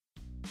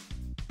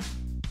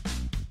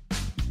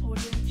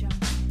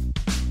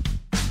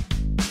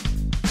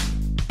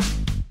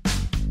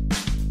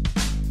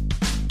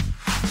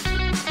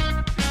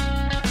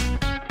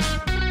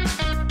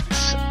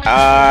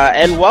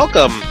And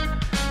welcome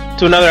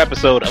to another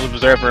episode of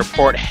Observe and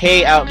Report.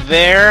 Hey out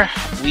there,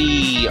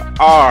 we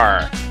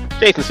are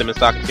Jason Simmons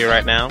talking to you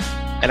right now,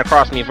 and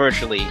across me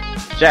virtually,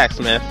 Jack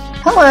Smith.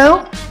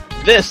 Hello.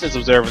 This is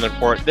Observe and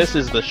Report. This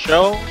is the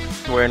show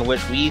in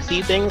which we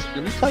see things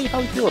and we tell you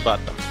how we feel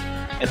about them.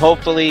 And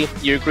hopefully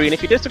you agree, and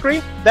if you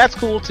disagree, that's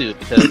cool too,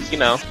 because,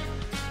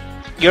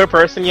 you're a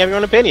person, you have your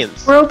own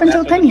opinions. We're open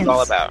to opinions. That's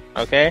what it's all about,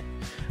 okay?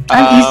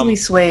 I'm easily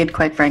swayed,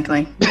 quite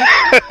frankly.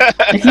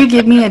 If you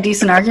give me a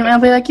decent argument, I'll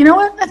be like, you know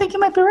what? I think you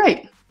might be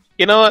right.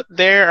 You know what?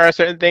 There are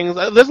certain things.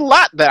 There's a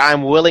lot that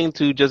I'm willing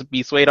to just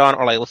be swayed on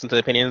or listen to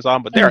opinions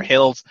on, but there are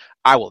hills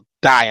I will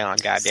die on.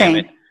 Goddamn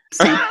it!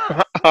 Same.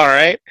 All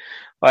right.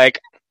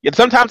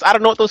 Sometimes I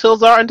don't know what those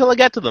hills are until I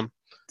get to them.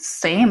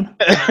 Same.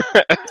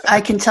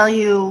 I can tell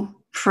you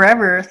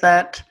forever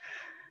that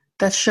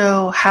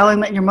show How I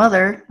Met Your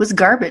Mother was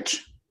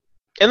garbage.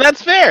 And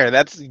that's fair.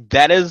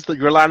 That is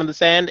your line in the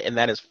sand, and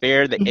that is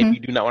fair. That if you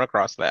do not want to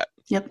cross that.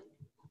 Yep.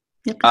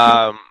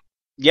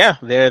 Yeah.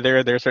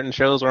 There are certain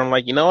shows where I'm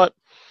like, you know what,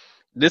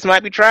 this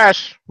might be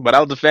trash, but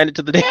I'll defend it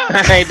to the day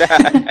I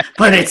die.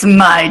 But it's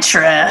my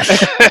trash.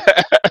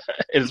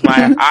 It's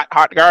my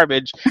hot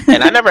garbage,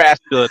 and I never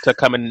asked to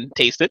come and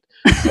taste it.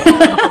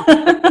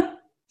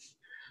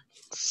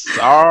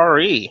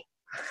 Sorry.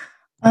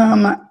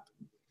 I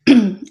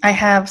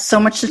have so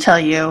much to tell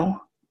you.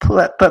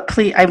 But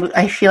please,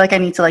 I feel like I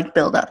need to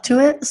build up to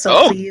it.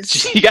 So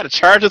please, you got to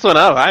charge this one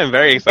up. I am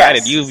very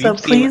excited. Yes, so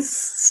please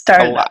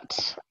start a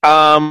lot.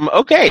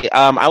 Okay.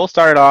 I will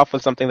start it off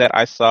with something that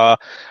I saw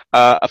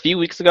a few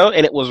weeks ago,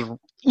 and it was,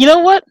 you know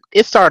what?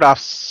 It started off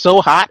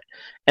so hot,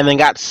 and then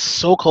got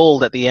so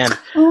cold at the end.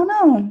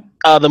 Oh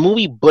no! The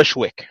movie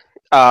Bushwick,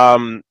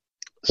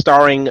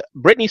 starring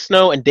Brittany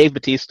Snow and Dave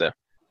Bautista.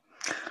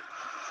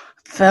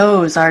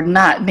 Those are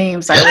not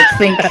names I would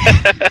think.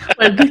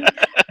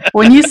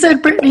 When you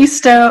said Brittany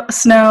Snow,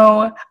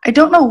 I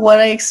don't know what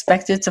I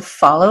expected to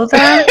follow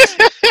that,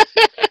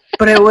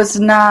 but it was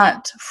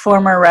not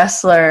former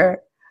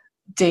wrestler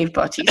Dave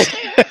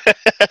Bautista.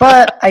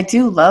 But I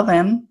do love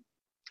him.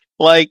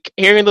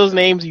 Hearing those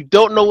names, you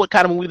don't know what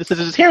kind of movie this is.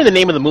 Just hearing the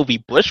name of the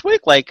movie,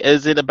 Bushwick,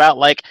 is it about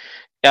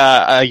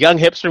a young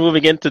hipster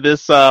moving into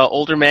this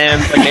older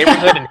man's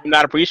neighborhood and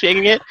not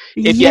appreciating it?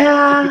 If you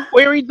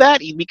queried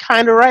that, you'd be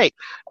kind of right.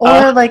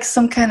 Or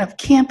some kind of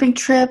camping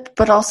trip,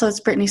 but also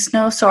it's Brittany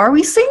Snow. So are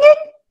we singing?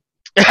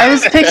 I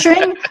was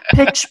picturing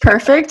Pitch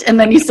Perfect, and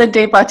then you said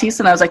Dave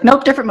Bautista, and I was like,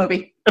 nope, different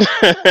movie.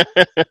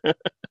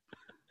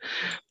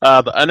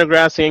 The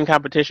underground singing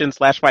competition /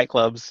 fight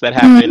clubs that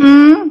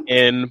happen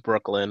in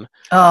Brooklyn.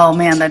 Oh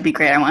man, that'd be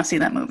great. I want to see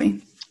that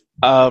movie.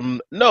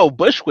 No,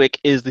 Bushwick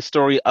is the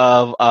story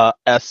of an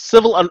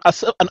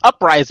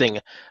uprising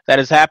that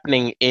is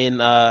happening in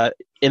the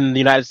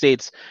United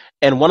States,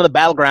 and one of the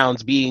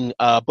battlegrounds being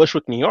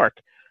Bushwick, New York.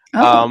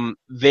 Oh.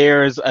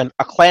 There's a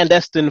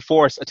clandestine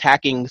force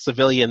attacking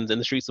civilians in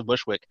the streets of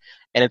Bushwick,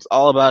 and it's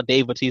all about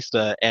Dave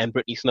Bautista and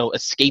Brittany Snow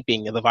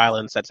escaping the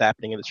violence that's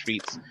happening in the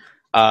streets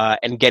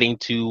and getting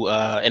to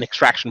an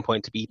extraction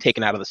point to be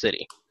taken out of the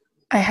city.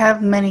 I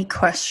have many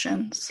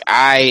questions.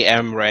 I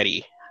am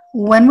ready.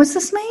 When was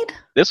this made?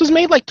 This was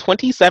made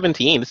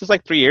 2017. This is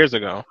 3 years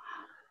ago.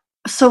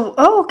 So,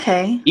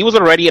 okay. He was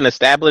already an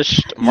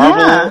established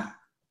Marvel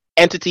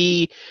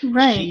entity.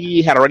 Right.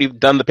 He had already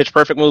done the Pitch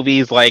Perfect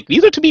movies.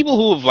 These are two people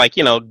who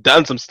have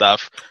done some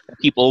stuff that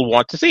people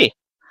want to see.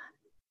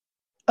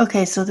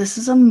 Okay, so this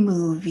is a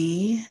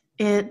movie.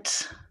 Oh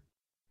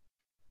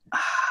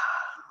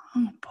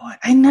boy,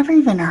 I never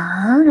even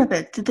heard of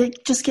it. Did they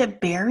just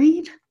get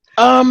buried?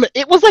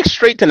 It was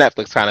straight to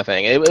Netflix kind of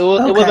thing. It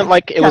wasn't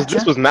was.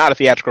 This was not a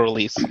theatrical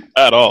release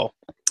at all.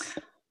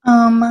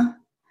 And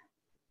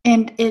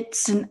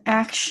it's an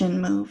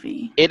action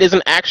movie. It is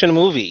an action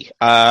movie.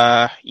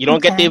 You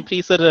don't get Dave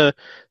Bautista to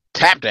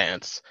tap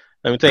dance.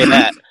 Let me tell you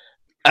that.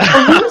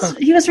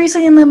 He was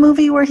recently in the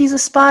movie where he's a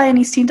spy and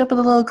he's teamed up with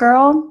a little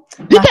girl.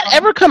 Did that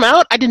ever come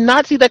out? I did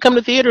not see that come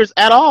to theaters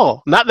at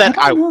all. Not that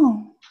I don't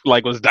know.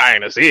 Was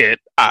dying to see it,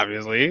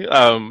 obviously,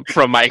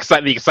 from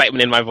the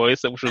excitement in my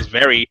voice, which was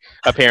very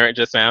apparent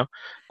just now.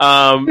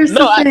 Here's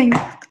the thing.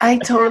 I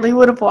totally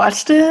would have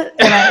watched it,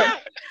 and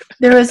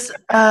there was,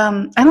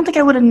 I don't think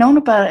I would have known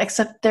about it,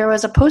 except there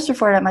was a poster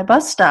for it at my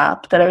bus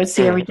stop that I would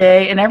see every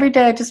day, and every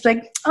day I'd just be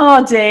like,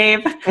 oh,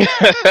 Dave,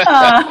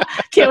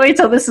 can't wait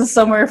till this is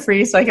somewhere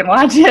free so I can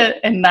watch it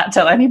and not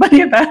tell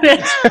anybody about it,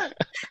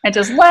 and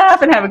just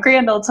laugh and have a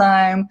grand old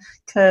time,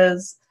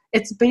 because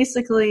it's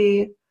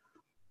basically...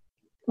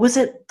 Was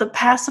it The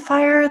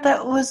Pacifier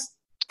that was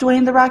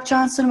Dwayne "The Rock"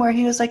 Johnson, where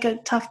he was a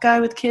tough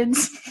guy with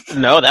kids?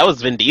 No, that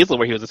was Vin Diesel,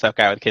 where he was a tough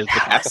guy with kids. The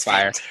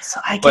Pacifier.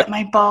 So I get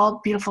my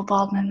beautiful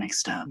bald man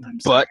mixed up.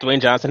 But Dwayne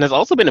Johnson has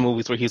also been in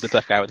movies where he was a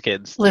tough guy with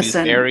kids.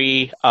 Listen,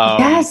 very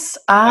yes,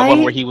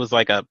 one where he was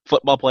a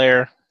football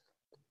player.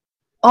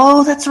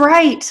 Oh, that's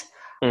right.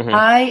 Mm-hmm.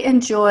 I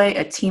enjoy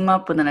a team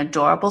up with an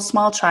adorable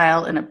small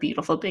child and a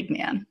beautiful big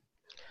man.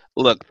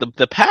 Look,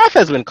 the path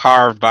has been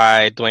carved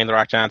by Dwayne "The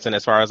Rock" Johnson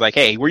as far as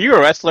hey, were you a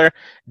wrestler?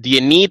 Do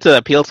you need to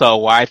appeal to a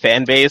wide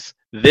fan base?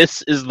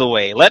 This is the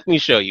way. Let me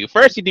show you.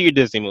 First, you do your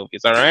Disney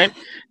movies, all right?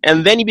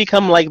 And then you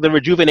become like the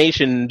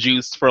rejuvenation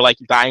juice for like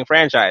dying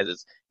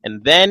franchises.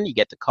 And then you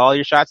get to call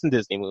your shots in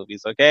Disney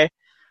movies, okay?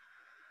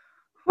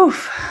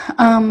 Oof.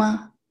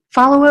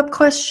 Follow-up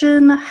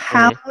question.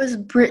 How is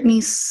Brittany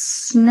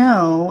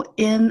Snow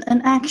in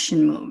an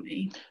action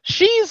movie?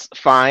 She's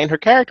fine. Her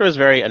character is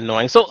very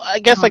annoying. So I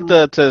guess like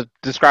to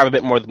describe a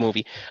bit more of the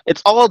movie,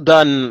 it's all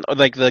done,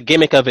 like the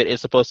gimmick of it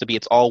is supposed to be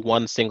it's all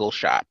one single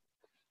shot.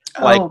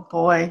 Like, oh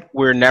boy.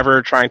 We're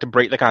never trying to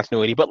break the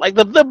continuity, but like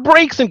the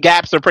breaks and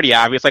gaps are pretty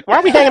obvious. Like, why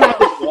are we hanging on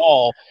this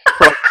wall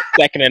for like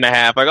a second and a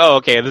half? Like, oh,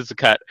 okay, this is a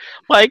cut.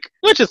 Like,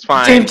 which is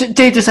fine.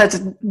 Dave just had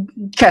to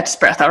catch his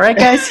breath. All right,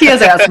 guys, he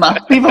has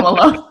asthma. Leave him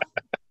alone.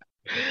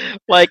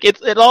 Like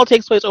it all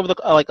takes place over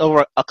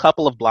over a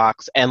couple of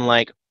blocks, and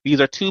like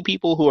these are two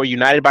people who are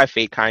united by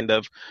fate, kind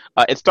of.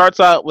 It starts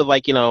out with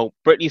like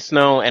Brittany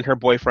Snow and her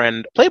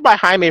boyfriend, played by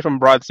Jaime from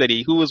Broad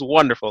City, who is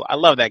wonderful. I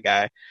love that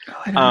guy.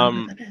 Oh, I don't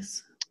know who that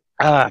is.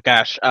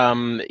 Gosh.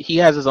 He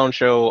has his own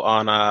show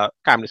on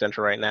Comedy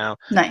Central right now.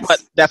 Nice.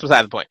 But that's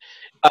beside the point.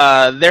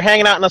 They're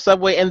hanging out in the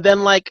subway, and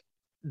then like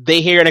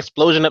they hear an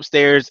explosion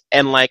upstairs,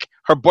 and like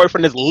her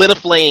boyfriend is lit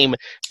aflame,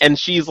 and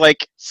she's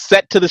like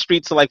set to the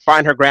streets to like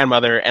find her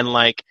grandmother and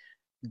like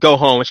go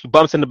home. And she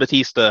bumps into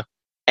Batista,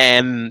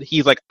 and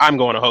he's like, "I'm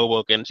going to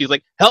Hoboken." She's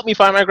like, "Help me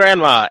find my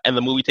grandma," and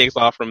the movie takes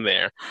off from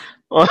there.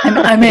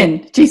 I'm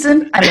in,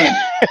 Jason. I'm in.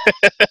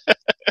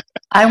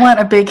 I want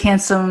a big,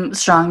 handsome,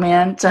 strong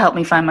man to help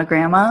me find my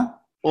grandma.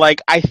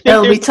 Like, I think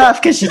it'll be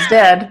tough because she's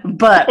dead,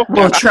 but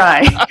we'll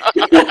try.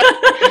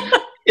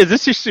 Is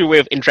this just your way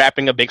of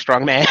entrapping a big,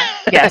 strong man?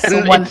 Yes,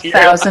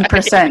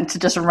 1,000% to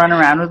just run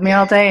around with me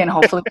all day and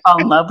hopefully fall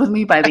in love with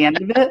me by the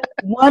end of it.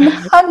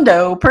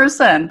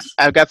 100%.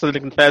 I've got something to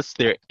confess.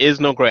 There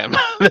is no grandma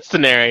in this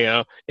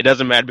scenario. It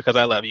doesn't matter because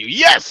I love you.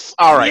 Yes!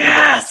 All right.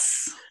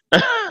 Yes!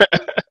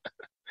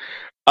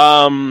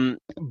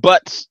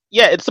 But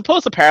yeah, it's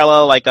supposed to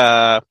parallel like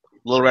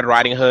Little Red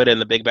Riding Hood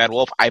and the Big Bad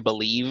Wolf, I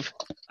believe.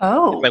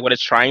 Oh, like what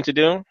it's trying to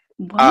do.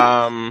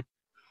 What?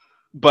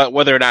 But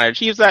whether or not it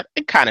achieves that,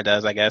 it kind of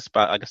does, I guess,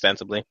 but like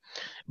ostensibly.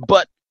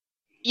 But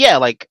yeah,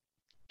 like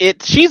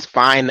she's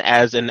fine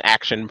as an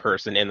action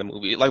person in the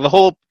movie. Like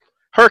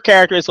her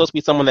character is supposed to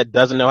be someone that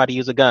doesn't know how to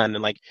use a gun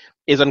and like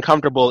is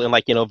uncomfortable in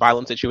like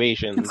violent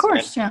situations. Of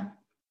course, yeah.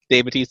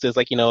 Dave Bautista is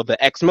like, the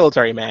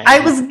ex-military man. I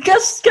was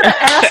just going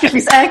to ask if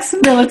he's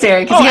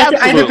ex-military, because he has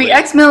to either be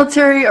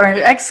ex-military or an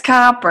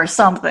ex-cop or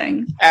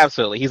something.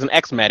 Absolutely. He's an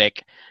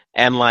ex-medic,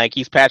 and, like,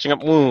 he's patching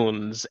up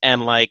wounds,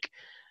 and, like,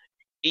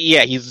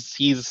 yeah,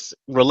 he's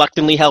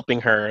reluctantly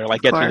helping her, like,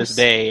 get through this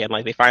day, and,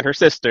 like, they find her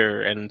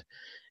sister, and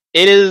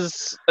it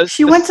is...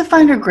 She went to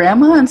find her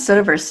grandma instead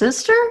of her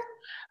sister?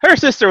 Her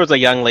sister was a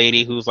young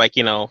lady who's like,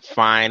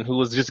 fine, who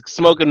was just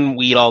smoking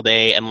weed all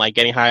day and like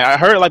getting high. I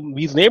heard like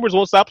these neighbors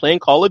won't stop playing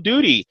Call of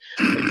Duty.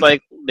 It's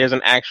like there's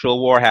an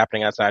actual war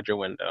happening outside your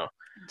window.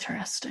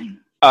 Interesting.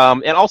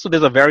 And also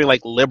there's a very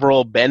like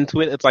liberal bend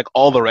to it. It's like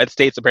all the red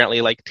states apparently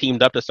like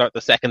teamed up to start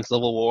the second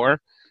Civil War,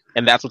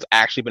 and that's what's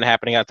actually been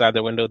happening outside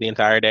their window the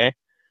entire day.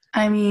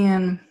 I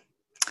mean,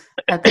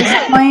 at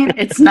this point,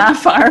 it's not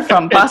far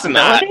from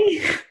possibility.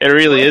 It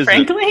really is.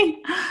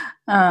 Frankly.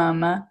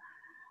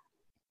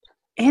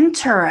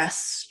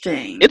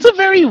 Interesting. It's a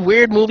very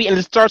weird movie, and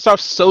it starts off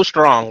so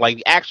strong. Like,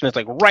 the action is,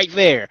 like, right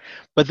there.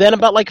 But then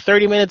about, like,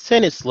 30 minutes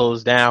in, it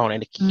slows down,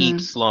 and it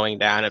keeps slowing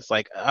down. It's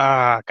like,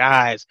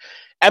 guys.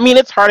 I mean,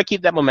 it's hard to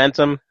keep that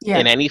momentum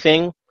in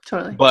anything.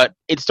 Totally. But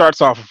it starts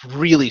off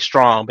really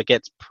strong, but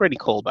gets pretty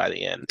cold by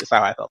the end, is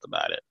how I felt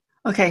about it.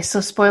 Okay,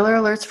 so spoiler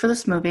alerts for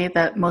this movie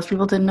that most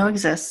people didn't know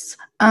exists.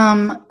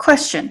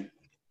 Question.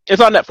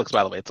 It's on Netflix,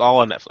 by the way. It's all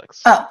on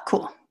Netflix. Oh,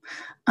 cool.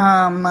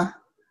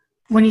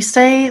 When you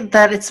say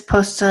that it's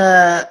supposed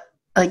to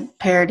like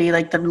parody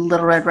like the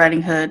Little Red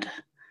Riding Hood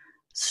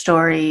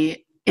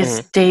story,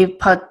 is Dave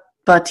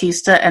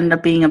Bautista end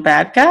up being a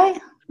bad guy?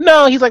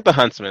 No, he's like the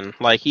huntsman.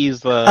 Like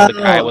he's the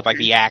guy with like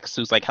the axe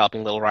who's like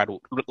helping Little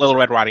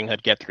Red Riding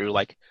Hood get through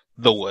like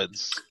the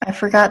woods. I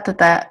forgot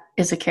that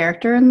is a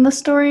character in the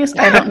story.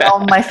 I don't know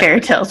my fairy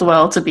tales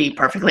well, to be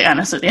perfectly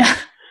honest with you.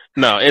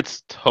 No,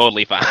 it's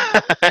totally fine.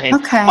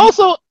 Okay.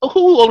 Also,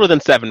 who older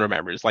than 7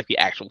 remembers like the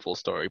actual full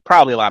story?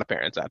 Probably a lot of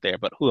parents out there,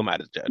 but who am I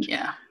to judge?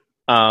 Yeah.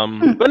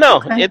 But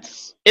no,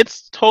 it's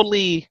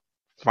totally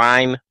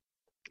fine.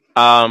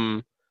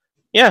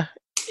 Yeah,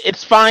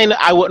 it's fine.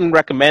 I wouldn't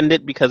recommend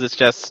it because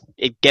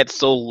it gets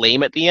so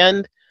lame at the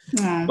end.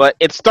 But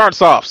it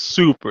starts off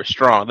super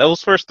strong.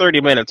 Those first 30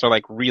 minutes are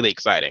like really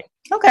exciting.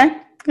 Okay,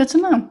 good to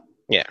know.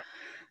 Yeah.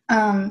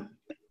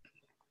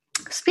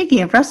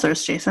 Speaking of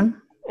wrestlers,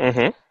 Jason.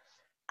 Mm-hmm.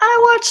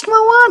 I watched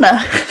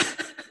Moana.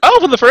 Oh,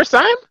 for the first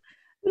time?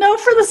 No,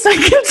 for the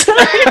second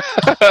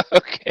time.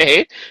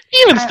 Okay.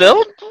 Even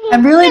still.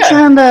 I'm really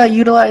trying to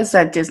utilize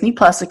that Disney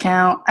Plus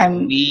account.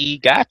 We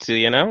got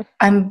to,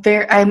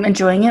 I'm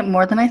enjoying it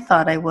more than I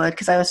thought I would,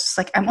 because I was just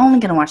like, I'm only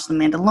going to watch The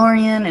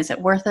Mandalorian. Is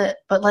it worth it?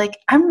 But like,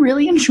 I'm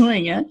really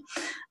enjoying it.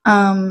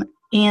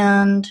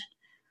 And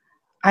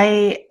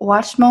I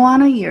watched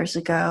Moana years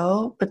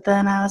ago, but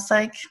then I was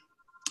like,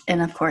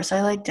 And of course,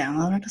 I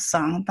downloaded a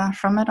song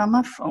from it on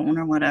my phone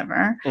or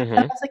whatever. Mm-hmm. And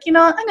I was like, you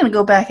know what? I'm going to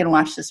go back and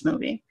watch this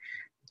movie.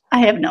 I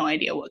have no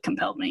idea what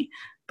compelled me,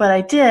 but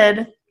I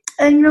did.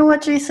 And you know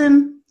what,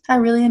 Jason? I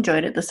really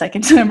enjoyed it the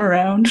second time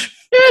around.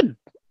 Good.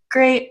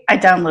 Great. I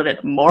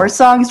downloaded more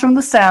songs from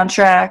the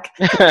soundtrack.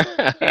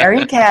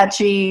 Very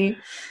catchy.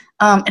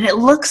 And it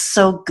looks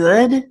so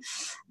good.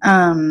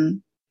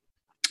 Man,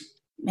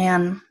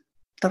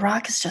 The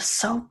Rock is just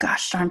so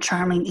gosh darn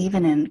charming,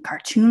 even in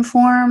cartoon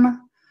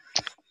form.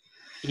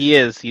 He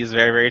is. He's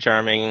very, very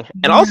charming. Yeah.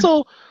 And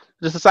also,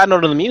 just a side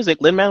note of the music,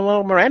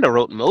 Lin-Manuel Miranda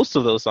wrote most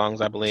of those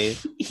songs, I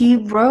believe. He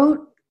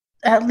wrote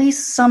at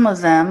least some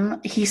of them.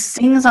 He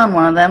sings on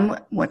one of them,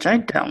 which I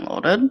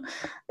downloaded.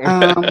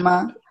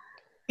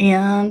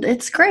 And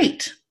it's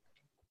great.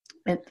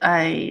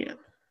 I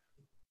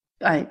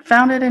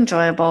found it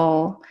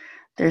enjoyable.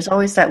 There's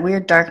always that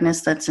weird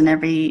darkness that's in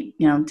every,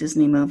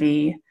 Disney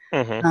movie.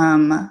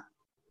 Mm-hmm.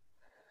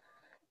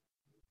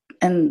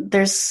 And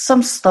there's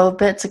some slow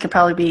bits. It could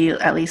probably be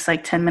at least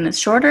 10 minutes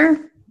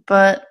shorter,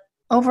 but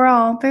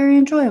overall, very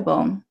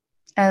enjoyable.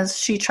 As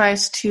she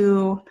tries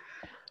to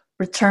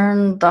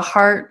return the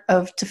heart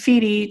of Te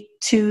Fiti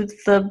to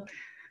the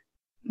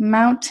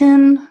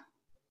mountain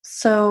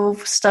so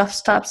stuff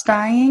stops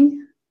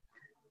dying,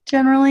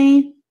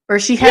 generally. Or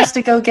she has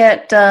to go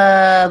get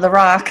The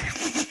Rock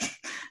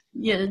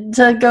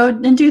to go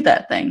and do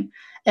that thing.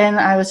 And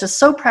I was just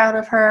so proud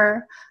of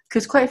her.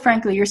 Because quite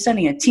frankly, you're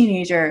sending a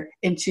teenager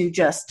into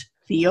just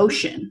the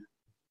ocean.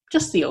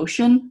 Just the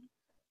ocean.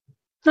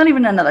 Not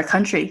even another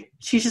country.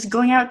 She's just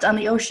going out on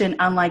the ocean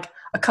on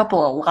a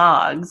couple of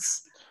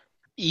logs.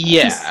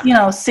 Yeah.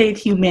 Just, save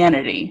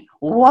humanity.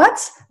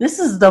 What? This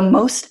is the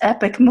most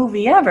epic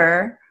movie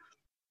ever.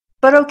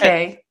 But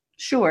okay,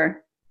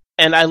 sure.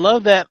 And I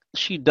love that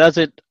she does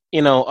it,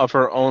 of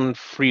her own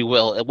free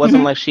will. It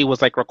wasn't like she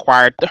was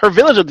required. Her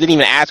village didn't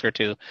even ask her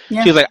to.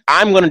 Yeah. She was like,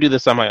 I'm going to do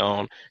this on my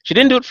own. She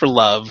didn't do it for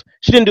love.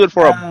 She didn't do it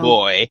for a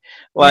boy.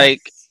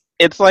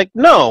 It's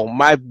no,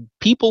 my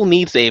people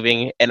need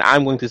saving, and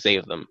I'm going to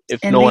save them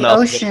if no one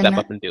else is going to step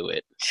up and do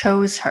it.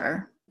 Chose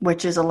her,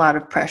 which is a lot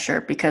of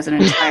pressure because an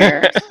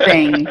entire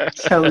thing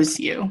chose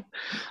you.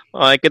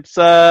 It's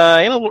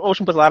the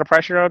ocean puts a lot of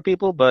pressure on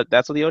people, but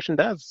that's what the ocean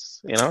does.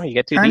 You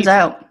get too deep. Turns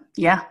out,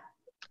 yeah.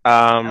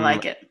 I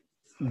like it.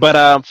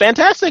 But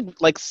fantastic,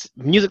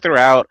 music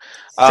throughout.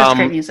 Such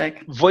great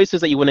music.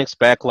 Voices that you wouldn't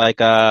expect,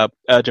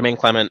 Jermaine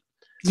Clement.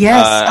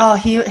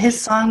 Yes. His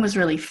song was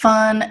really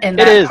fun, and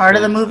that part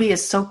of the movie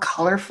is so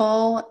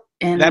colorful.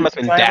 And that must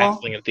have been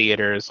dazzling in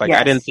theaters. Yes.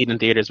 I didn't see it in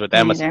theaters, but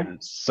that must have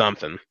been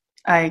something.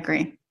 I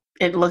agree.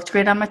 It looked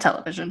great on my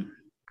television.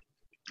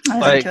 I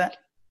was into it.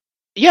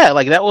 Yeah,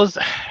 that was.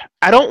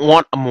 I don't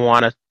want a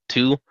Moana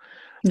 2.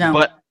 No.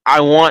 But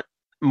I want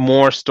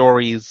more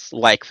stories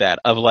like that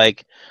of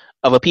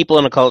a people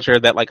in a culture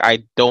that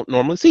I don't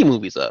normally see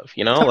movies of,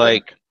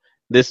 Totally.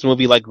 This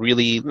movie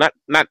really not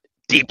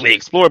deeply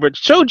explored, but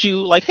showed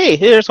you hey,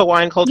 here's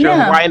Hawaiian culture,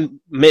 Hawaiian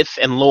myth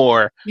and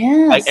lore,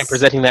 and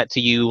presenting that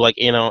to you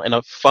in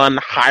a fun,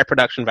 high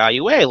production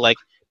value way.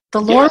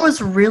 The lore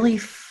was really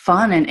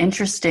fun and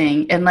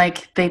interesting, and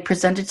they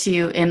present it to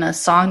you in a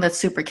song that's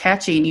super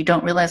catchy, and you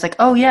don't realize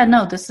oh yeah,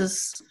 no, this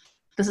is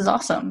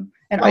awesome.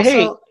 And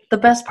also the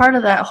best part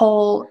of that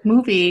whole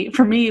movie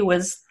for me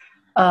was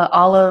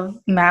all of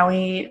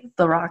Maui,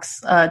 The Rock's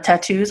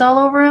tattoos all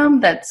over him.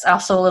 That's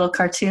also a little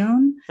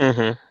cartoon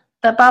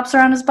that bops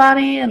around his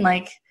body, and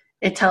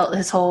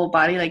his whole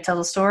body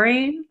tells a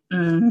story.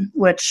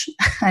 Which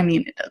I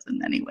mean, it does in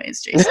many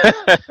ways, Jason.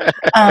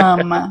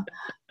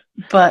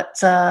 But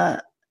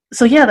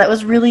so yeah, it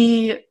was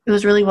really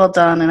well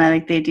done, and I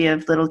like the idea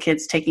of little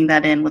kids taking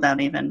that in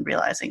without even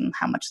realizing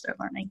how much they're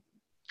learning.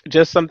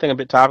 Just something a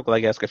bit topical, I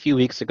guess. A few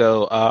weeks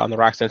ago on The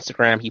Rock's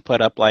Instagram, he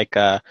put up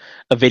a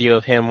video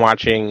of him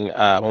watching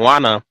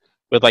Moana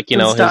with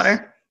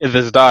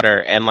his daughter,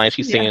 and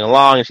she's singing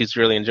along, and she's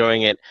really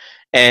enjoying it,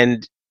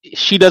 and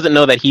she doesn't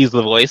know that he's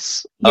the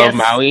voice of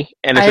Maui.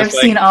 And it's I've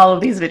seen all of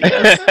these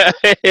videos.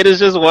 It is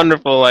just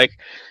wonderful, and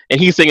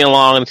he's singing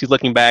along, and she's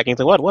looking back, and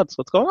he's like, what's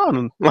going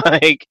on?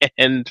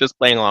 And just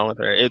playing along with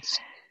her. It's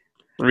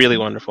really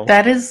wonderful.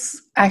 That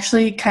is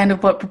actually kind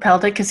of what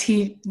propelled it, because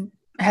he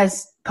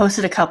has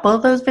posted a couple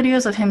of those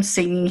videos of him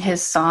singing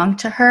his song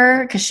to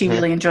her, because she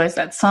really enjoys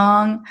that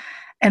song.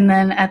 And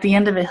then at the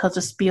end of it, he'll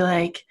just be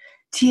like,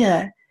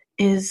 Tia,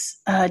 is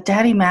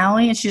Daddy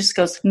Maui? And she just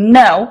goes,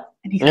 no.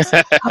 And he goes,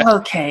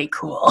 okay,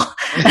 cool.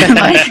 And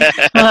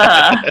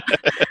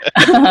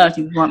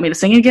do you want me to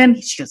sing again?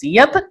 She goes,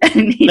 yep.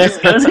 And he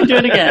just goes into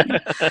it again.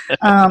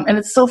 And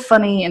it's so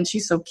funny, and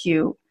she's so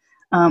cute.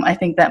 I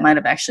think that might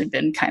have actually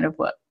been kind of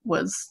what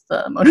was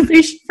the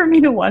motivation for me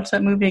to watch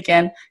that movie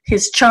again.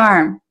 His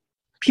charm.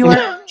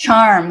 Pure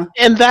charm.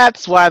 And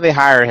that's why they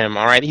hire him,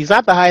 all right? He's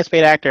not the highest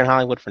paid actor in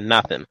Hollywood for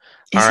nothing.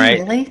 All right?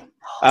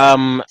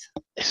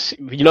 Is he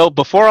really?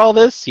 Before all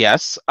this,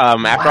 yes.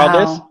 After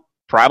all this,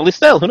 probably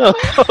still. Who knows?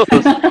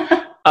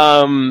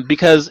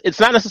 Because it's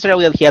not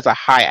necessarily that he has a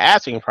high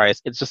asking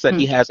price. It's just that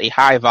he has a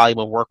high volume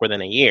of work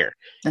within a year.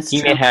 That's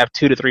he true. may have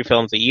 2 to 3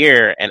 films a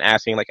year and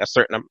asking like a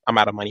certain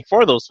amount of money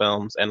for those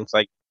films. And it's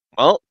like,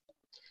 well,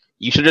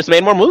 you should have just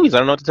made more movies. I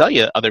don't know what to tell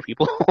you, other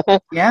people.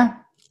 Yeah.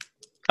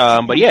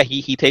 But yeah,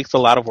 he takes a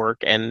lot of work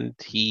and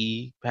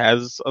he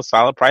has a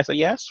solid price that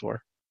he asks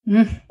for.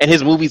 Mm. And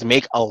his movies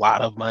make a lot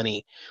of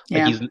money.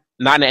 Like he's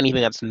not in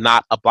anything that's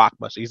not a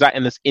blockbuster. He's not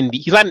in this indie.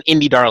 He's not in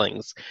indie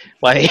darlings.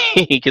 Like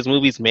his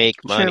movies make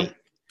money.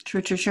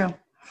 True.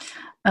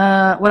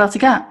 What else you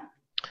got?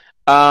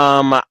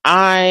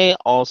 I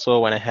also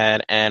went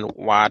ahead and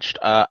watched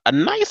a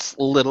nice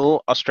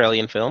little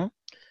Australian film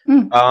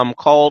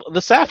called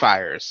The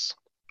Sapphires,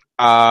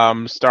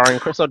 starring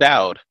Chris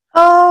O'Dowd.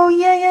 Oh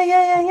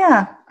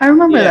yeah. I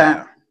remember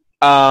that.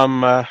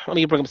 Let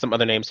me bring up some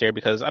other names here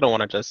because I don't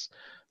want to just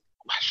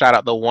shout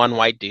out the one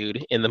white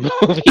dude in the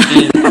movie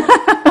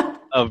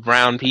of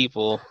brown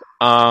people.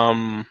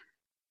 1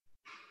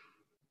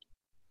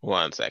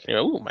 second.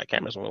 Ooh, my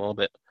camera's moving a little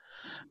bit.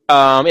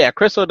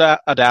 Chris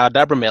O'Dowd,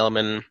 Deborah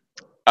Mailman,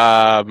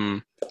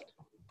 Tanika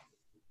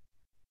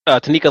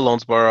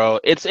Lonesborough.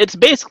 It's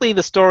basically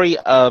the story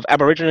of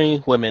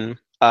Aboriginal women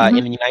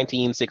in the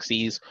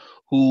 1960s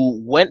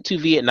who went to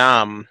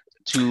Vietnam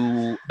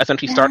to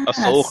essentially start a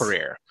soul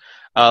career.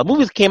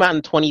 Movies came out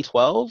in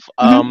 2012.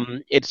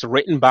 It's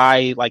written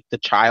by like the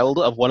child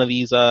of one of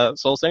these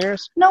soul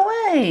singers. No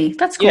way,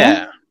 that's cool.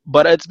 Yeah,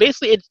 but it's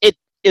basically it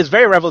is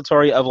very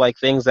revelatory of like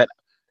things that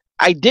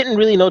I didn't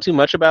really know too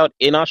much about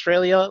in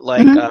Australia,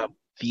 like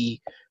the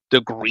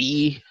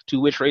degree to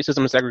which racism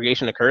and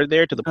segregation occurred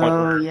there, to the point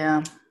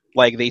where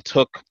like they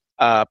took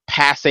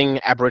passing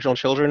Aboriginal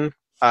children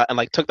and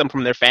like took them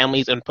from their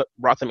families and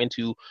brought them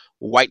into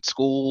white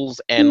schools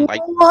and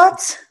like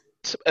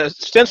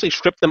essentially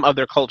stripped them of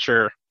their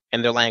culture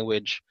and their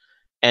language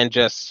and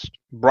just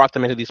brought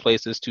them into these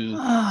places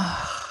to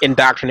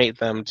indoctrinate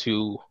them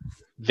to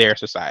their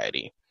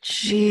society.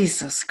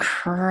 Jesus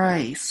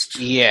Christ.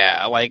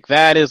 Yeah, like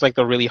that is like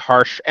the really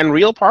harsh and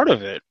real part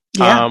of it.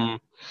 Yeah.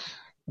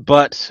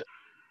 But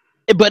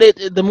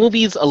the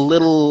movie's a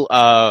little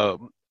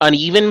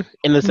uneven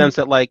in the sense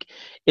that like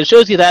it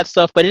shows you that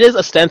stuff, but it is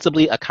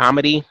ostensibly a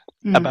comedy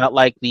about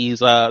like these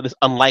this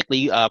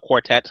unlikely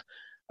quartet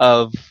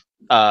of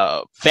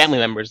family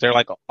members. They're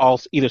like all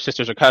either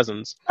sisters or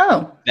cousins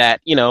that,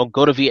 you know,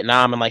 go to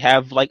Vietnam and like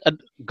have like a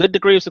good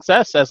degree of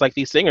success as like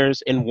these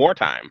singers in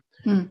wartime.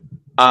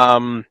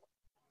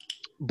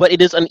 But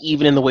it is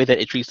uneven in the way that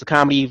it treats the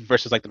comedy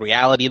versus like the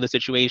reality of the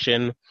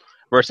situation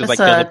versus like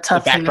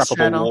the backdrop of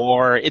a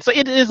war. It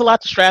is a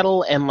lot to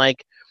straddle, and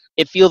like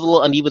it feels a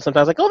little uneven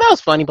sometimes. Like, oh, that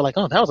was funny, but like,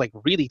 oh, that was like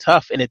really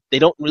tough, and they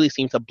don't really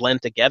seem to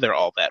blend together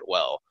all that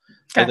well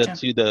to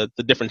the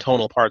different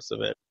tonal parts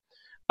of it.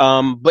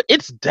 But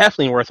it's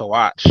definitely worth a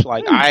watch.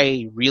 Like,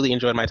 I really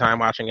enjoyed my time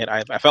watching it.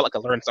 I felt like I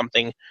learned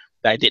something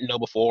that I didn't know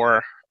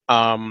before.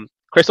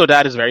 Chris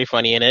O'Dowd is very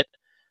funny in it.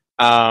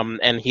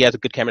 And he has a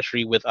good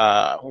chemistry with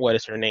what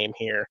is her name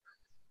here?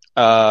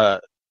 Why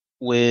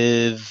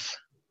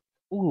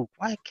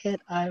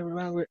can't I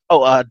remember?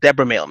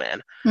 Deborah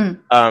Mailman.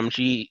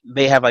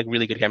 They have like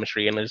really good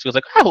chemistry, and it just feels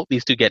like I hope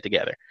these two get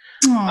together.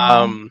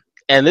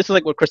 And this is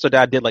like what Chris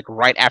O'Dowd did like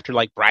right after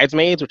like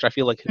Bridesmaids, which I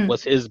feel like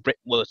was his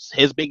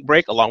big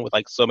break, along with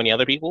like so many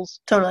other people's.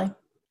 Totally.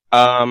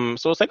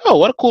 So it's like, oh,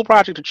 what a cool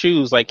project to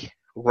choose like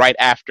right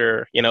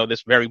after, you know,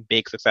 this very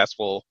big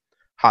successful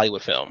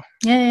Hollywood film.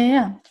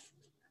 Yeah.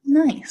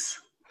 Nice.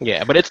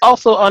 Yeah, but it's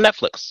also on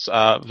Netflix,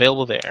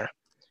 available there.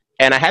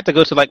 And I had to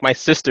go to like my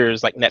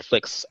sister's like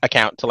Netflix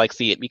account to like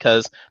see it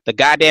because the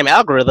goddamn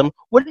algorithm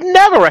would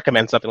never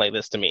recommend something like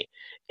this to me.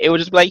 It would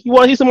just be like, you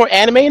want to see some more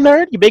anime,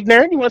 nerd? You big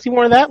nerd? You want to see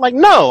more of that? Like,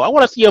 no, I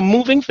want to see a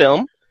moving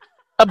film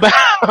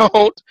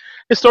about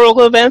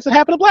historical events that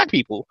happen to Black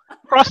people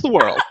across the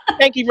world.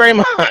 Thank you very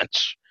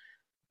much.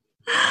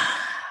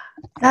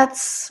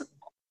 It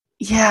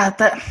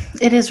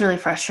is really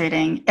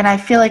frustrating. And I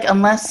feel like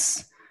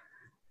unless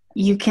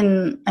you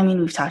can, I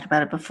mean, we've talked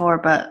about it before,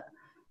 but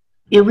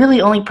it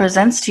really only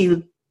presents to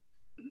you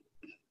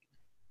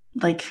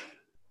like,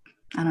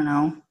 I don't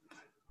know,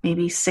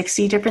 maybe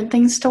 60 different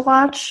things to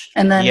watch.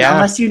 And then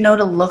unless you know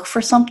to look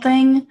for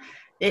something,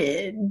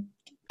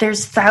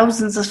 there's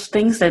thousands of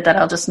things that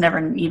I'll just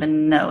never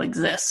even know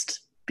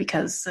exist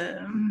because,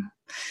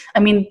 I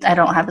mean, I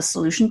don't have a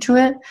solution to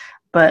it,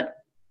 but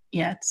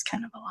yeah, it's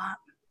kind of a lot.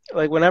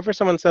 Like whenever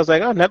someone says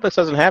like, "Oh, Netflix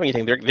doesn't have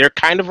anything," they're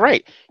kind of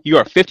right. You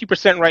are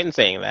 50% right in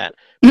saying that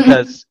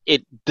because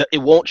it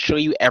won't show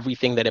you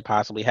everything that it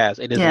possibly has.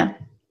 It is an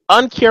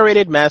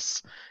uncurated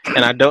mess,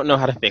 and I don't know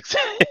how to fix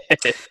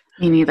it.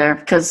 Me neither,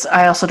 because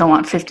I also don't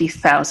want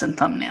 50,000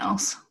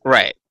 thumbnails.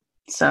 Right.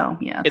 So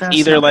yeah, it's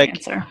either like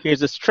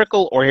here's this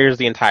trickle or here's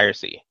the entire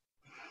sea.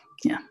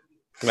 Yeah.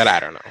 But I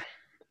don't know.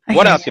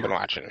 What else you been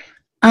watching?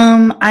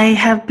 I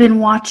have been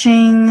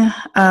watching.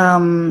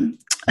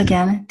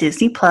 Again,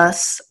 Disney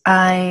Plus.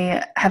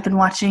 I have been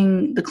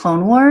watching the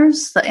Clone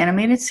Wars, the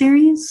animated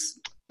series.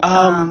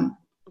 A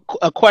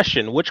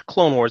question: which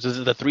Clone Wars is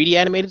it? The 3D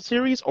animated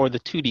series or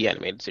the 2D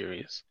animated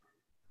series?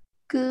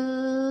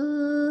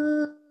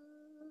 good.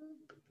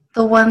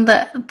 The one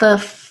that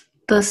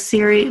the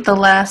series, the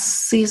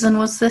last season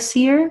was this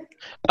year.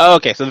 Oh,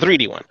 okay, so the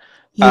 3D one.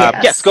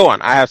 Yes. Yes, go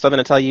on. I have something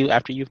to tell you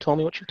after you've told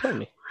me what you told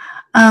me.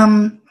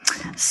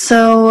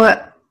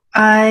 So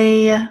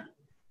I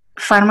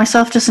find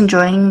myself just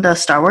enjoying the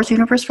Star Wars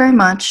universe very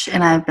much,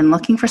 and I've been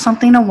looking for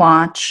something to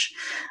watch.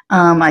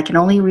 I can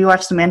only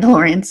rewatch The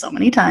Mandalorian so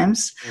many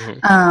times.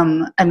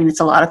 Mm-hmm. I mean,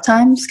 it's a lot of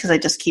times because I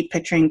just keep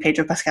picturing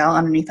Pedro Pascal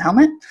underneath the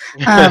helmet.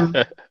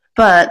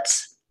 But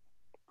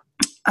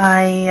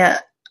I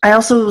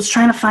also was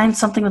trying to find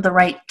something with the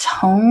right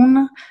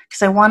tone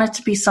because I want it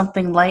to be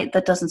something light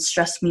that doesn't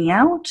stress me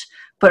out,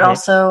 but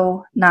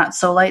also not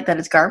so light that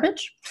it's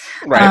garbage.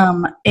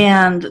 Right.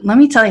 And let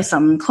me tell you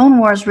something. Clone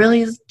Wars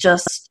really is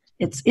just,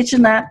 it's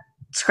itching that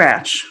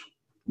scratch.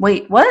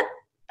 Wait, what?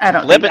 I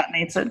don't think that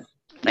makes sense.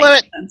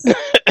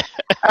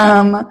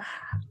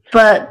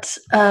 But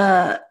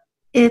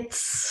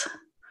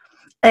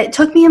it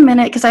took me a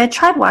minute because I had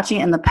tried watching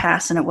it in the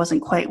past and it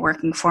wasn't quite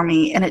working for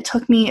me. And it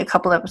took me a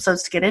couple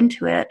episodes to get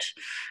into it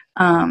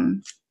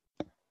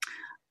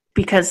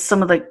because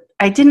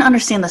I didn't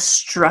understand the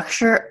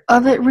structure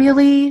of it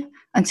really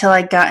until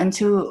I got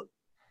into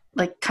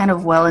kind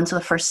of well into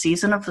the first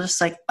season of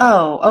just like,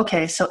 oh,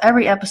 okay. So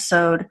every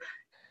episode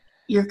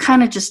you're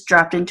kind of just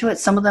dropped into it.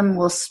 Some of them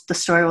the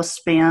story will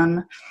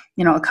span,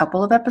 a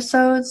couple of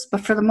episodes,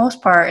 but for the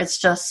most part, it's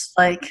just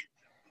like,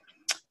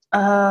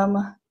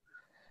 the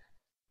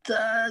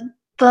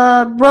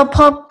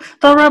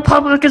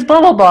Republic is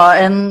blah blah blah,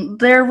 and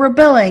they're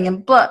rebelling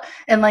and blah,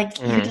 and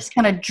you're just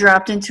kind of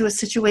dropped into a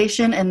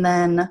situation, and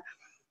then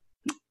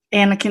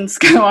Anakin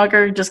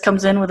Skywalker just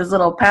comes in with his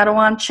little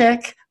Padawan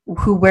chick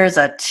who wears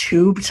a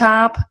tube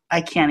top.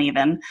 I can't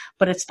even,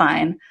 but it's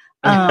fine.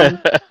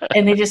 And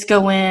they just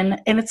go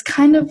in, and it's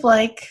kind of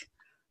like,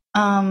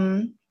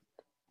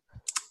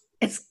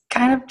 it's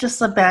kind of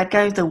just a bad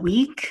guy of the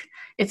week.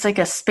 It's like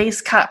a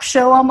space cop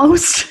show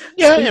almost.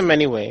 Yeah, in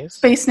many ways.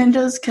 Space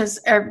ninjas, because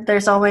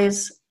there's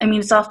always,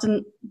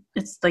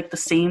 it's like the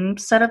same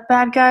set of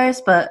bad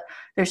guys, but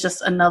there's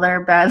just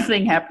another bad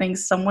thing happening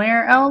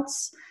somewhere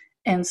else.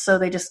 And so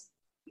they just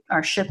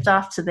are shipped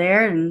off to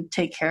there and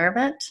take care of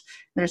it.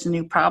 There's a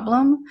new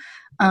problem.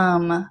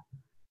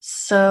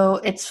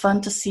 So it's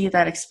fun to see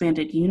that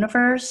expanded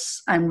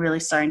universe. I'm really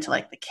starting to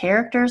like the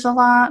characters a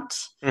lot.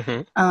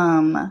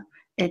 Mm-hmm.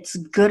 It's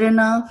good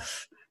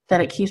enough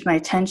that it keeps my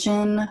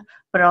attention,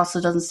 but it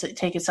also doesn't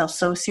take itself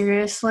so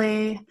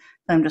seriously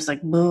that I'm just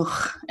like,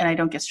 ugh, and I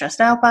don't get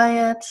stressed out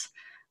by it.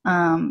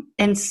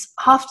 And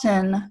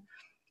often,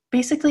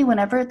 basically,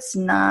 whenever it's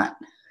not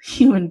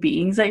human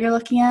beings that you're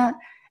looking at,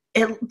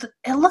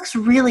 it looks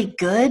really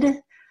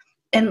good.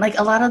 And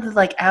a lot of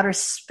the outer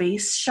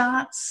space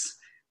shots,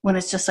 when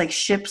it's just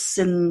ships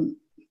in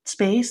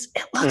space,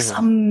 it looks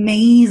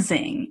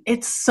amazing.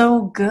 It's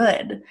so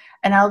good.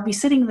 And I'll be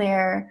sitting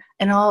there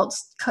and all of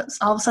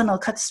a sudden I'll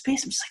cut to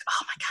space. I'm just like,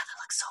 oh my God,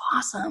 that looks so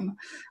awesome.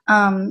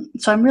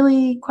 So I'm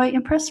really quite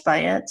impressed by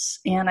it.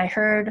 And I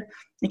heard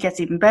it gets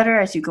even better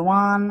as you go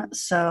on.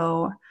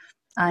 So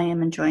I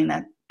am enjoying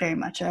that very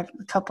much. I have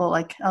a couple,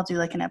 I'll do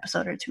an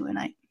episode or two a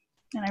night.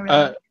 And I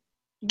really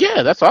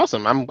yeah, that's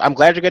awesome. I'm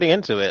glad you're getting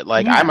into it.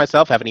 I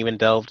myself haven't even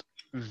delved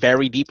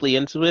very deeply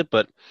into it,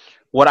 but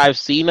what I've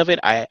seen of it,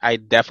 I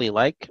definitely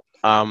like.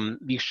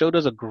 The show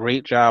does a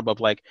great job of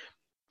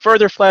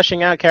further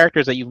fleshing out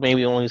characters that you've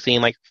maybe only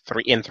seen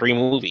in three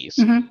movies.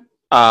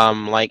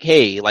 Mm-hmm.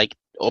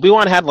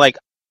 Obi-Wan had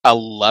a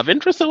love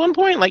interest at one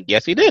point.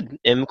 Yes, he did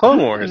in Clone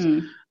Wars.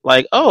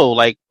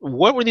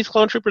 What were these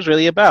clone troopers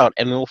really about?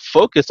 And we'll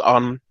focus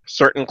on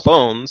certain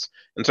clones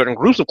and certain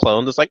groups of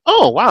clones. It's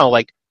oh wow,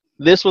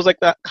 this was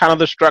that kind of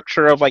the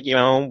structure of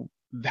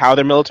how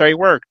their military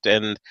worked,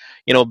 and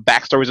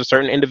backstories of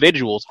certain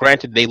individuals.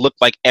 Granted, they look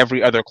like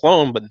every other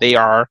clone, but they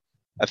are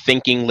a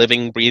thinking,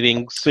 living,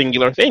 breathing,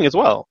 singular thing as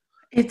well.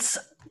 It's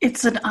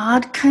an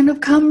odd kind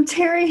of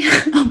commentary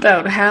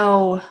about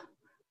how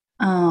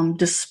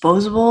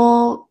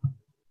disposable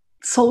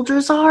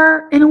soldiers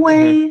are in a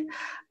way,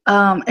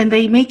 and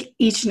they make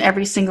each and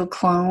every single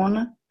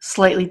clone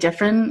slightly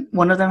different.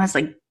 One of them has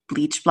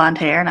bleach blonde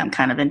hair, and I'm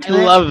kind of into it.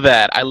 I love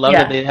that. I love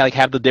that they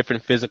have the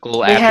different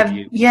physical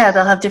attributes.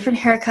 They'll have different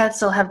haircuts,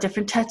 they'll have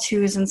different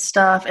tattoos and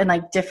stuff, and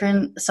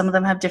some of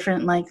them have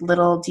different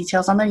little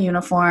details on their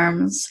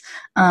uniforms.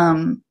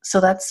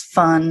 So that's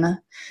fun.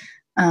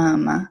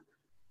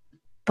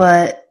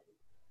 But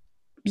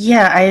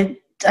yeah,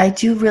 I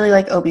do really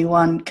like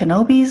Obi-Wan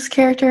Kenobi's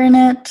character in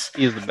it.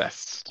 He's the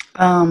best.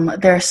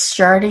 They're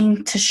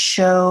starting to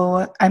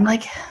show, I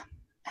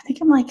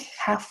think I'm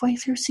halfway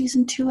through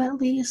season 2 at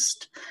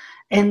least,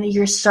 and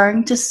you're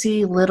starting to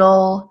see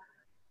little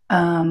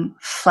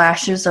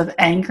flashes of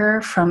anger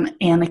from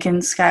Anakin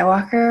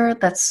Skywalker.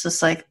 That's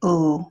just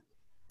oh,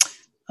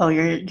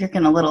 you're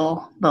getting a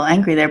little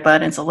angry there,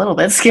 bud. It's a little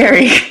bit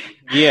scary.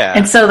 Yeah.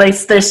 And so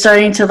they're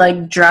starting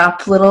to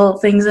drop little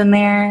things in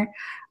there.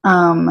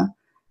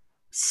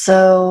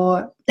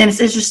 So, and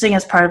it's interesting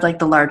as part of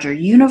the larger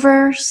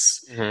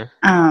universe.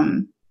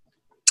 Mm-hmm.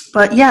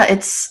 But yeah,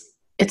 it's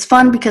it's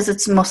fun because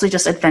it's mostly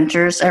just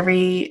adventures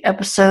every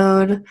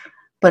episode,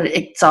 but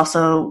it's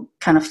also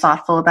kind of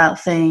thoughtful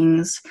about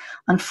things.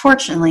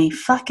 Unfortunately,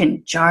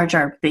 fucking Jar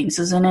Jar Binks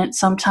is in it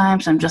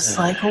sometimes. I'm just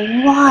like,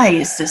 why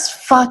is this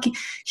fucking...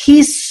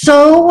 He's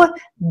so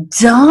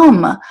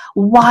dumb.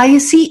 Why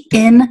is he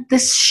in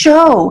this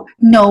show?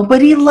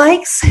 Nobody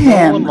likes him.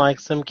 No one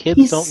likes him.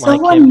 Kids don't so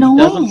like him. Annoying.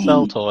 He doesn't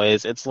sell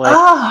toys. It's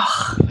like,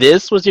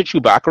 this was your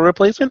Chewbacca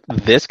replacement?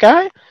 This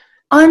guy?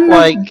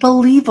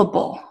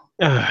 Unbelievable.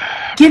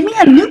 Give me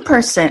a new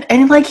person.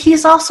 And like,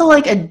 he's also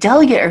like a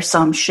delegate or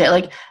some shit.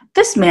 Like,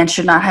 this man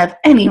should not have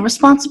any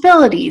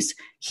responsibilities.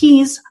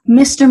 He's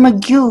Mr.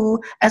 Magoo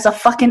as a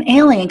fucking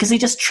alien because he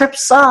just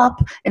trips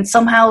up and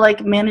somehow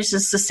like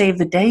manages to save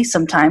the day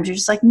sometimes. You're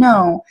just like,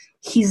 no,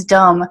 he's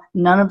dumb.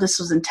 None of this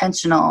was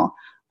intentional.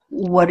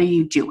 What are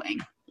you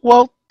doing?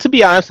 Well, to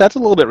be honest, that's a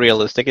little bit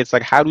realistic. It's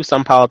like, how do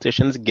some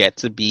politicians get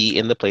to be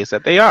in the place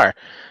that they are?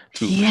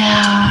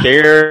 Yeah.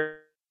 They're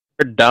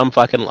dumb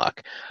fucking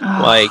luck.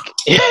 Like,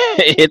 he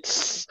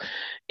is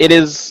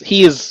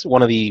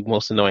one of the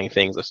most annoying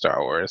things of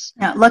Star Wars.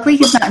 Yeah, luckily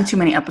he's not in too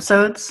many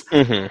episodes.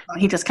 Mm-hmm.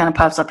 He just kind of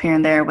pops up here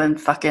and there when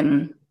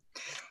fucking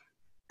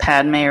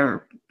Padme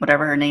or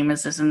whatever her name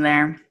is in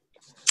there.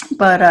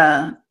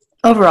 But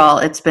overall,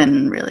 it's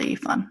been really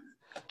fun.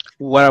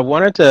 What I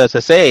wanted to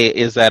say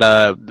is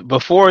that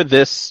before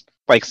this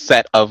like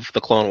set of the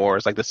Clone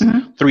Wars, like this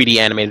 3D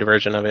animated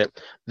version of it,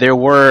 there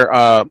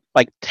were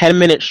like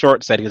 10-minute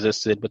shorts that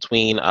existed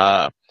between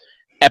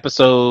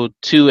episode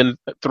 2 and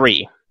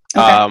 3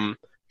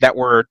 that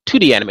were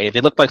 2D animated.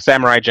 They looked like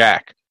Samurai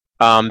Jack.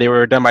 They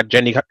were done by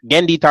Gendy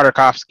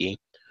Tartakovsky,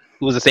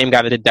 who was the same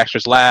guy that did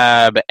Dexter's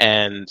Lab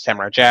and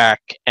Samurai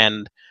Jack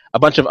and a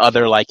bunch of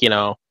other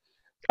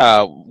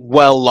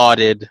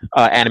well-lauded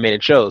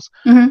animated shows.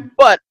 Mm-hmm.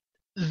 But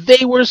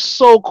they were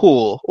so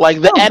cool.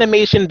 Like, the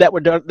animation that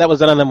was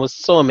done on them was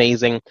so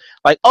amazing.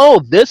 Like, oh,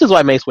 this is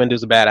why Mace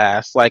Windu's a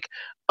badass. Like,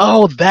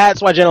 oh,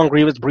 that's why General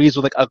Grievous breathes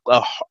with like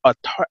a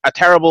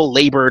terrible,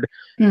 labored,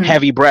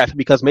 heavy breath,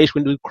 because Mace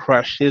Windu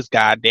crushed his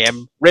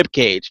goddamn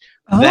ribcage.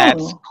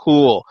 That's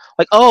cool.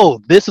 Like,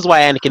 oh, this is why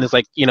Anakin is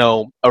like,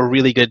 a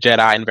really good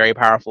Jedi and very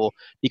powerful,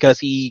 because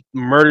he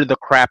murdered the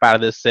crap out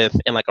of this Sith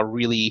in like a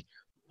really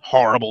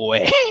horrible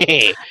way.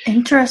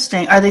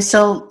 Interesting. Are they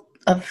still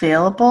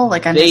available,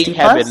 like on They Disney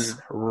have Plus?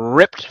 been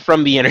ripped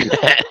from the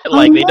internet.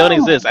 They don't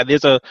exist.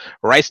 There's a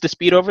rights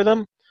dispute over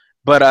them,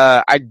 but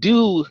I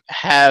do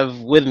have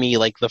with me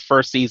like the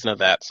first season of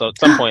that, so at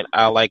some point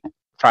I'll like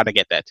try to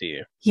get that to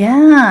you.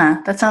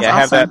 Yeah, that sounds awesome. I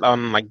have that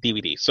on like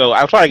DVD, so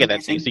I'll try to get that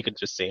to you so you can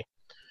just see.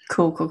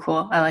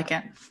 Cool. I like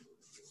it.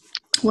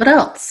 What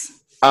else?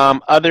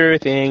 Other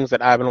things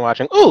that I've been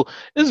watching. Oh,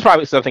 this is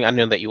probably something I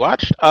know that you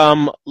watched.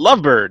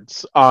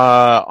 Lovebirds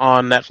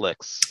on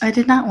Netflix. I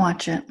did not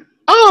watch it.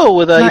 Oh,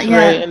 with Issa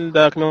Rae and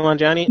Kumail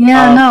Nanjiani?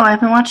 Yeah, no, I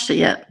haven't watched it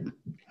yet.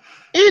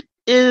 It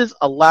is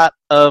a lot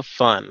of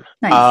fun.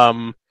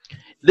 Nice.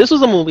 This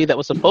was a movie that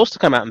was supposed to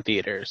come out in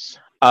theaters.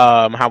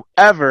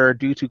 However,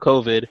 due to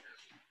COVID,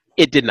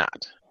 it did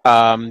not.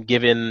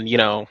 Given,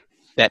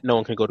 that no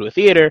one can go to a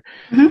theater,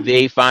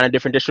 they found a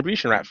different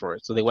distribution route for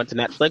it. So they went to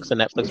Netflix,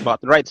 and Netflix bought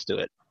the rights to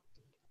it.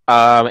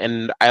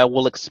 And I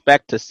will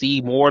expect to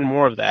see more and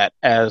more of that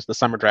as the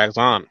summer drags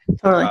on.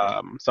 Totally.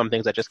 Some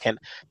things that just can't.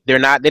 They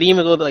didn't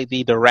even go to like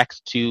the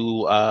direct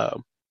to,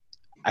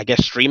 I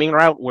guess, streaming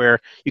route where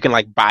you can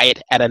like buy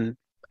it at a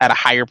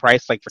higher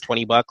price, like for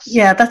 $20.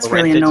 Yeah, that's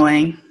really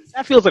annoying.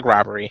 That feels like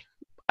robbery.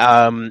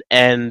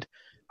 And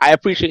I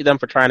appreciate them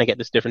for trying to get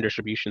this different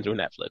distribution through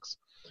Netflix.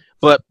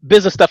 But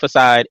business stuff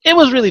aside, it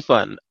was really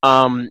fun.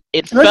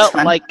 It felt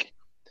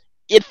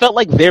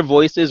like their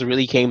voices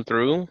really came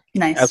through.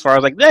 Nice. As far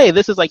as like, hey,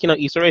 this is like,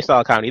 Issa Rae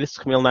style comedy. This is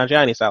Kumail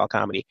Nanjiani style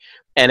comedy.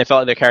 And it felt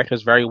like their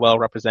characters very well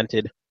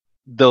represented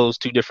those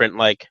two different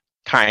like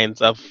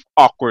kinds of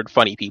awkward,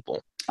 funny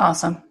people.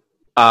 Awesome.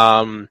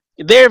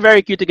 They're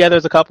very cute together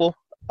as a couple.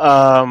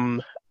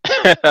 I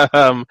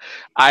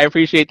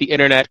appreciate the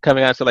internet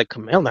coming out to like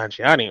Kumail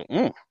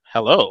Nanjiani.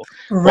 Hello.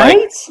 Right?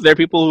 Like, there are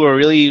people who are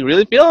really,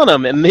 really feeling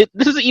them. And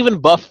this is even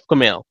buff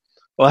Kumail.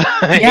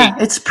 Yeah,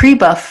 it's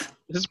pre-buff.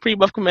 This is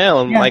pre-buff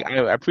Kumail. And like,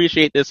 I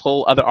appreciate this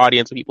whole other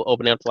audience of people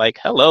opening up to like,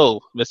 hello,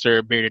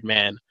 Mr. Bearded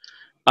Man.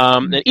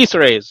 And Issa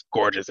Rae is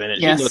gorgeous in it.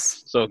 Yes. She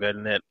looks so good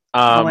in it.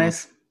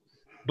 Always.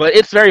 But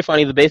it's very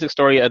funny. The basic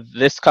story of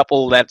this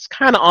couple that's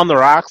kind of on the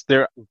rocks.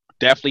 They're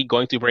definitely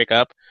going to break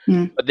up.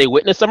 But they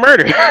witness a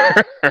murder.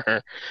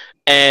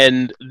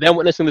 And them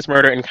witnessing this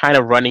murder and kind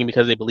of running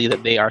because they believe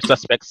that they are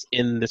suspects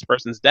in this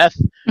person's death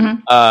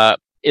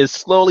is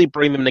slowly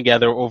bringing them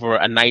together over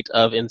a night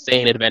of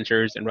insane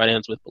adventures and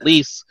run-ins with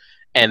police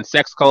and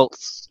sex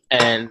cults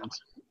and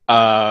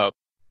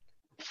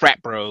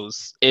frat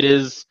bros. It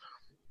is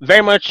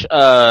very much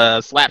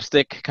a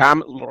slapstick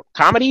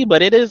comedy,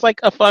 but it is like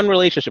a fun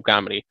relationship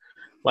comedy.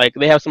 Like,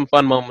 they have some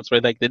fun moments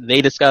where like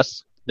they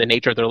discuss the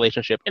nature of the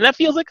relationship, and that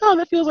feels like kind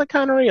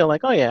of real.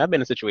 Like, oh yeah, I've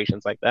been in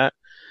situations like that.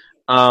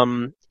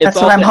 That's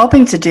what I'm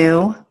hoping to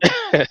do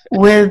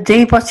with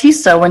Dave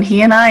Bautista when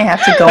he and I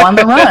have to go on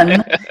the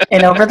run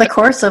and over the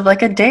course of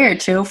like a day or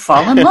two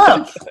fall in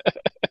love.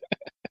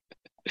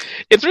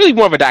 It's really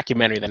more of a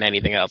documentary than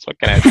anything else. What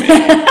can I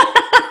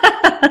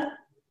say?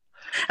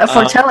 A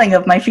foretelling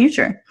of my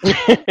future.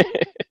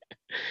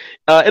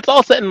 It's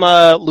all set in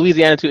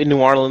Louisiana in New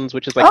Orleans,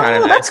 which is like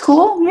kind of that's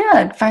cool.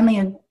 Yeah, finally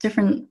a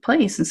different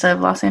place instead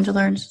of Los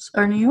Angeles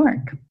or New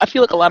York. I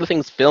feel like a lot of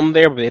things filmed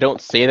there, but they don't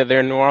say that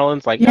they're in New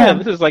Orleans. Like, yeah,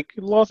 this is like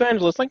Los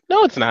Angeles. Like,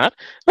 no, it's not.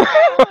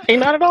 Like,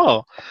 not at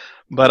all.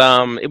 But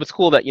it was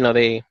cool that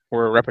they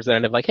were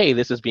representative. Like, hey,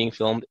 this is being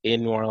filmed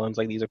in New Orleans.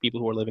 Like, these are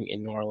people who are living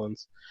in New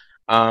Orleans.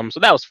 So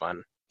that was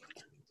fun.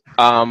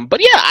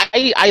 But yeah,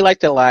 I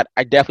liked it a lot.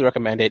 I definitely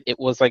recommend it. It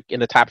was like in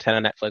the top 10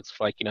 on Netflix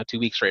for like 2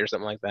 weeks straight or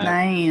something like that.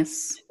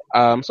 Nice.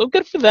 So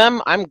good for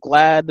them. I'm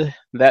glad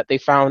that they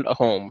found a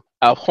home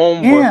where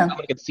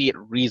someone could see it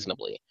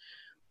reasonably.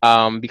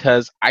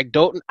 Because I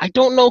don't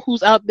know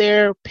who's out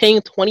there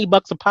paying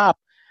 $20 a pop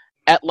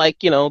at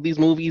these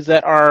movies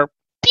that are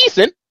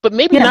decent, but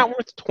maybe not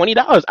worth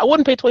 $20. I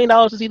wouldn't pay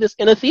 $20 to see this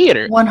in a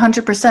theater.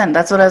 100%.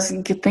 That's what I was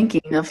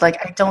thinking of. Like,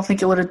 I don't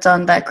think it would have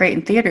done that great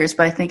in theaters,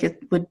 but I think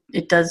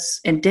it does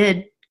and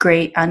did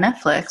great on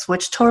Netflix,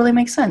 which totally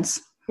makes sense.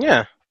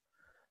 Yeah.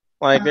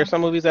 Like, there's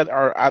some movies that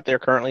are out there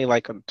currently,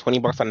 like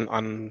 $20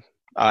 on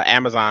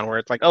Amazon, where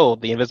it's like, oh,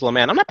 The Invisible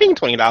Man. I'm not paying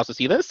 $20 to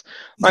see this.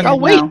 Like, I'll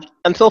wait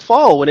until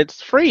fall when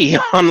it's free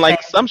on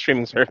some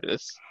streaming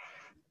service.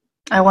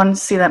 I wanted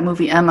to see that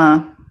movie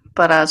Emma,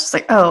 but I was just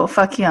like, oh,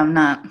 fuck you, I'm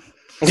not.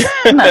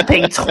 I'm not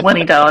paying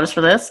 $20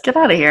 for this. Get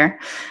out of here.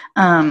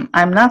 I'm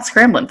not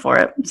scrambling for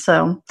it.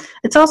 So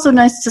it's also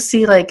nice to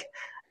see like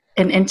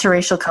an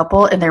interracial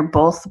couple and they're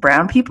both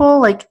brown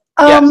people. Like,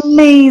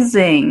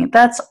 amazing.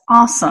 That's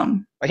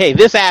awesome. Like, hey,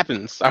 this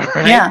happens. All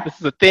right. Yeah. This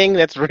is a thing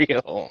that's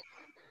real.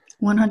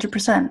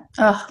 100%.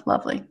 Oh,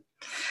 lovely.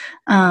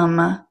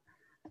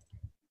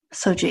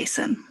 So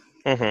Jason,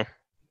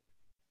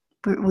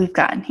 we've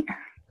gotten here.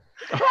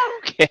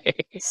 Okay.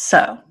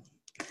 So,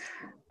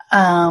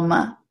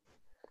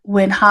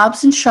 when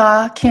Hobbs and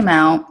Shaw came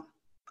out,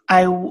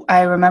 I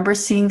remember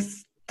seeing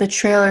the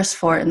trailers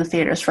for it in the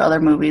theaters for other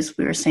movies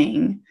we were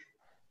seeing,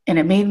 and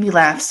it made me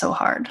laugh so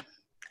hard.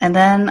 And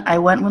then I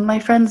went with my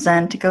friend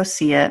Zen to go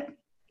see it,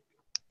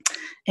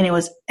 and it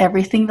was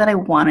everything that I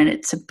wanted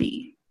it to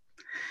be.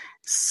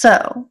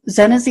 So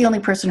Zen is the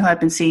only person who I've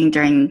been seeing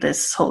during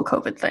this whole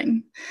COVID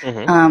thing.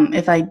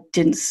 If I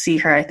didn't see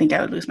her, I think I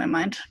would lose my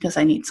mind because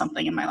I need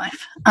something in my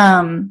life.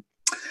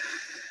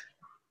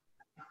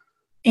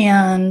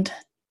 And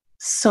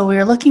so we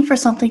were looking for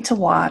something to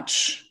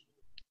watch,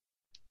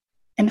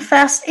 and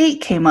Fast 8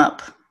 came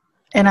up,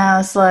 and I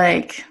was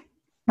like,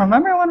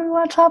 remember when we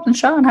watched Hobbs and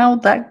Shaw and how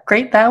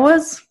great that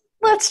was?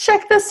 Let's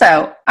check this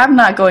out. I'm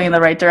not going in the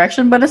right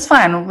direction, but it's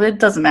fine. It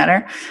doesn't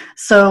matter.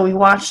 So we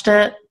watched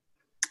it,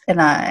 and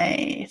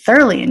I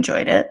thoroughly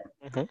enjoyed it.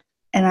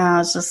 And I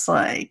was just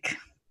like,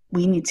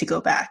 we need to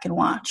go back and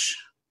watch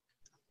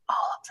all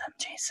of them,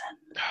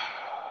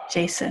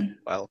 Jason.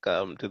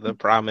 Welcome to the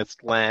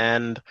promised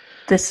land.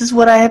 This is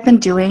what I have been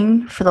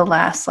doing for the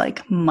last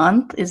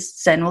month. Is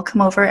Zen will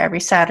come over every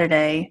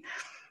Saturday,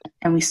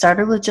 and we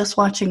started with just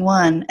watching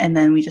one, and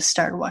then we just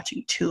started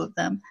watching 2 of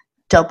them.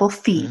 Double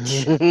feat.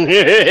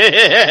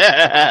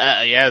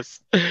 Yes.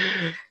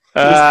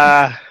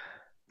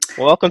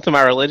 Welcome to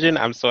my religion.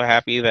 I'm so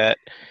happy that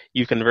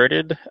you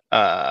converted.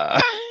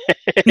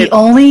 The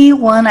only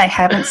one I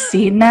haven't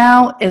seen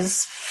now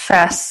is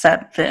Fast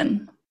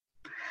 7.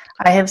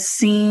 I have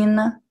seen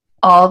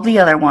all of the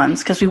other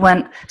ones because we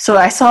went. So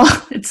I saw.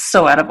 It's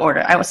so out of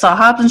order. I saw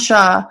Hobbs and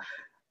Shaw,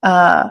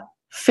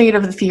 Fate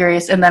of the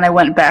Furious, and then I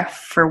went back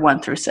for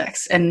 1 through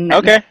 6. And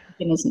it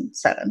isn't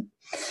 7.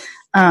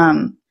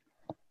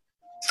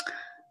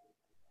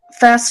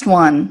 Fast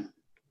 1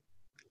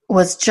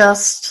 was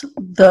just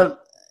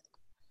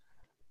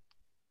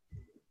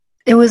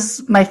it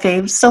was my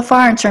fave so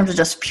far in terms of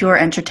just pure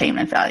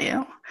entertainment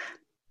value.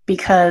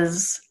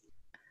 Because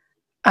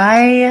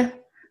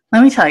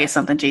let me tell you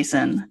something,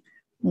 Jason.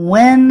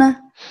 When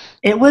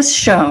it was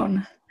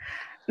shown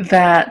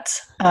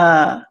that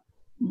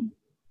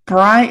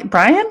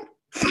Brian?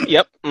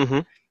 Yep.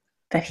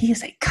 That he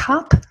is a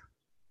cop?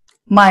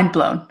 Mind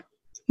blown.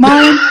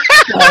 Mind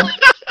blown.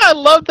 I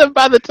love that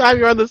by the time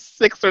you're on the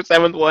 6th or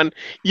 7th one,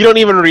 you don't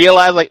even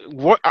realize,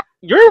 what,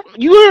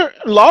 you're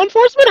law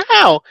enforcement?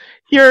 How?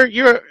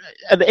 You're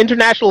an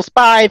international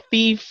spy,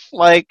 thief,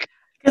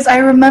 Because I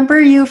remember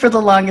you for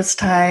the longest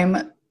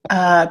time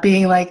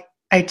being like,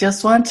 I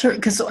just want to,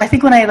 because I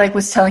think when I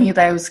was telling you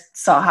that I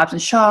saw Hobbs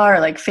and Shaw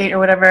or Fate or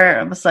whatever,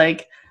 I was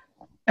like,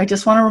 I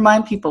just want to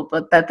remind people,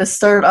 but that this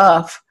started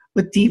off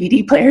with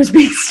DVD players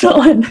being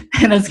stolen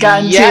and has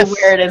gotten to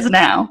where it is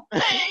now.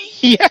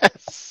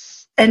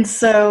 Yes. And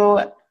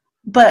so,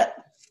 but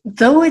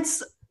though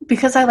it's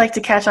because I like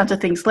to catch on to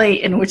things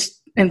late, in which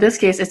in this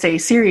case it's a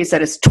series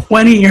that is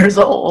 20 years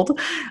old,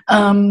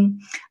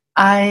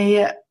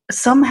 I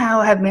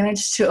somehow have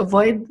managed to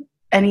avoid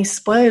any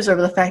spoilers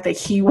over the fact that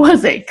he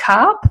was a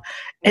cop.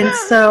 And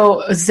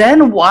so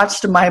Zen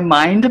watched my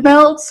mind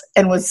melt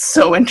and was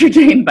so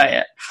entertained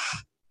by it.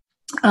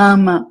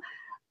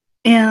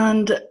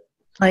 And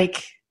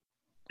like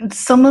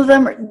some of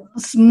them,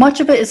 much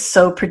of it is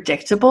so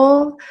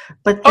predictable,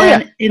 but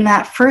then in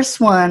that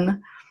first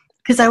one,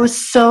 because I was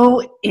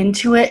so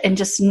into it and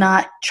just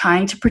not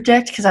trying to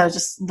predict because I was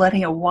just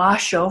letting it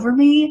wash over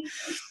me,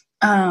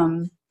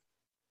 you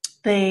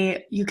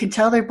can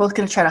tell they're both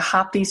going to try to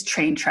hop these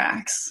train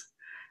tracks.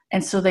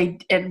 And so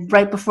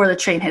right before the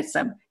train hits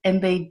them,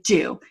 and they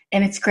do,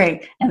 and it's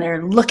great. And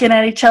they're looking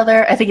at each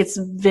other. I think it's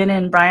Vin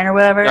and Brian or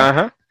whatever.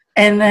 Uh-huh.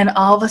 And then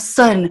all of a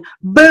sudden,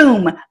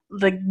 boom!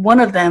 Like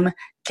one of them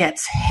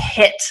gets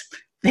hit.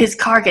 His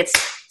car gets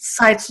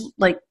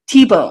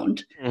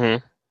T-boned.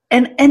 Mm-hmm.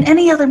 And in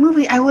any other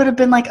movie, I would have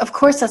been like, of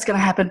course that's going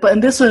to happen. But in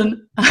this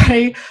one,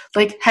 I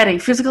had a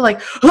physical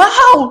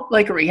wow,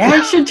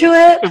 reaction to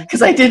it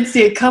because I didn't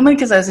see it coming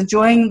because I was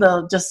enjoying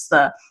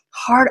the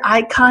hard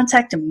eye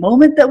contact and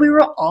moment that we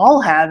were all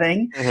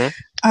having.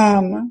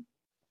 Mm-hmm.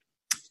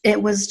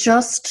 It was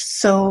just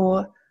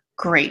so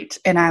great.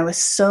 And I was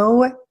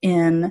so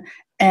in,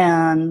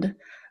 and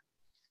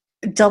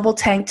double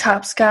tank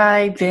tops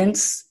guy,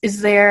 Vince, is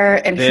there.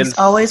 And Vince, he's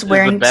always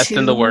wearing the best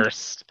and the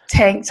worst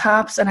tank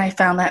tops. And I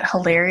found that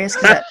hilarious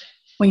because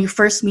when you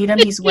first meet him,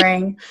 he's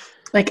wearing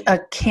like a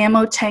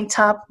camo tank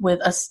top with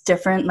a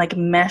different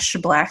mesh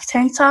black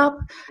tank top.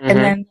 Mm-hmm. And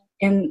then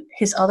in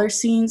his other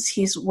scenes,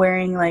 he's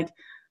wearing like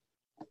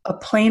a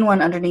plain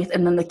one underneath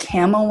and then the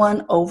camo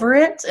one over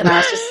it. And I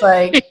was just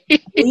like,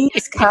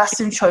 these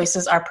costume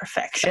choices are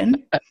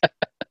perfection.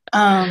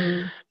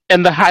 And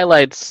the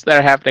highlights that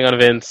are happening on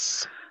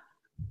Vince.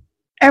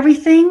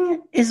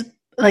 Everything is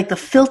like the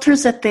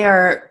filters that they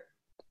are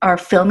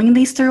filming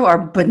these through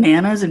are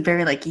bananas and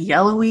very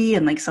yellowy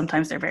and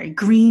sometimes they're very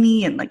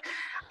greeny and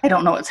I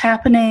don't know what's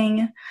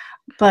happening.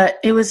 But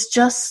it was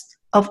just,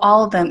 of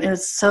all of them, it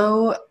was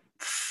so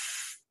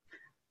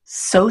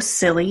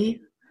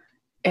silly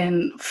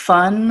and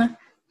fun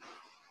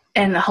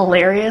and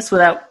hilarious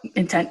without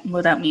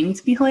meaning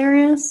to be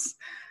hilarious.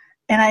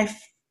 And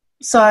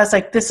so I was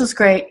like, this was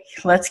great.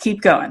 Let's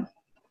keep going.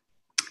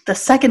 The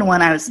second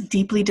one I was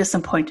deeply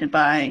disappointed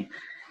by.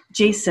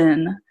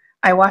 Jason,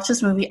 I watched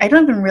this movie. I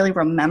don't even really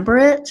remember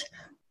it.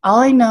 All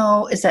I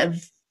know is that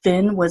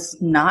Vin was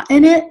not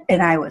in it,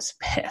 and I was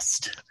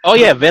pissed. Oh,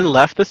 yeah. Vin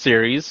left the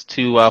series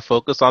to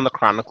focus on the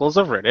Chronicles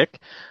of Riddick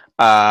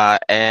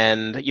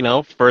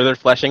and, further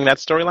fleshing that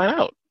storyline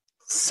out.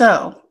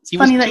 So, it's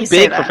funny that you say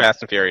that. He was too big for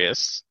Fast and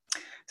Furious.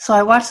 So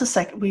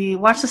we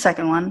watched the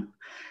second one,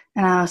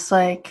 and I was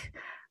like,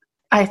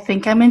 I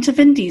think I'm into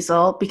Vin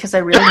Diesel because I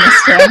really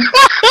missed him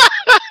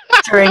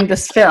during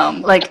this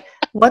film.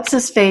 What's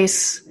his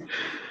face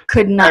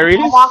could not.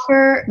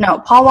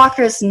 Paul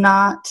Walker is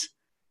not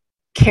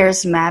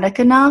charismatic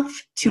enough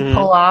to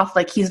pull off.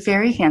 He's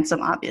very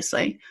handsome,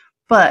 obviously,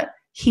 but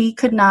he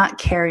could not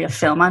carry a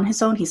film on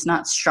his own. He's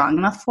not strong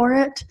enough for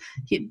it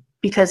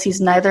because he's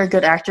neither a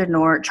good actor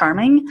nor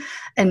charming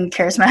and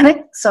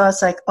charismatic. So I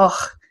was like,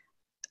 oh,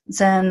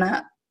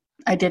 Zen,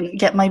 I didn't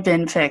get my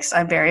Vin fix.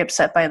 I'm very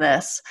upset by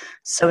this.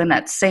 So in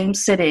that same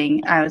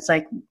sitting, I was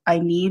like, I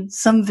need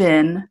some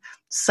Vin.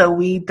 So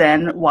we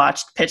then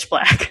watched Pitch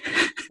Black.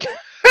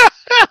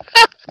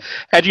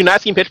 Had you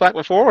not seen Pitch Black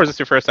before, or is this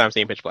your first time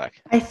seeing Pitch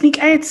Black? I think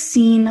I had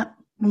seen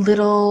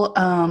little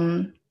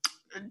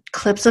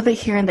clips of it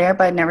here and there,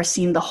 but I'd never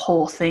seen the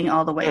whole thing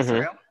all the way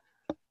through.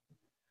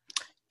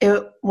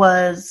 It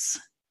was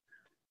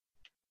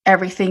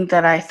everything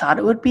that I thought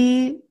it would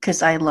be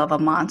because I love a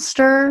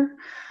monster.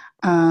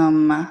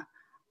 I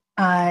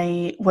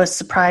was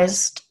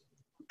surprised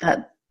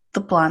that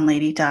the blonde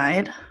lady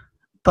died,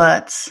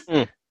 but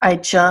I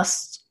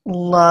just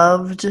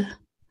loved.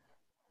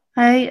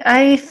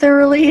 I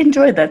thoroughly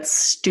enjoyed that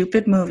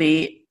stupid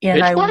movie,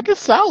 and Pitch Black is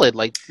solid.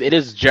 It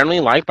is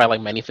generally liked by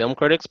many film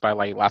critics, by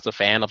lots of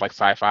fans of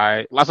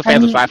sci-fi, lots of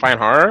fans of sci-fi and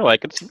horror.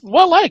 It's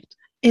well liked.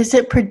 Is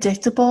it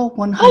predictable?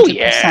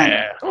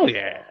 100%. Oh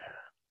yeah.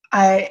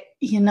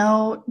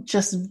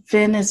 Just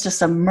Vin is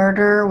just a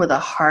murderer with a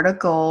heart of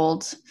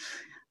gold.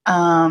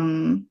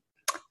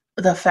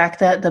 The fact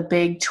that the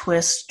big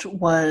twist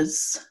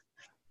was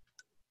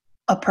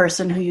a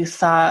person who you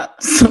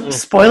thought,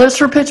 spoilers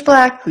for Pitch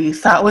Black, who you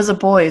thought was a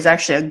boy is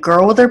actually a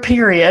girl with her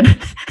period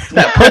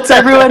that puts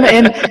everyone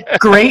in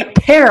great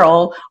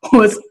peril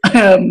was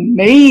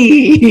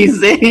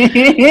amazing.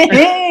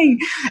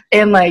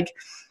 And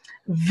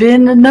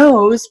Vin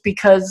knows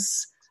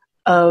because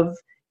of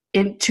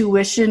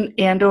intuition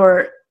and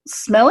or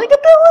smelling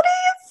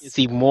abilities. Is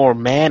he more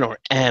man or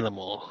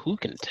animal? Who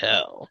can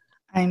tell?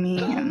 I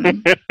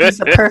mean,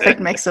 he's a perfect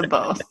mix of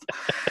both.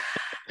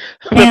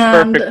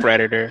 Perfect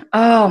predator.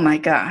 Oh my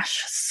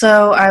gosh.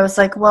 So I was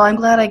like, well, I'm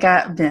glad I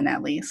got Vin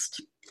at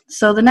least.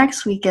 So the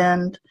next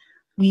weekend,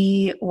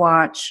 we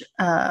watch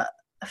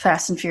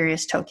Fast and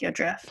Furious Tokyo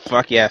Drift.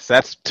 Fuck yes.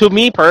 That's, to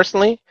me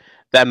personally,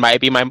 that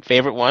might be my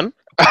favorite one.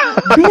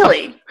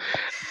 Really?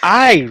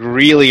 I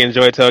really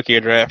enjoy Tokyo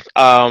Drift.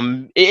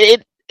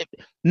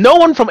 No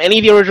one from any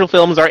of the original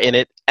films are in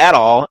it at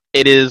all.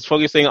 It is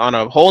focusing on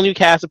a whole new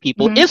cast of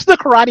people. Mhm. It's the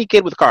Karate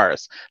Kid with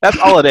cars. That's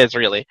all it is,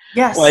 really.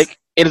 Yes. Like,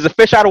 it is a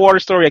fish out of water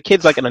story. A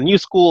kid's like in a new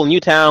school, a new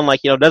town, like,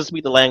 doesn't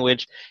speak the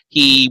language.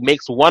 He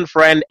makes one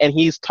friend, and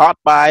he's taught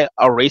by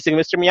a racing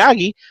Mr.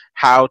 Miyagi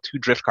how to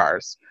drift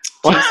cars.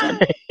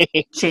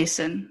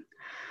 Jason.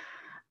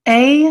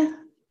 I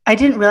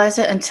didn't realize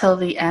it until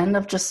the end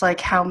of just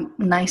like how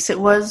nice it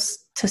was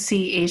to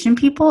see Asian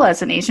people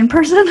as an Asian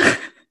person.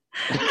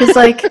 Because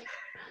like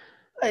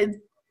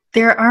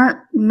there aren't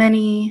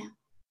many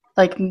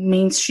like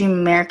mainstream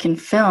American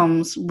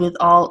films with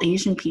all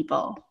Asian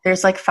people.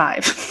 There's like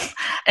 5.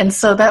 And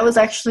so that was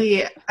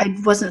actually, I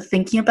wasn't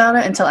thinking about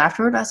it until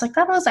afterward. I was like,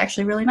 that was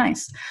actually really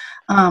nice.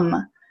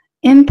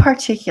 In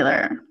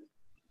particular,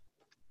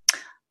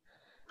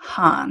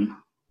 Han.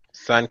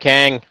 Sun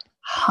Kang.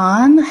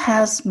 Han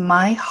has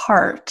my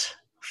heart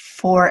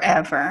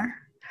forever.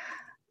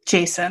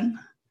 Jason,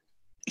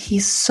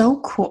 he's so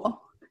cool.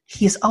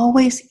 He's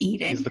always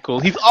eating. He's the cool.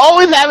 He's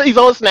always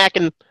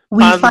snacking.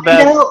 We find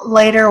out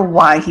later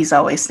why he's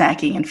always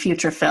snacking in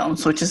future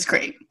films, which is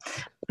great.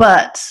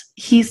 But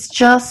he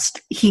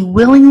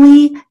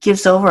willingly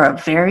gives over a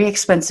very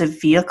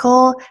expensive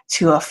vehicle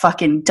to a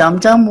fucking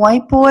dumb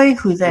white boy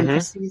who then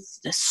proceeds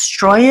to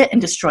destroy it and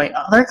destroy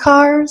other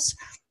cars.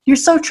 You're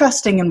so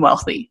trusting and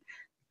wealthy.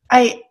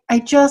 I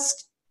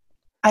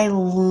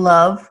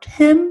loved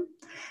him.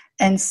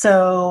 And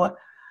so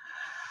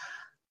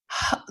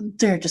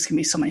there are just going to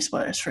be so many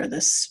spoilers for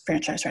this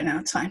franchise right now.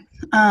 It's fine.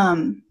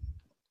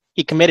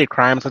 He committed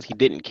crimes because he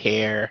didn't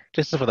care,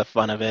 just for the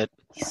fun of it.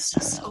 He's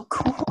just so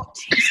cool,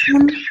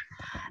 Jason.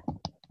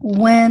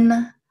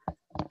 When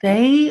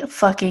they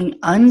fucking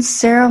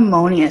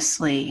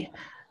unceremoniously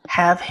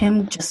have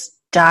him just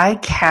die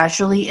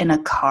casually in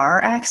a car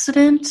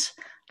accident,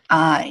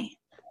 I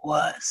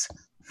was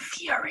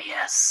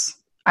furious.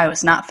 I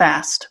was not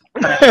fast,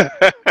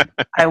 but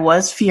I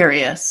was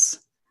furious.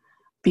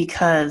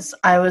 Because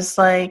I was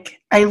like,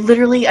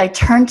 I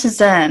turned to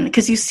Zen,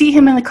 because you see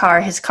him in the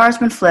car, his car's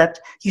been flipped,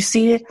 you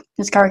see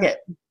his car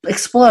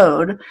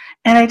explode,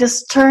 and I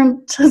just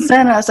turned to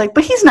Zen and I was like,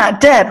 but he's not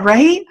dead,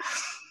 right?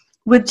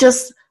 With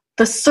just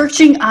the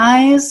searching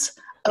eyes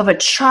of a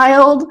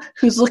child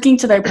who's looking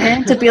to their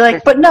parent to be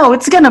like, but no,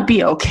 it's gonna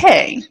be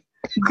okay.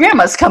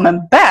 Grandma's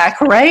coming back,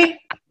 right?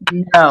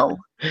 No.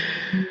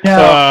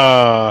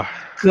 Gone.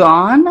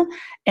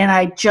 And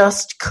I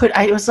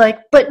was like,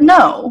 but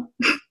no.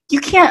 You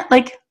can't,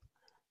 like,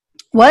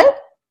 what?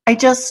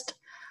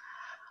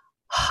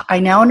 I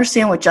now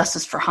understand what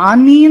Justice for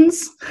Han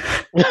means,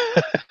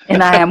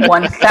 and I am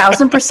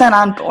 1,000%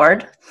 on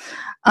board.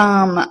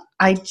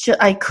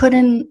 I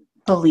couldn't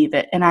believe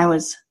it, and I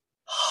was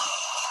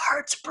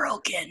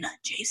heartbroken,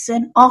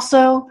 Jason.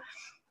 Also,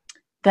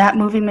 that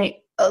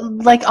movie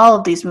like all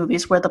of these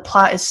movies where the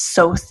plot is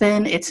so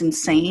thin, it's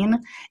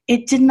insane.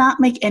 It did not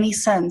make any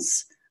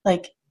sense.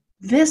 Like,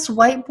 this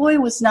white boy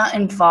was not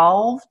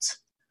involved.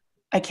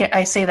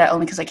 I say that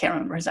only because I can't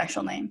remember his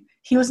actual name.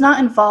 He was not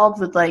involved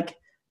with like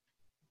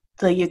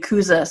the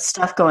Yakuza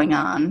stuff going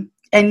on,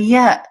 and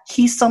yet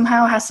he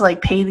somehow has to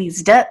like pay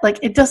these debt. Like,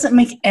 it doesn't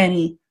make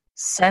any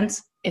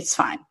sense. It's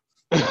fine.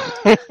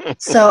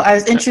 So I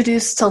was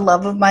introduced to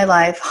love of my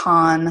life,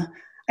 Han.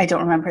 I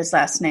don't remember his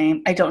last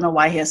name. I don't know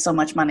why he has so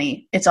much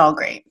money. It's all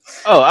great.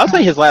 Oh, I'll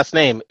say his last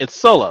name. It's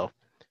Solo.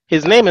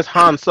 His name is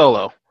Han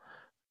Solo.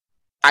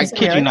 I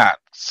kid you not.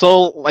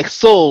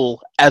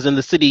 Seoul, as in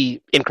the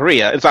city in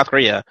South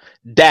Korea,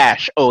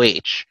 -OH,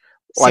 like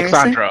Seriously?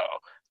 Sandro.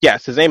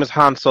 Yes, his name is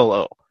Han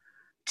Solo.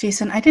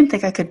 Jason, I didn't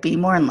think I could be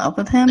more in love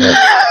with him.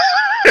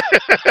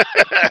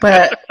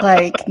 But,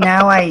 like,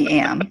 now I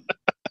am.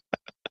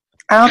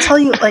 I'll tell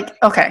you, like,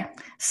 okay.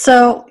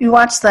 So, we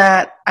watched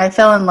that. I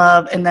fell in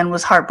love and then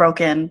was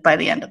heartbroken by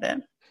the end of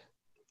it.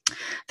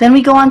 Then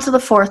we go on to the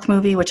 4th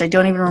movie, which I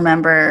don't even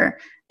remember.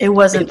 It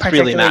wasn't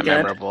particularly really not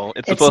good. Memorable.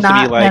 It's It's supposed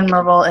not to be like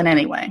memorable in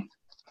any way.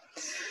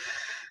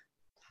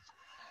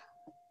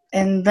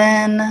 And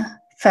then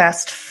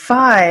Fast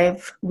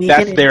 5,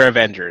 that's their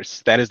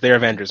Avengers. That is their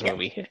Avengers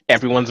movie.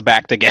 Everyone's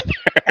back together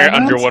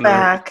under one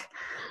roof.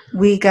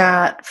 We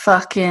got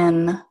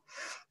fucking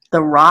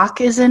The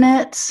Rock is in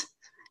it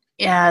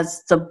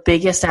as the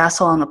biggest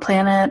asshole on the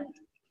planet.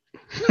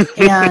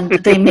 And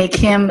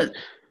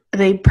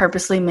they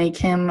purposely make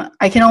him,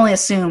 I can only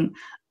assume,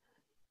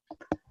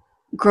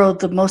 grow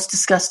the most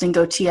disgusting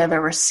goatee I've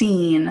ever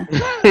seen.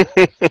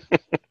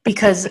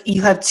 Because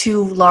you have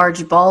 2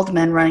 large bald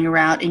men running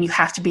around and you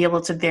have to be able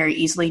to very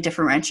easily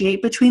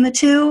differentiate between the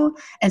 2.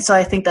 And so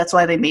I think that's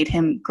why they made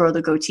him grow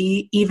the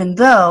goatee, even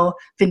though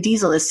Vin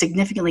Diesel is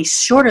significantly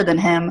shorter than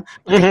him.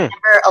 But they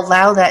never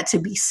allow that to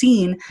be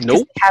seen. Nope.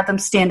 They have them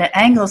stand at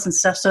angles and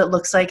stuff, so it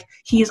looks like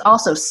he is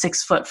also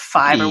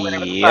 6'5" or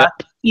whatever the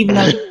fuck, even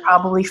though he's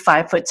probably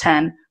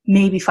 5'10",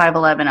 maybe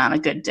 5'11" on a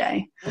good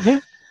day. Mm-hmm.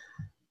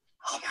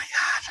 Oh my God.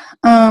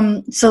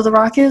 So The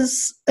Rock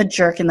is a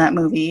jerk in that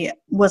movie.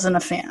 Wasn't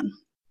a fan.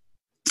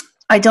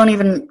 I don't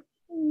even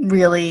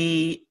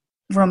really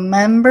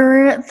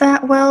remember it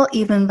that well,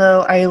 even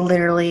though I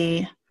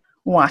literally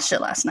Watched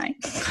it last night.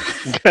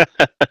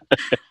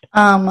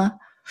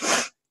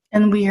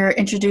 And we are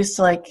introduced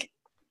to like,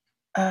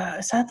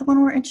 is that the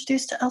one we're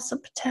introduced to Elsa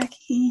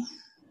Pataki?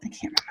 I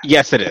can't remember.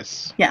 Yes, it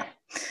is. Yeah.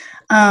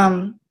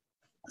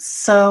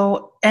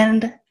 So,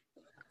 and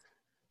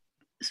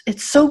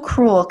it's so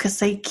cruel because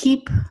they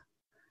keep,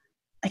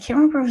 I can't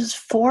remember if it was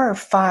 4 or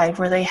 5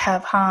 where they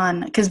have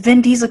Han, because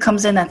Vin Diesel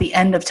comes in at the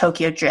end of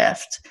Tokyo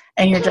Drift,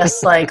 and you're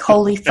just like,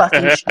 holy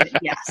fucking shit,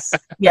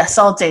 yes,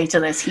 all day to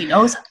this. He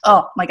knows.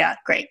 Oh my God,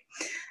 great.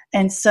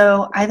 And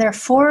so either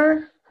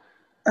 4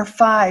 or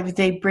 5,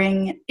 they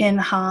bring in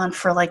Han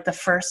for like the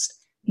first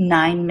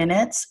 9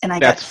 minutes, and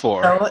That's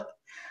 4.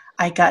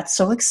 I got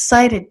so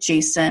excited,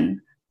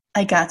 Jason.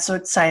 I got so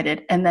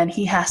excited, and then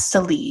he has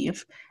to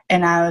leave,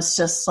 and I was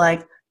just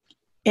like,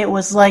 it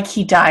was like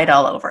he died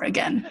all over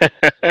again.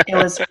 It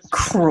was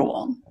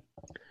cruel.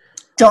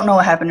 Don't know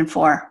what happened in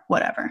 4.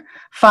 Whatever.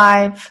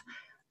 5.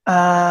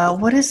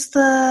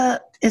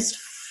 Is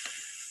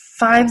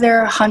 5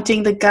 there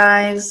hunting the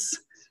guys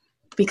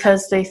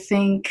because they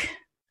think,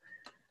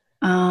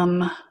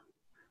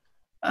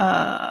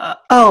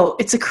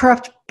 it's a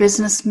corrupt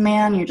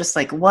businessman. You're just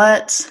like,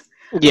 what?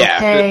 Yeah.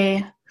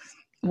 Okay.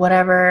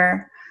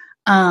 Whatever.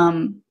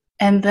 And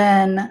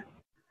then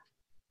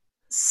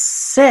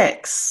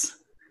 6.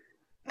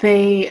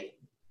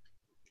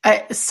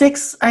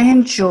 6 I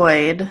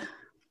enjoyed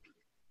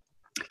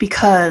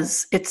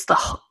because it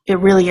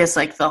really is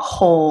like the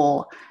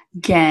whole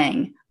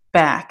gang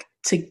back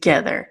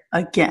together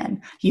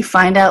again. You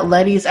find out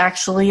Letty's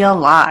actually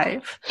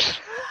alive.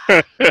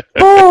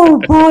 Oh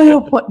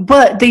boy.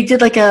 But they did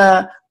like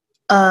an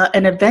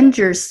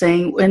Avengers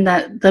thing in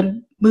that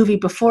the movie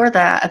before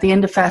that, at the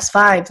end of Fast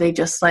 5, they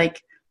just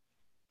like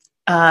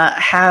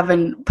have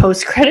a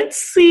post-credits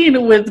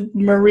scene with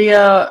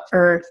Maria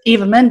or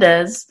Eva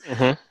Mendes.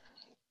 Mm-hmm.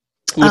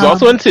 Who's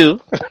also in 2.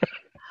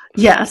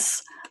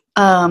 Yes.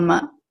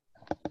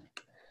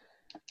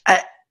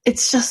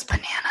 It's just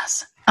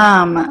bananas.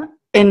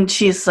 And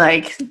she's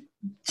like,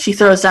 she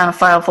throws down a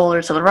file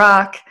folder to the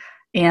rock,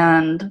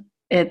 and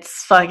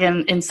it's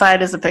fucking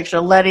inside is a picture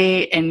of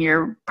Letty, and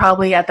you're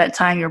probably at that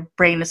time your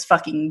brain is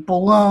fucking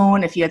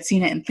blown if you had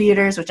seen it in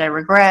theaters, which I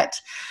regret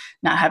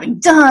not having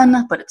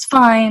done, but it's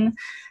fine.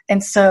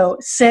 And so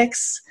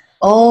 6,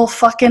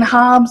 fucking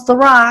Hobbs the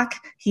Rock,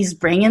 he's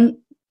bringing,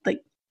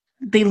 like,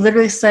 they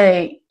literally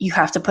say, you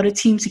have to put a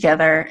team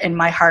together, and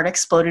my heart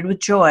exploded with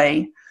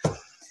joy.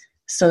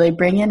 So they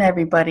bring in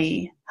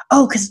everybody.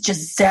 Oh, because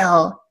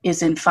Giselle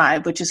is in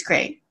 5, which is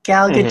great.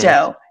 Gal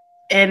Gadot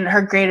in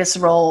her greatest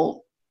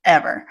role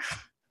ever,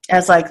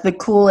 as like the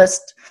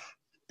coolest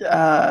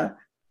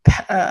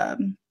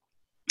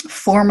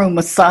former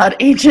Mossad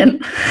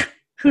agent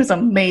who's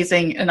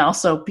amazing and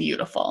also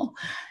beautiful.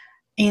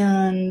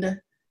 And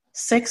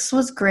 6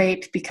 was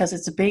great because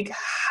it's a big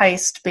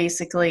heist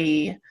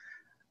basically,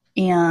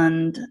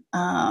 and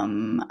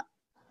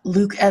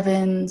Luke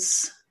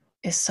Evans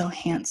is so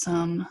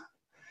handsome,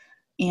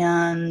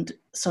 and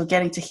so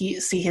getting to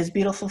see his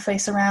beautiful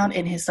face around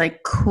in his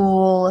like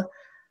cool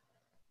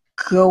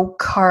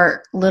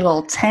go-kart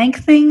little tank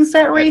things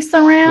that race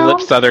around.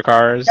 Flips other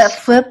cars. That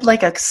flip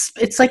like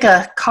it's like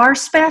a car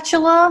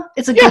spatula.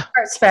 It's a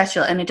go-kart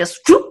spatula, and it just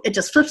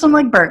flips them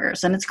like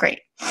burgers, and it's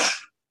great.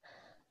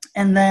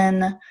 And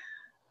then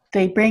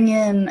they bring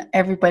in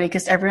everybody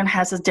because everyone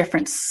has a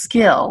different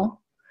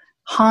skill.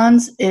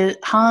 Han's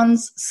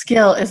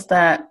skill is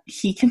that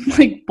he can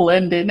like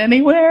blend in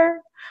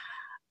anywhere.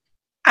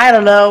 I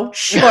don't know.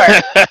 Sure.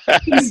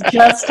 He's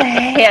just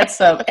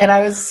handsome. And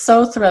I was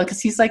so thrilled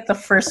because he's like the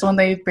first one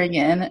they bring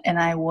in, and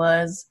I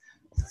was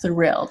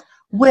thrilled.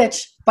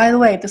 Which, by the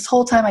way, this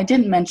whole time I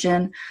didn't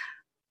mention,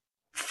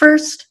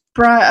 first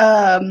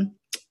Paul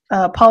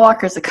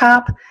Walker's a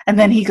cop, and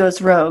then he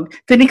goes rogue.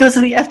 Then he goes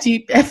to the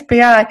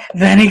FBI,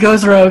 then he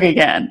goes rogue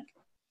again.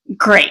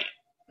 Great.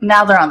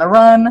 Now they're on the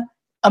run.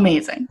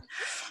 Amazing.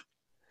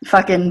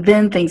 Fucking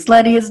Vin thinks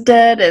Letty is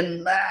dead,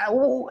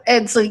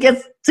 and so he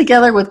gets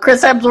together with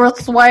Chris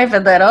Hemsworth's wife,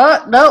 and then,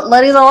 oh, no,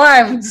 Letty's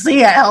alive. See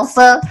ya,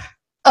 Elsa.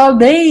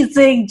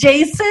 Amazing,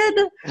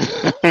 Jason.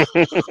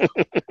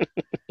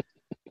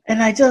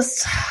 And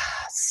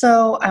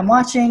so I'm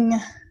watching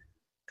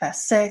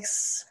Fast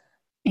 6,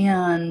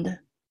 and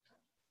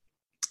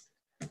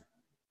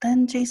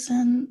then,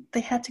 Jason,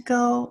 they had to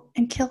go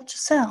and kill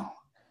Giselle.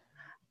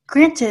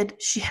 Granted,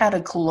 she had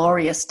a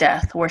glorious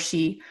death where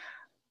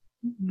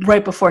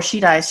right before she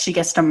dies, she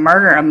gets to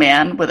murder a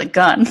man with a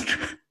gun.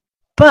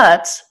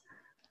 But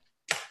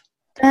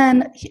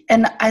then,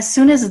 and as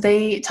soon as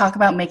they talk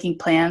about making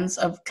plans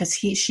because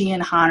she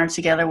and Han are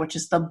together, which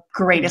is the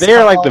greatest They're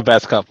couple. like the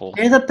best couple.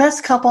 They're the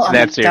best couple on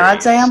the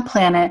goddamn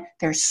planet.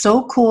 They're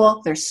so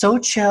cool. They're so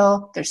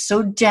chill. They're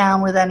so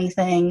down with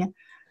anything.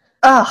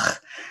 Ugh.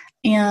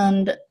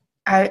 And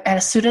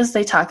as soon as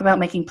they talk about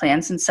making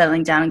plans and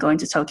settling down and going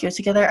to Tokyo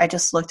together, I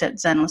just looked at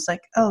Zen and was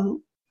like,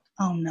 oh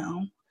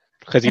no.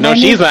 Because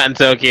she's not in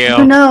Tokyo.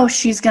 You know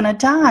she's going to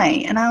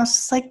die. And I was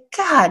just like,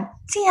 God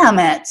damn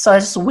it. So I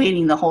was just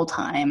waiting the whole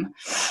time.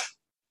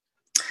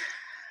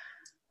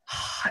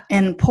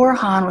 and poor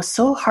Han was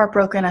so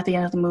heartbroken at the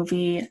end of the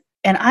movie.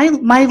 And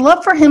my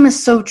love for him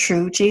is so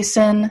true,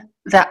 Jason,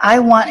 that I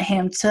want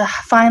him to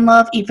find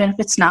love even if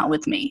it's not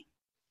with me.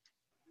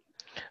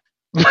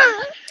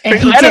 And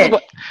he did.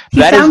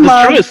 He found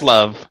love, truest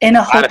love in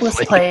a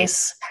hopeless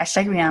place.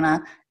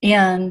 #Rihanna.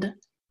 And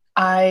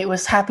I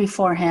was happy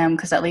for him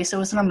because at least it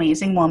was an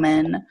amazing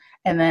woman.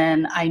 And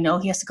then I know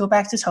he has to go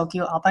back to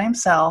Tokyo all by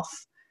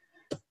himself.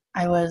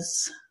 I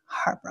was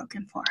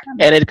heartbroken for him.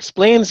 And it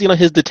explains,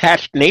 his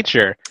detached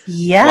nature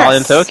while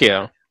in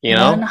Tokyo.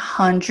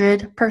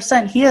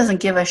 100%. He doesn't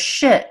give a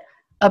shit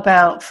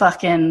about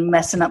fucking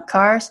messing up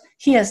cars.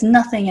 He has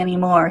nothing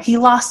anymore. He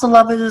lost the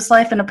love of his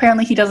life, and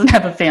apparently he doesn't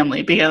have a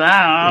family because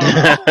I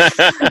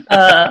don't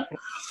know.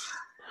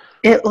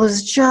 It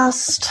was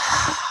just...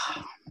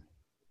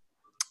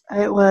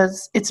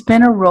 It's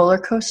been a roller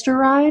coaster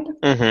ride.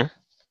 Mm-hmm.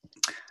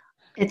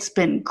 It's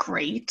been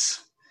great.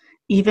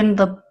 Even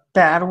the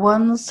bad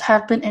ones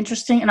have been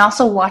interesting. And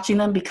also watching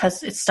them,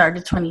 because it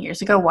started 20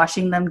 years ago,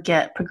 watching them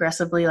get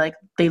progressively,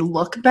 they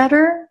look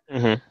better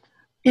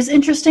is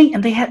interesting.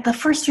 And the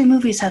first 3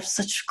 movies have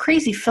such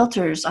crazy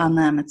filters on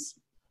them. It's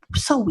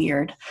so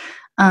weird.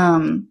 I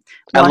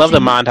love the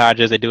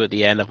montages they do at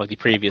the end of the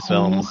previous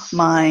films. Oh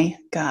my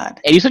God.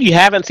 And you said you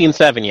haven't seen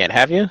 7 yet,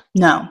 have you?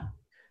 No.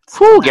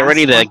 Whew, get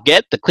ready to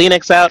get the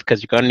Kleenex out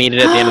because you're going to need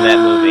it at the end of that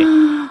movie.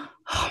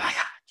 Oh my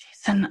God,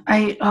 Jason.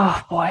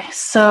 Oh boy.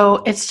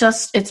 So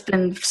it's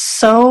been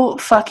so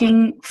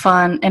fucking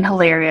fun and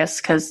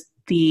hilarious because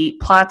the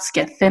plots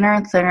get thinner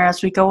and thinner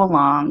as we go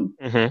along.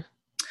 Mm-hmm.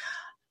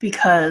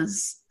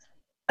 Because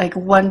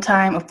one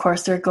time, of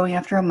course, they're going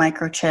after a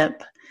microchip.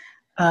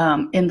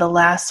 In the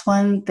last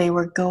one, they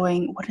were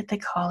going, what did they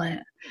call it?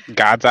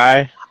 God's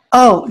Eye?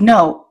 Oh,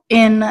 no.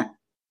 In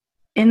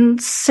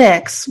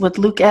 6 with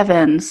Luke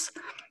Evans,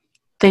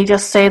 they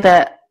just say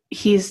that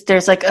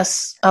there's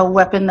a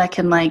weapon that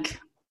can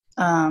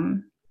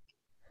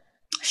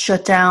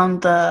shut down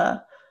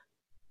the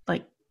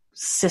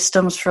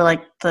systems for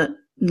the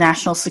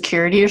national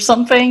security or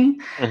something.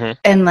 Mm-hmm.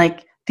 And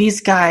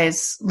these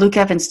guys, Luke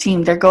Evans'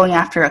 team, they're going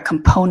after a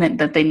component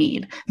that they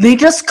need. They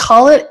just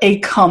call it a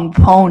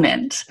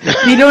component.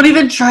 They don't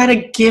even try to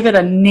give it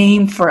a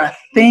name for a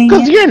thing.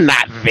 Because you're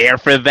not there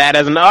for that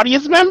as an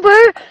audience member.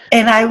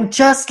 And I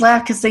just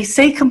laughed because they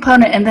say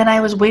component, and then I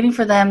was waiting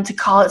for them to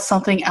call it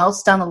something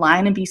else down the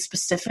line and be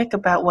specific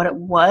about what it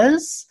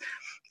was.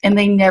 And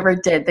they never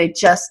did. They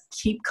just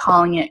keep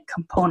calling it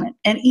component.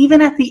 And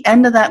even at the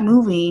end of that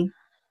movie,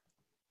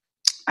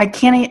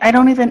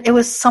 it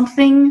was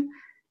something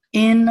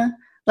in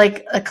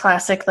a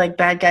classic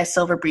bad guy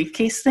silver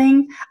briefcase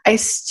thing. I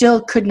still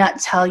could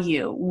not tell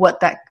you what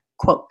that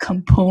quote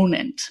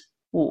component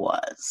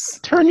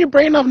was. Turn your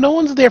brain off. No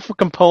one's there for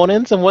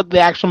components and what the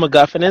actual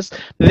MacGuffin is.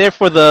 They're there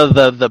for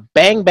the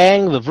bang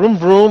bang, the vroom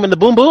vroom, and the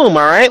boom boom.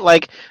 All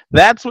right,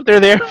 that's what they're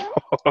there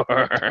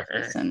for.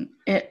 Listen,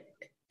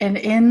 and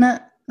in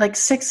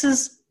 6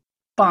 is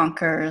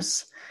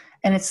bonkers,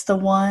 and it's the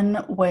one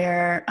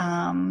where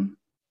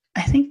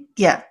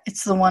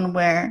it's the one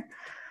where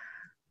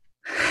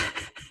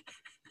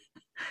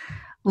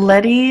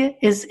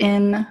Letty's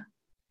in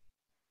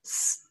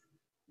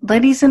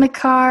a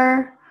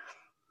car.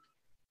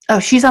 Oh,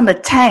 she's on the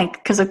tank,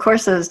 because of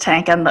course there's a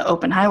tank on the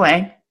open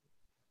highway.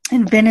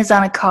 And Ben is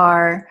on a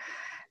car,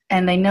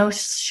 and they know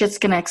shit's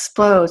going to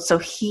explode. So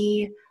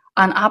he,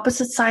 on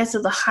opposite sides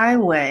of the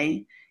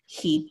highway,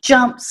 he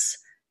jumps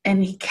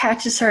and he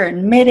catches her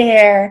in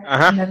midair,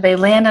 and then they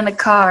land in a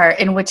car,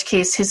 in which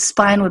case his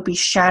spine would be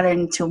shattered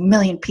into a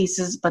million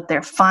pieces, but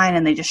they're fine,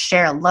 and they just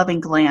share a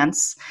loving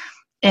glance.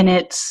 And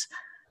it's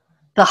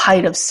the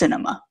height of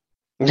cinema.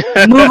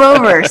 Move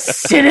over,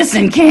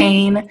 Citizen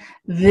Kane.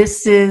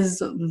 This is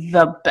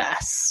the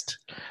best.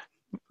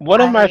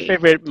 One of my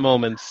favorite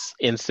moments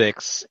in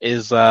 6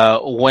 is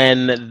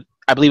when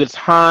I believe it's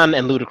Han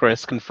and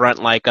Ludacris confront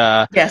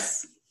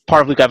yes,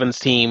 part of Luke Evans'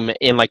 team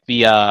in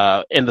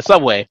in the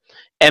subway,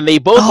 and they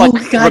both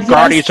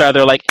regard each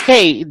other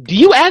 "Hey, do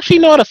you actually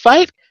know how to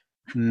fight?"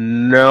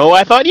 No,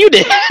 I thought you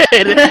did.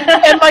 And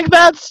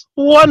that's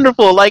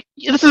wonderful.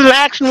 This is an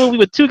action movie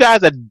with 2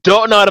 guys that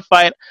don't know how to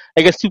fight.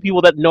 I guess 2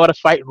 people that know how to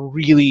fight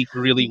really,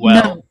 really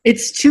well. No,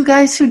 it's 2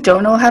 guys who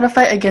don't know how to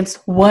fight against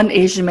 1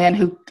 Asian man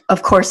who,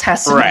 of course,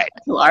 has to know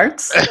martial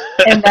arts.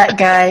 And that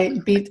guy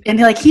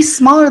he's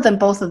smaller than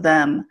both of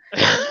them.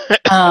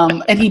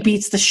 And he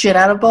beats the shit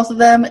out of both of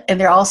them, and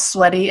they're all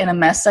sweaty and a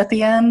mess at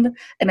the end.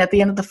 And at the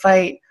end of the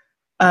fight,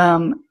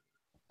 no,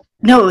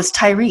 it was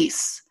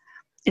Tyrese.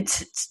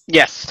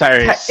 Yes,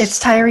 Tyrese. It's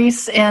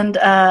Tyrese and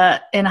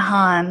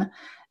Han,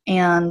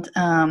 and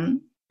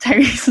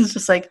Tyrese is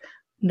just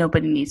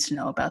nobody needs to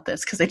know about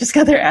this because they just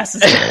got their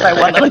asses kicked by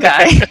one little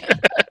guy.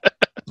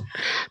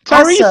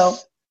 Tyrese. Also,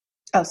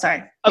 oh,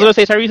 sorry. I was going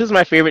to say Tyrese is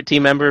my favorite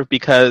team member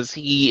because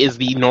he is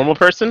the normal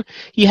person.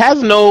 He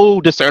has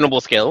no discernible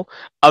skill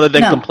other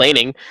than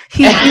complaining.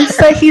 He thinks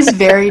that he's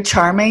very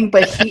charming,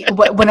 but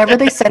whenever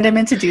they send him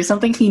in to do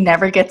something, he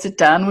never gets it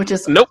done, which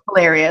is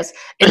hilarious.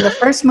 In the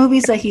first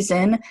movies that he's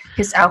in,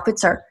 his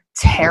outfits are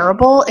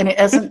terrible, and it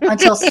isn't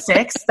until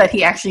 6 that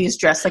he actually is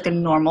dressed like a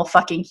normal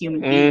fucking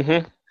human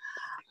being.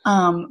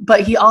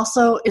 But he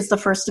also is the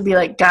first to be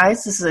like,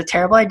 guys, this is a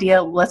terrible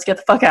idea. Let's get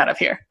the fuck out of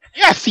here.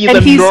 Yes, he's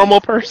a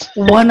normal person.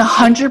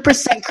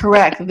 100%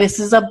 correct. This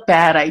is a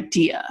bad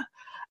idea.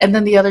 And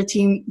then the other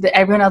team,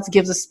 everyone else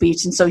gives a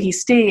speech, and so he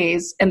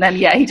stays, and then,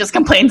 he just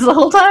complains the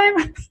whole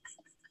time.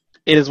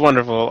 It is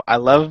wonderful. I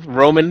love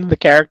Roman, the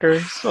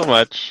character, so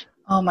much.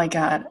 Oh my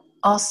god.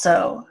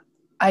 Also,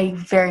 I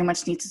very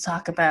much need to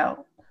talk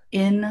about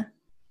in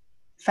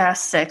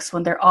Fast 6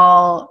 when they're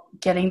all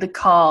getting the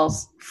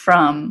calls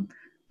from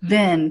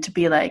Vin to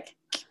be like,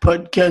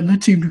 getting the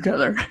team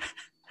together.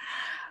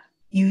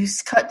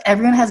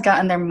 Everyone has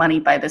gotten their money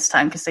by this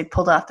time because they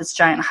pulled off this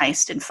giant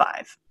heist in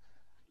 5.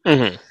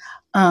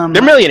 Mm-hmm.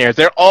 They're millionaires.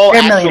 They're all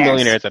actual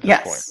millionaires at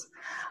this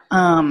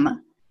point.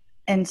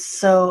 And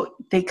so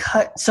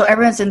so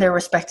everyone's in their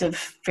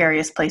respective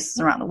various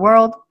places around the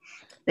world.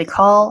 They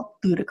call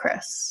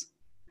Ludacris.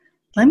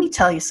 Let me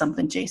tell you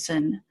something,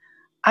 Jason.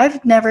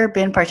 I've never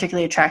been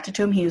particularly attracted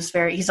to him.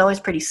 He's always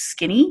pretty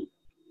skinny.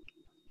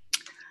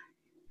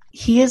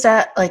 He is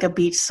at like a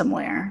beach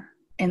somewhere,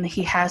 and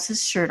he has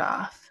his shirt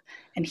off,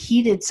 and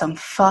he did some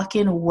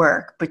fucking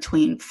work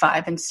between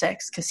 5 and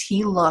 6 because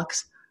he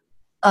looks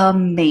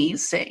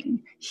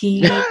amazing.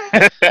 He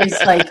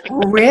is like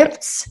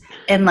ripped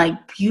and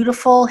like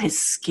beautiful. His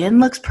skin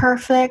looks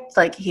perfect.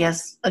 Like he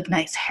has a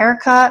nice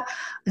haircut.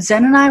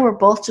 Zen and I were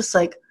both just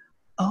like,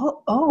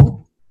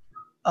 oh.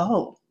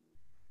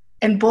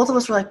 And both of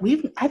us were like,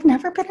 I've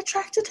never been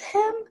attracted to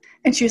him.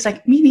 And she was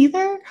like, me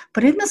neither.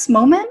 But in this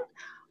moment,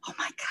 oh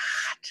my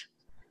God,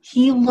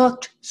 he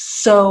looked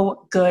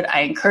so good.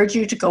 I encourage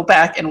you to go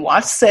back and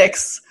watch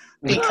 6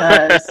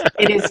 because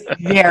it is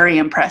very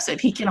impressive.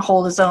 He can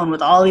hold his own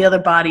with all the other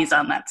bodies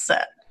on that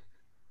set.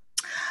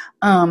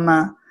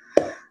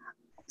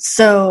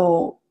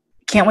 So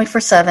can't wait for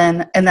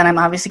 7. And then I'm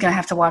obviously going to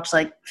have to watch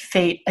like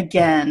Fate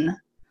again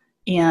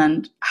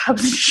and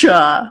Hobbs and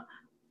Shaw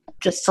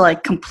just to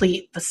like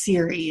complete the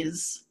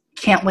series.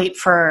 Can't wait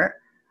for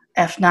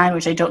F9,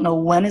 which I don't know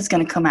when is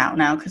going to come out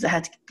now because it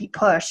had to be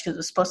pushed because it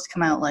was supposed to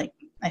come out like,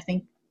 I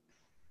think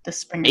this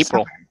spring or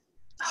April. summer.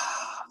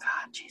 Oh,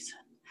 God, Jason.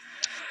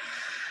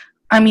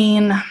 I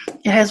mean,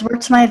 it has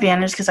worked to my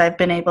advantage because I've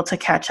been able to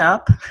catch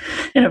up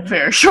in a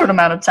very short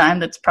amount of time.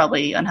 That's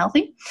probably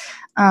unhealthy.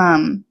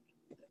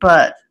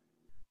 But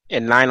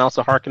and 9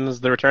 also harkens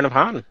the return of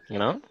Han, you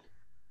know?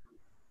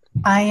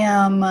 I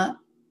am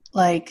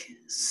like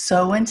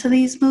so into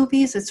these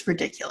movies, it's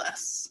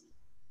ridiculous.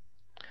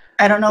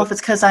 I don't know if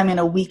it's because I'm in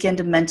a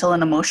weakened mental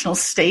and emotional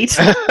state,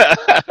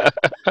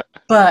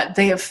 but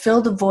they have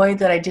filled a void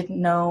that I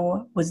didn't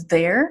know was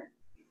there.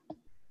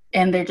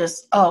 And they're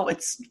just,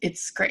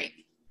 it's great.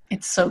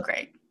 It's so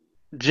great.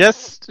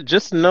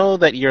 Just know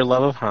that your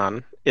love of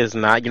Han you're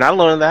not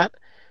alone in that.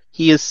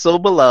 He is so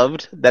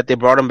beloved that they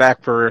brought him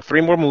back for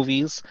 3 more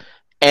movies,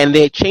 and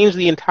they changed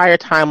the entire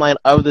timeline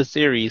of the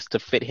series to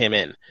fit him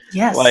in.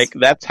 Yes. Like,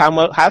 that's how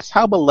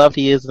beloved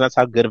he is, and that's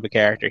how good of a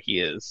character he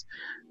is.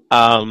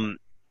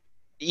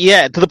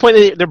 Yeah, to the point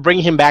that they're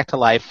bringing him back to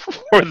life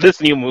for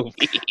this new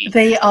movie.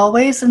 They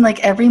always, in like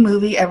every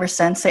movie ever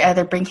since, they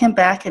either bring him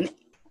back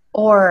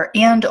or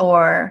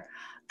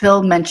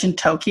they'll mention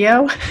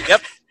Tokyo.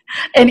 Yep.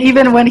 And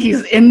even when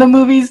he's in the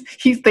movies,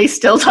 they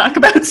still talk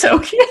about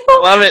Tokyo.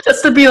 Love it.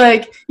 Just to be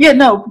like, yeah,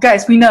 no,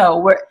 guys, we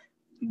know.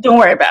 Don't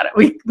worry about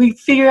it. We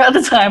figure out the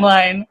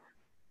timeline.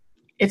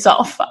 It's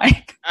all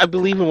fine. I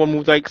believe in one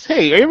movie like,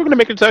 hey, are you ever going to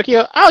make it to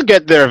Tokyo? I'll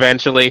get there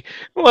eventually.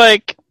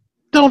 Like,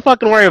 don't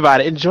fucking worry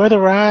about it. Enjoy the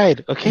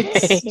ride, okay?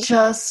 It's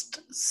just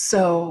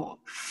so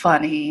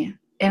funny.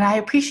 And I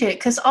appreciate it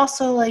because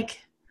also, like,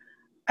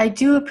 I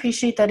do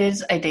appreciate that it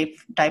is a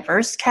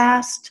diverse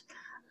cast.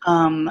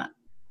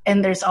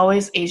 And there's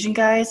always Asian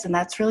guys, and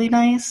that's really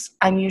nice.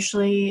 I'm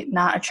usually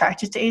not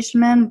attracted to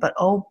Asian men, but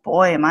oh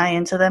boy, am I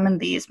into them in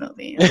these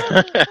movies.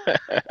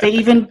 They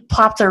even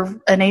plopped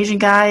an Asian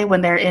guy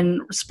when they're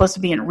supposed to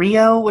be in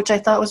Rio, which I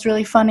thought was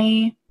really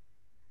funny.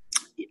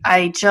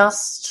 I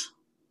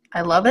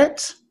love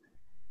it.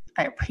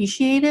 I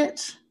appreciate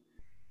it.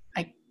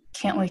 I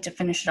can't wait to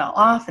finish it all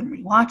off and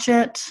rewatch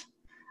it.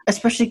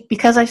 Especially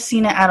because I've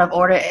seen it out of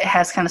order, it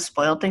has kind of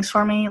spoiled things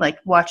for me. Like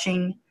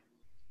watching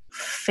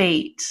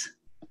Fate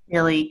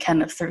really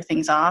kind of threw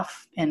things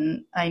off,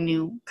 and I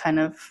knew kind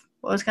of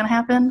what was going to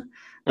happen,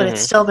 but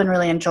It's still been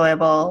really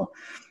enjoyable.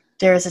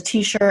 There's a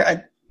t-shirt,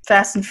 a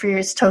Fast and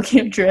Furious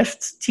Tokyo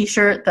Drift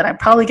t-shirt that I'm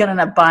probably going to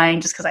end up buying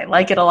just because I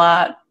like it a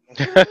lot.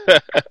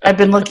 I've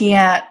been looking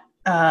at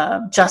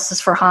Justice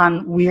for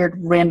Han weird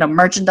random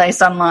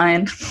merchandise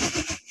online.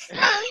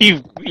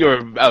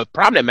 You're a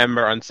prominent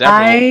member on several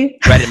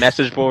Reddit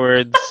message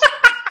boards.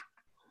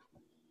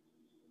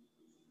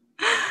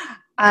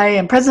 I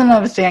am president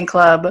of a fan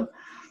club.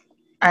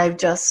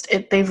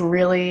 They've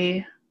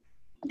really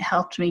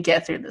helped me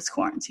get through this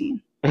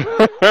quarantine.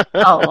 A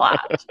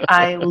lot.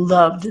 I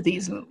loved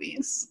these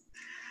movies.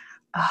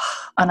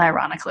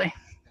 Unironically.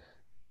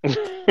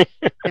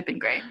 They've been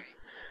great.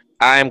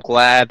 I'm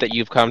glad that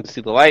you've come to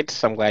see the light.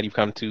 I'm glad you've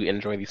come to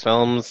enjoy these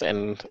films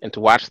and to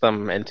watch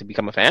them and to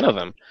become a fan of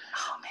them.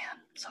 Oh man,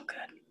 so good.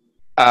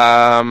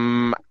 I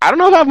don't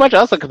know if I have much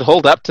else that could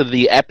hold up to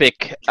the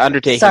epic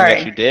undertaking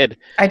that you did.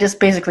 I just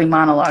basically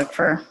monologued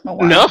for a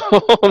while. No,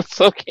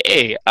 it's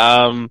okay.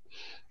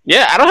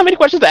 Yeah, I don't have any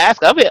questions to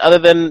ask of it other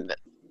than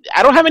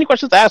I don't have any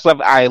questions to ask.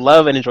 I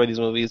love and enjoy these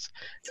movies.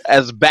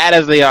 As bad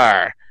as they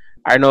are,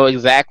 I know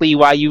exactly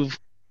why you've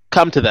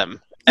come to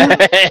them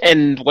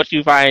and what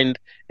you find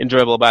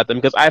enjoyable about them,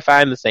 because I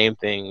find the same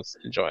things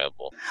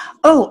enjoyable.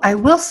 Oh, I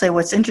will say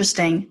what's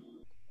interesting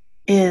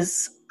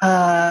is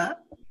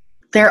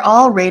they're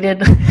all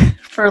rated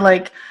for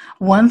like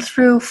 1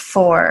 through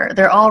 4.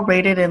 They're all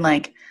rated in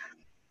like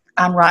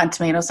on Rotten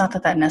Tomatoes.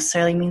 Not that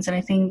necessarily means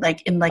anything.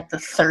 Like in like the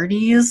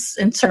 30s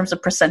in terms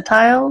of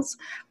percentiles.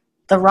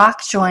 The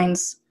Rock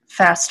joins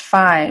Fast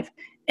 5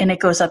 and it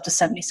goes up to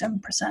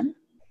 77%.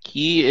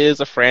 He is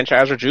a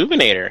franchise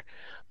rejuvenator.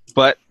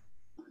 But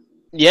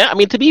yeah, I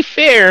mean, to be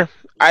fair,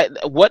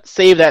 what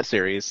saved that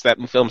series, that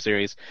film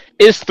series,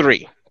 is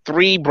 3.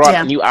 3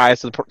 brought new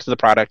eyes to the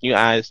product, new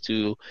eyes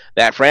to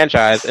that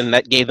franchise, and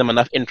that gave them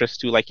enough interest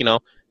to, like,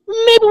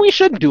 maybe we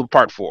should do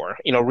part 4,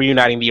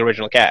 reuniting the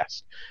original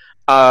cast.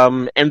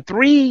 And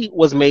 3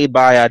 was made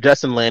by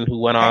Justin Lin, who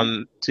went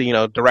on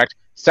to, direct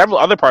several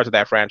other parts of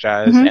that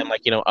franchise and,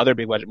 like, other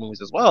big budget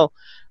movies as well.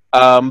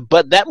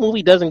 But that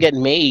movie doesn't get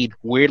made,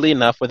 weirdly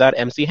enough, without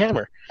MC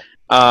Hammer.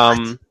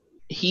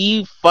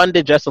 He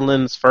funded Justin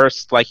Lin's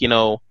first, like,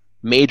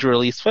 major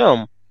release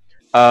film,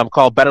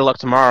 called Better Luck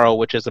Tomorrow,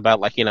 which is about,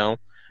 like,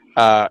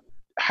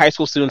 high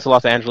school students in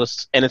Los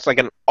Angeles, and it's like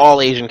an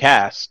all Asian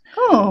cast.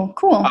 Oh,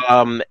 cool.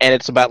 And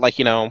it's about, like,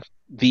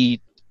 the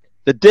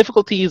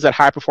difficulties that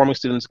high performing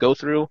students go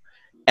through,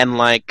 and,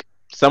 like,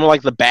 some of,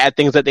 like, the bad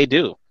things that they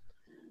do.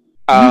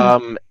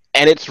 And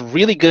it's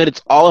really good.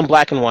 It's all in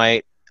black and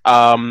white.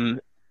 And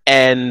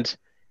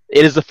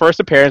it is the first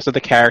appearance of the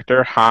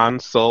character Han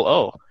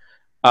Solo.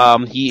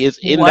 He is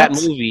in that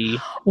movie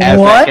as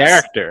that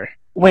character.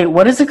 Wait,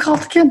 what is it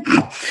called again?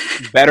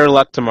 Better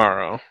Luck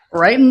Tomorrow.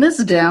 Writing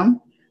this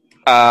down.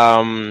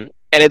 And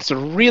it's a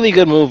really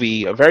good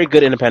movie, a very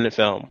good independent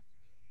film.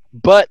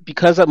 But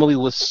because that movie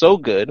was so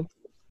good,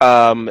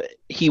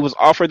 he was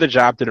offered the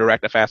job to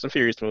direct a Fast and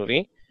Furious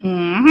movie.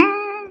 Mm-hmm.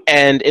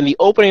 And in the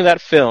opening of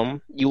that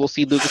film, you will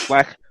see Lucas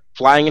Black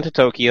flying into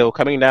Tokyo,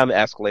 coming down the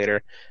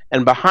escalator,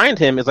 and behind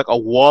him is like a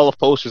wall of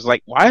posters.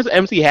 Like, why is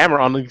MC Hammer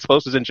on these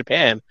posters in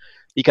Japan?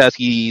 Because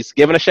he's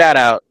given a shout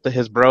out to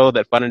his bro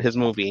that funded his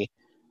movie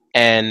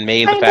and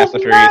made the Fast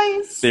and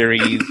Furious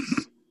series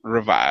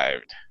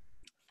revived.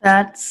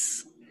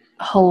 That's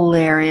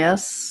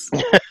hilarious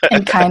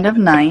and kind of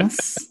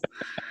nice.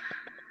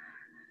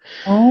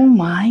 Oh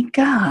my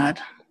god.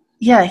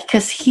 Yeah,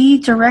 because he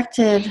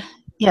directed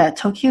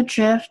Tokyo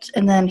Drift,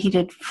 and then he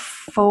did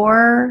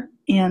 4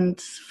 and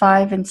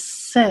 5 and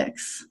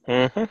 6.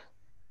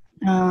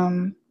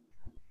 Mm-hmm.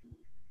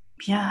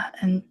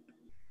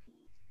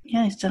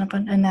 He's done a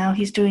bunch, and now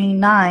he's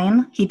doing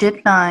 9. He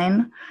did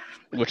 9,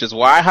 which is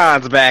why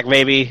Han's back,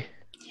 baby.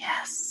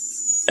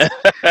 Yes.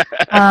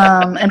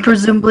 And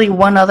presumably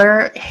one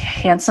other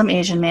handsome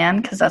Asian man,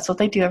 because that's what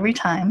they do every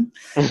time.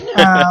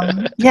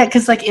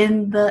 Because like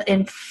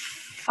in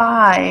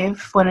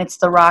 5, when it's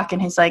The Rock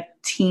and his like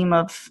team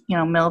of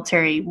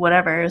military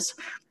whatevers,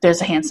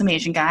 there's a handsome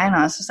Asian guy, and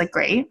I was just like,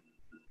 great.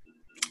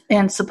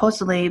 And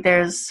supposedly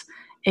there's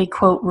a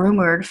quote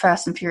rumored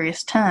Fast and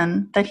Furious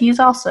 10 that he's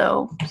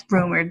also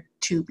rumored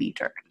to be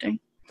directing.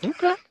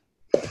 Okay.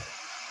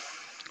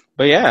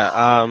 But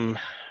yeah,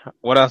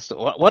 what else?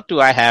 What do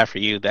I have for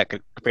you that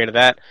could compare to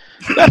that?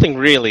 Nothing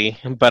really.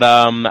 But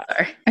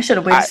I should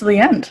have waited till the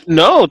end.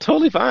 No,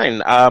 totally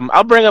fine.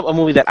 I'll bring up a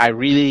movie that I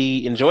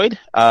really enjoyed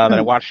that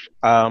I watched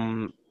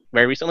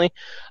very recently.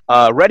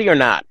 Ready or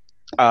Not.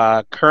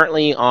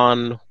 Currently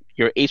on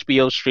your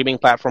HBO streaming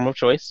platform of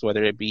choice,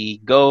 whether it be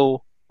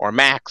Go or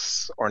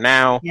Max or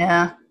Now.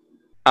 Yeah.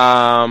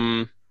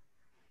 And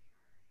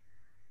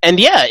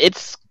yeah,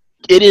 it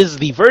is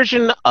the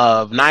version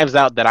of Knives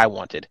Out that I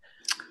wanted.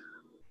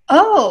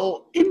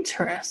 Oh,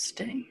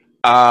 interesting.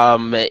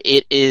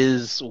 It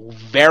is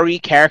very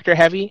character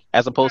heavy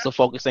as opposed to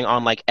focusing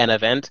on like an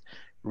event,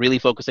 really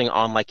focusing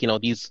on like,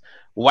 these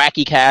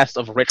wacky cast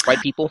of rich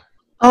white people.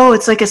 Oh,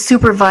 it's like a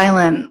super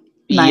violent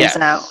Knives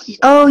Out.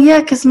 Oh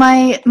yeah, because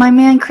my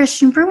man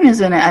Christian Brune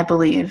is in it, I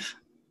believe.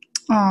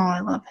 Oh,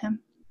 I love him.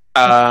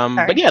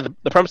 But yeah,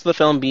 the premise of the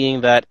film being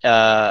that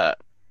a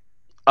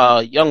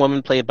young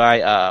woman played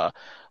by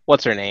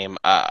what's her name?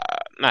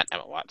 Not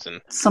Emma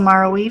Watson.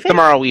 Samara Weaving?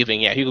 Samara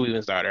Weaving, yeah, Hugo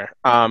Weaving's daughter.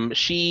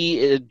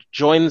 She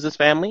joins this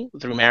family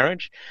through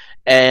marriage,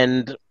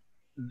 and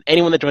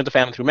anyone that joins the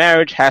family through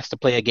marriage has to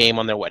play a game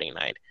on their wedding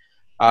night.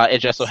 It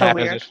just so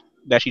happens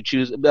that she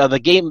chooses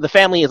the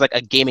family is like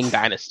a gaming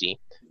dynasty.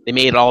 They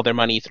made all their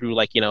money through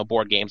like,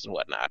 board games and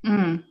whatnot.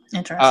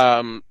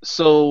 Interesting.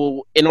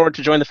 So in order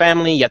to join the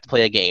family, you have to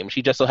play a game.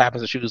 She just so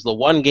happens to choose the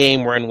one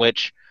game in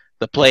which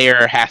the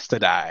player has to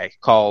die.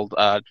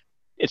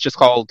 It's just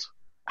called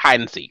hide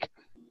and seek.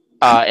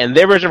 And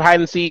their version of hide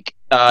and seek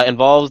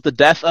involves the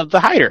death of the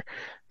hider.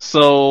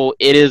 So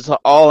it is an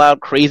all-out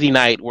crazy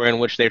night in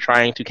which they're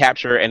trying to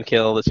capture and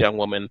kill this young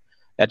woman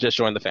that just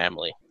joined the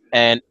family.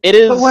 And it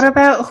is. But what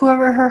about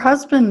whoever her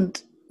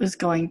husband was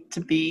going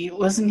to be?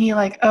 Wasn't he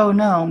like, oh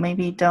no,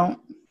 maybe don't?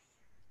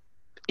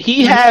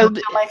 He had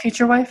my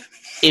future wife.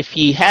 If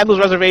he had those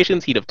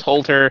reservations, he'd have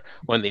told her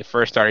when they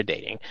first started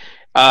dating.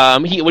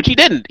 Which he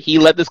didn't. He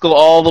let this go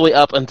all the way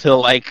up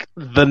until like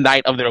the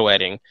night of their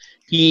wedding.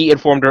 He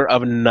informed her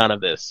of none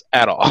of this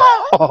at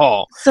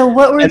all. So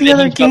what were the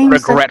other games?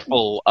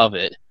 Regretful of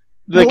it.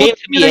 The game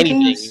could be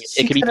anything.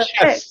 It could be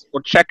chess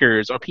or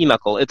checkers or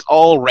pinochle. It's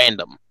all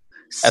random.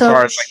 So as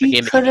far as, like,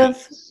 she could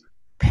have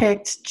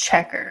picked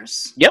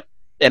checkers. Yep,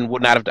 and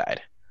would not have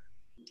died.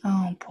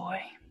 Oh boy.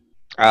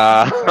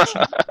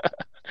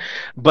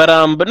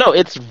 But no,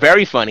 it's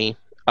very funny.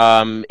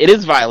 It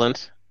is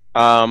violent.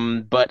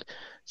 But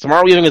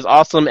Samara Weaving is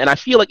awesome, and I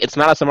feel like it's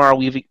not a Samara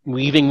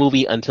Weaving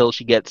movie until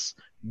she gets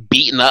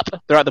beaten up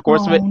throughout the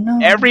course of it. No.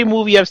 Every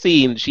movie I've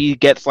seen, she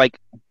gets like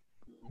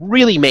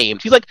really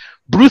maimed. She's like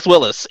Bruce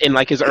Willis in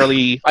like his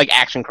early like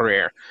action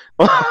career.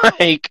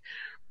 Like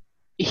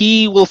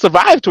he will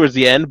survive towards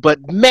the end,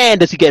 but man,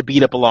 does he get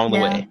beat up along the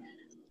way.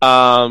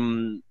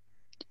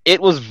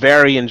 It was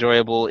very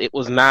enjoyable. It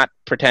was not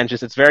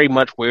pretentious. It's very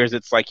much wears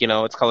its like,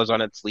 its colors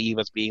on its sleeve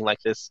as being like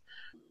this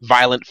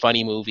violent,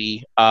 funny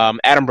movie.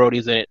 Adam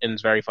Brody's in it and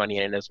is very funny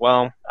in it as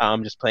well.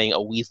 Just playing a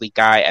Weasley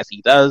guy as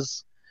he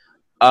does.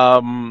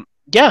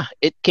 Yeah,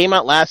 it came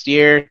out last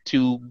year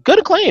to good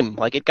acclaim.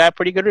 Like, it got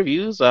pretty good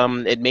reviews.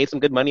 It made some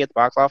good money at the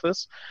box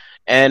office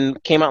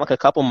and came out like a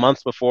couple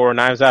months before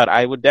Knives Out.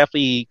 I would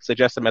definitely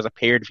suggest them as a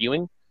paired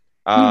viewing.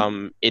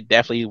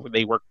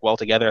 They work well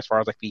together as far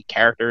as like the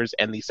characters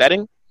and the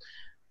setting.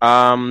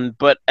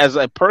 But as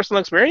a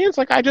personal experience,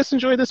 like, I just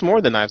enjoyed this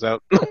more than Knives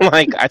Out.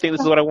 Like, I think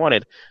this is what I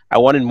wanted. I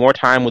wanted more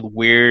time with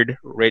weird,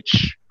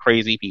 rich,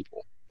 crazy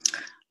people.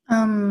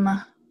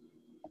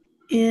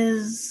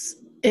 Is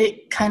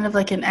it kind of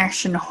like an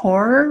action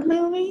horror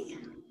movie?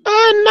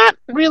 Not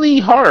really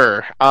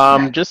horror.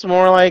 Just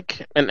more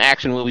like an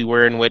action movie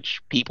in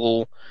which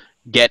people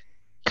get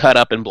cut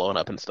up and blown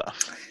up and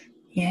stuff.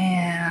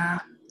 Yeah.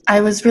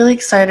 I was really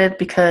excited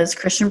because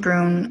Christian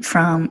Brune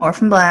from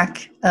Orphan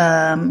Black,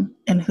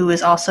 and who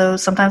is also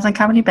sometimes on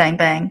Comedy Bang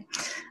Bang,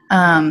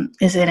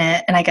 is in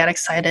it, and I got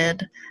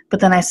excited. But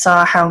then I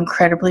saw how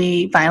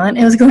incredibly violent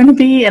it was going to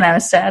be, and I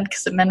was sad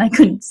because it meant I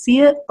couldn't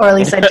see it, or at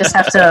least I'd just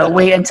have to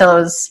wait until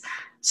it was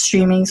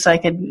streaming so I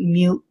could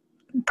mute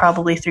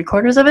probably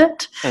 3/4 of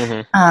it.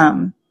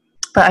 Mm-hmm.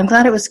 But I'm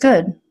glad it was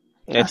good.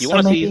 If you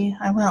want to see,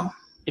 I will.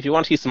 If you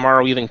want to see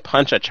Samara Weaving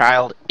punch a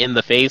child in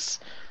the face,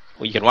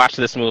 well, you can watch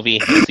this movie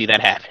and see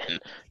that happen.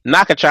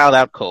 Knock a child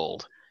out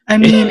cold. I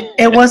mean,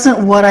 it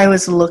wasn't what I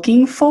was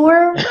looking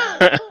for,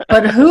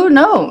 but who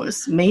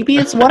knows? Maybe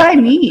it's what I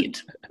need.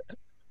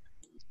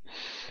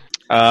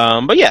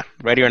 But yeah,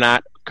 Ready or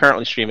Not,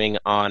 currently streaming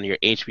on your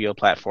HBO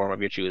platform of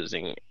your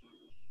choosing.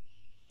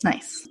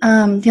 Nice.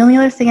 The only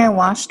other thing I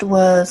watched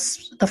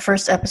was the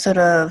first episode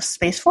of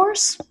Space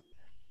Force.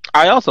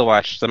 I also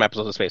watched some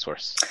episodes of Space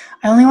Force.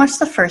 I only watched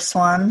the first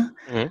one.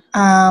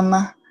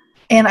 Mm-hmm.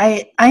 And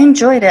I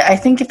enjoyed it. I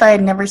think if I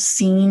had never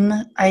seen,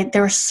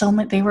 there were so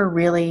many, they were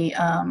really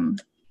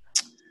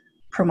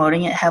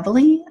promoting it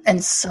heavily,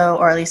 and so,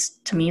 or at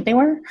least to me they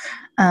were.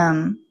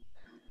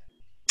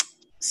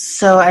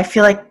 So I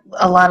feel like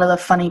a lot of the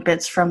funny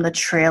bits from the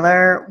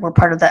trailer were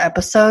part of the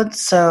episode,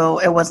 so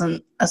it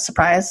wasn't a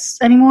surprise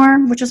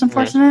anymore, which is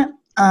unfortunate,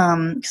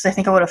 because I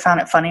think I would have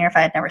found it funnier if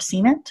I had never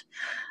seen it.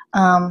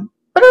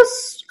 But it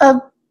was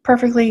a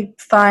perfectly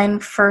fine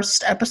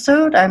first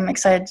episode. I'm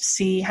excited to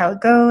see how it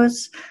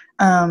goes.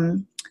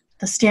 The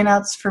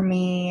standouts for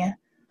me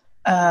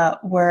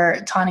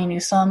were Tawny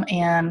Newsome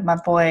and my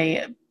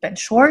boy Ben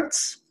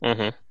Schwartz.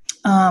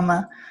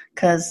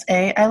 Because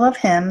A, I love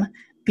him.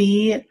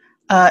 B,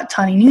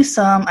 Tawny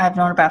Newsome I've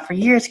known about for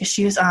years because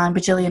she was on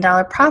Bajillion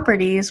Dollar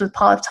Properties with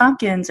Paul F.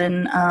 Tompkins,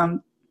 and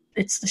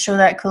it's the show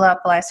that Kulap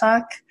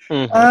Blysock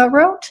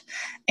wrote,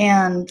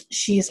 and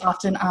she's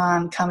often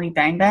on Comedy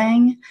Bang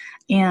Bang,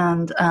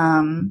 and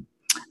I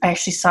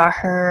actually saw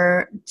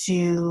her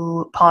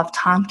do Paul F.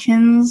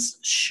 Tompkins'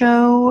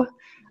 show,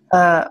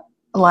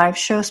 live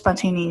show,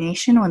 Spontaneous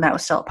Nation, when that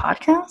was still a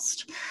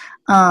podcast.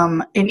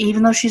 And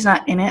even though she's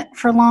not in it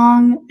for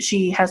long,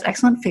 she has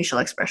excellent facial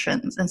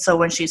expressions. And so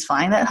when she's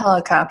flying that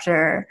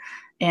helicopter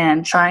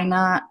and trying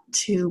not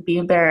to be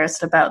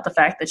embarrassed about the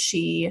fact that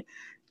she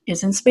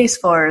is in Space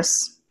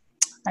Force,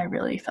 I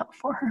really felt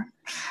for her.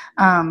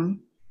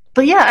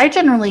 But yeah, I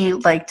generally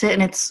liked it,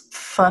 and it's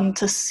fun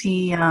to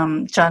see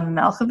John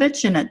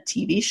Malkovich in a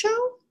TV show.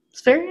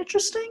 It's very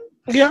interesting.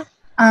 Yeah.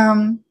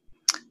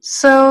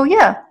 So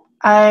yeah,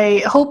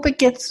 I hope it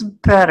gets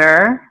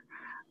better.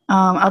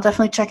 I'll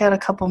definitely check out a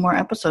couple more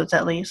episodes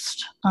at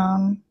least.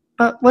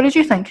 But what did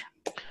you think?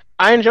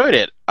 I enjoyed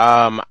it.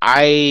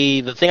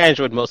 The thing I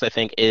enjoyed most, I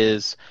think,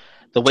 is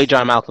the way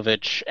John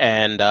Malkovich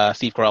and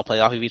Steve Carell play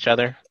off of each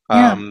other.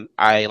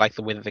 I like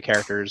the way that the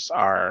characters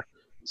are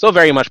so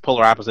very much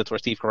polar opposites, where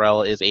Steve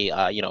Carell is a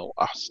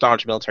a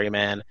staunch military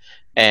man,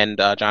 and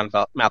John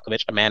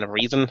Malkovich a man of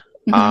reason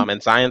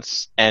and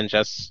science, and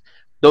just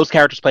those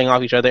characters playing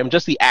off each other, and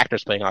just the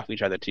actors playing off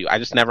each other too. I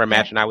just never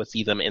imagined I would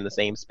see them in the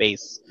same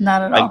space,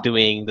 not at like all,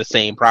 doing the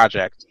same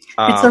project.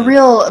 It's a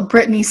real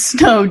Brittany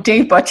Snow,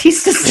 Dave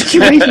Bautista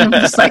situation. I'm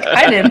just like,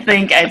 I didn't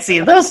think I'd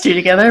see those two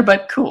together,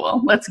 but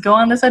cool. Let's go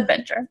on this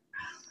adventure.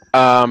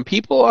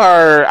 People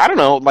are, I don't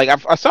know, like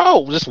I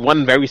saw just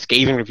one very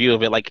scathing review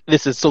of it, like,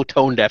 this is so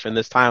tone deaf in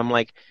this time. I'm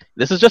like,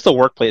 this is just a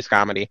workplace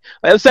comedy.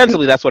 Like,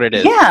 essentially, that's what it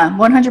is. Yeah,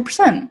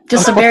 100%.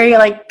 Just a very,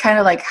 like, kind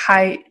of like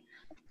high,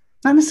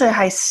 not necessarily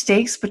high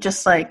stakes, but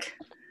just like,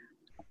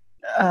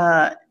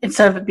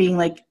 instead of it being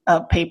like a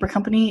paper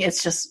company,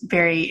 it's just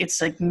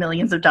it's like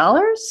millions of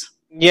dollars.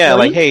 Yeah,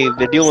 like, hey,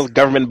 they're dealing with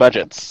government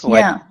budgets,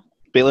 like $1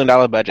 billion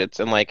budgets,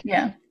 and like,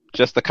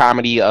 just the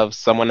comedy of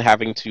someone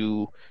having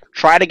to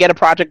try to get a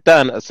project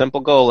done, a simple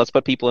goal, let's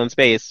put people in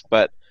space,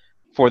 but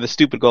for the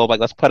stupid goal, like,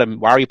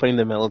 why are you putting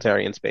the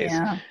military in space?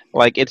 Yeah.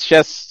 Like, it's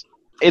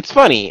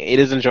funny, it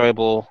is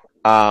enjoyable,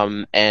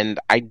 and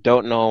I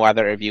don't know why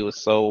the review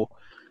is so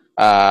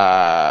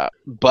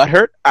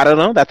butthurt. I don't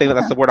know, that's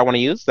the word I want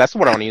to use. That's the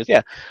word I want to use,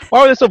 yeah. Why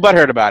are they so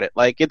butthurt about it?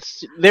 Like,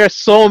 there's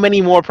so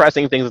many more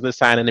pressing things in this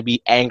time than to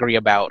be angry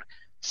about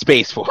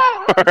Space Force.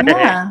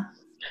 Yeah.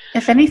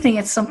 If anything,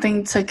 it's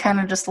something to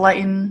kind of just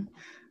lighten,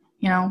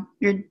 your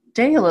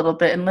day a little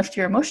bit and lift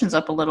your emotions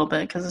up a little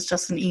bit, because it's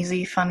just an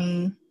easy,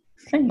 funny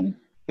thing.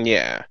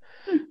 Yeah.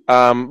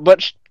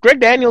 But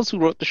Greg Daniels, who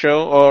wrote the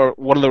show, or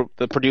one of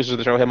the producers of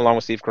the show, him along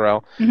with Steve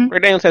Carell,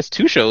 Greg Daniels has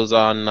 2 shows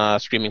on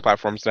streaming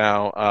platforms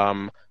now.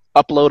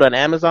 Upload on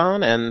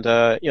Amazon and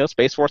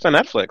Space Force on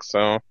Netflix.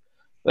 So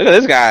look at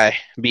this guy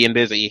being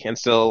busy and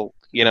still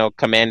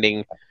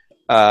commanding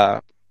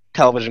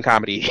television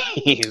comedies.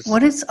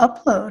 What is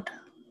Upload?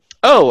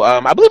 Oh,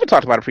 I believe we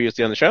talked about it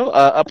previously on the show.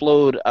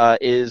 Upload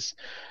is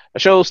a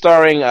show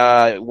starring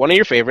one of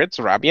your favorites,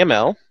 Robbie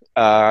Amell,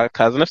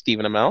 cousin of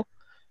Stephen Amell.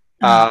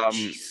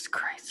 Jesus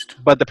Christ.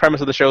 But the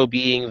premise of the show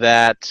being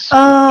that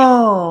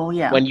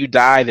when you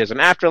die, there's an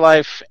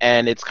afterlife,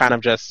 and it's kind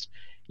of just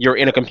you're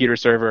in a computer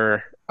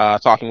server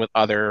talking with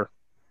other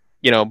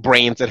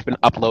brains that have been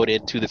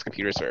uploaded to this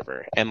computer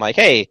server. And like,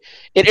 hey,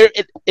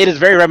 it is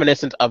very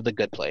reminiscent of The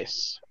Good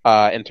Place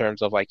in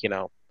terms of, like,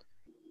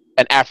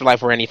 an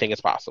afterlife where anything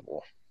is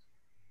possible.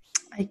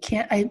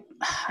 I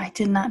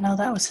did not know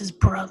that was his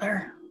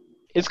brother.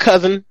 His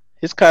cousin,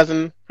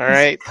 all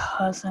right? His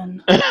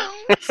cousin.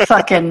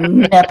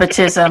 Fucking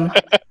nepotism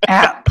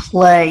at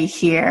play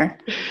here.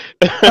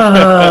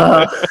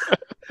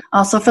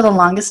 Also, for the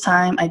longest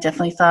time, I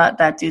definitely thought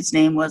that dude's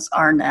name was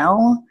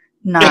Arnell,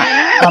 not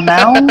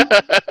Amel,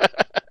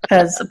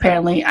 because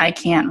apparently I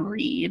can't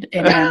read,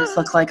 and M's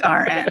look like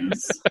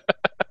RNs.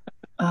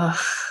 Ugh.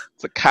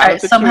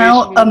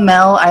 Somehow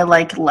Amel I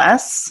like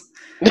less,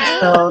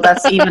 so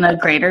that's even a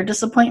greater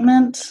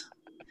disappointment.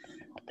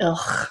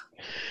 Ugh.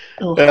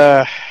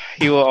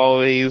 He will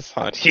always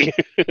haunt you.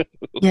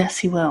 Yes,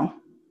 he will.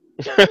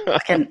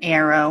 Like an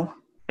arrow.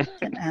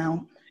 Get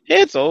out.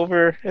 It's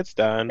over. It's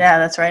done. Yeah,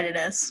 that's right, it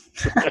is.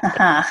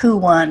 Who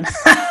won?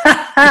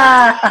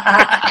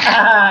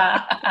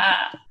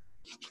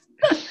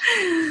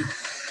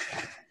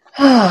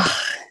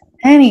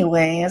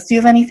 Anyways, do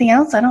you have anything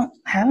else? I don't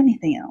have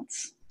anything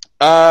else.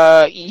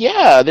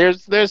 Yeah,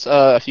 there's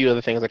a few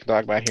other things I can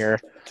talk about here.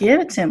 Give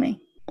it to me.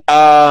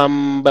 I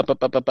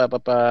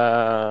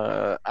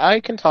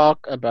can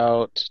talk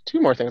about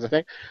 2 more things, I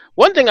think.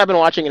 One thing I've been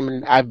watching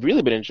and I've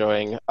really been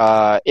enjoying,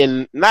 I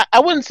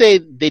wouldn't say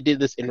they did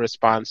this in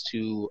response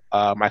to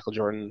Michael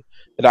Jordan,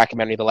 the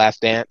documentary The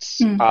Last Dance.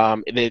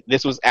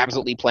 This was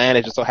absolutely planned.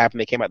 It just so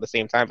happened they came out at the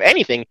same time. If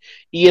anything,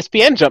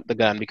 ESPN jumped the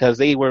gun because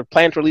they were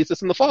planning to release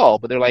this in the fall,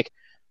 but they're like,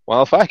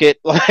 well, fuck it.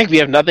 Like, we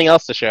have nothing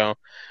else to show.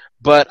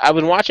 But I've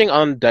been watching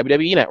on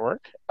WWE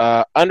Network,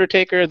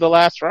 Undertaker: The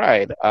Last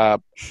Ride.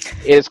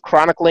 Is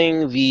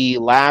chronicling the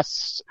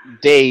last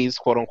days,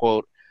 quote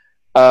unquote,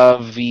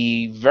 of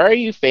the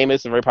very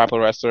famous and very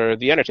popular wrestler,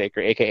 The Undertaker,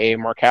 aka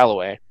Mark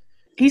Calloway.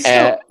 Is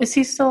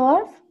he still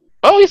alive?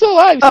 Oh, he's still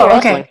alive. He's still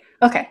wrestling.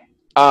 Okay.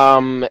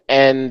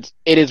 And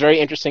it is very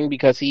interesting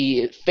because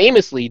he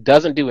famously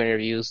doesn't do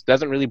interviews,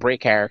 doesn't really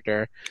break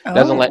character,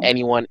 doesn't let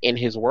anyone in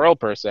his world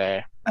per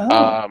se.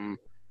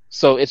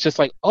 So it's just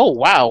like, oh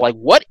wow, like,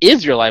 what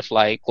is your life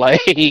like?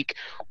 Like,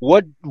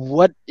 what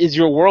is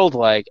your world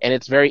like? And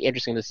it's very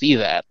interesting to see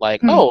that.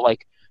 Like,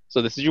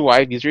 so this is your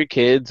wife, these are your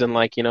kids, and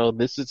like,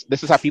 this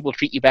is how people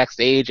treat you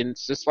backstage, and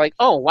it's just like,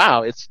 oh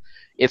wow, it's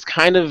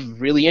kind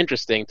of really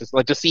interesting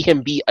to see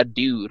him be a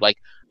dude. Like,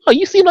 oh,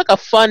 you seem like a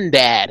fun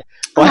dad.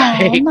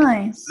 Like,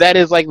 nice. That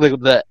is like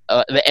the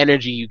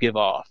energy you give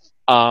off.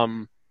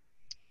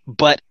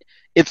 But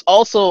it's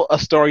also a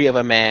story of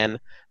a man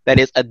that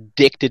is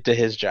addicted to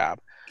his job.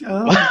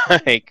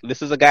 Like,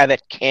 this is a guy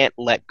that can't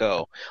let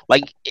go.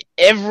 Like,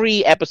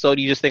 every episode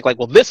you just think like,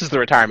 well, this is the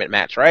retirement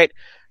match, right?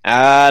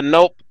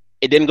 Nope,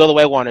 it didn't go the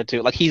way I wanted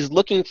to. Like, he's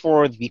looking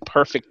for the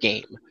perfect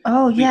game.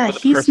 Oh yeah,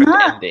 he's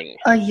not ending.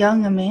 A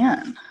young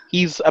man.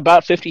 He's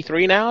about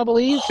 53 now, I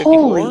believe.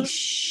 Holy 54.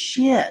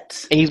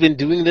 shit. And he's been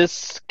doing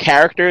this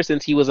character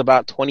since he was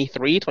about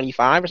 23,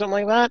 25 or something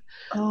like that.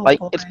 Oh Like,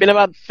 boy. it's been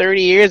about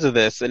 30 years of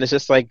this, and it's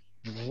just like,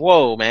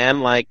 whoa,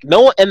 man. Like,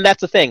 no one, and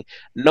that's the thing.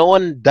 No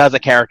one does a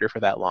character for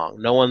that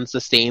long. No one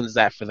sustains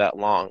that for that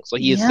long. So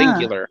he is Yeah.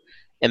 singular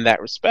in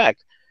that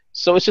respect.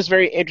 So it's just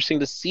very interesting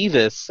to see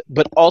this,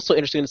 but also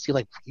interesting to see,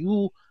 like,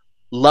 you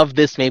love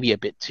this maybe a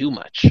bit too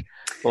much.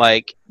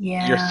 Like,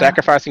 Yeah. you're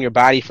sacrificing your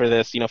body for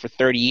this, for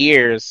 30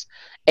 years,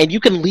 and you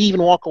can leave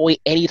and walk away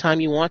anytime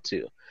you want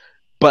to.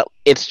 But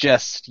it's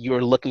just,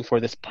 you're looking for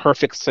this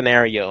perfect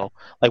scenario,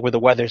 like where the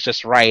weather's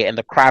just right and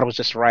the crowd was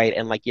just right,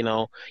 and like,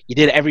 you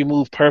did every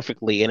move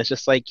perfectly, and it's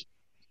just like,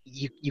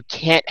 you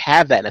can't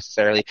have that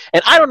necessarily.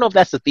 And I don't know if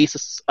that's the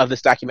thesis of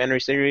this documentary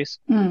series,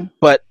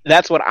 but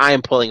that's what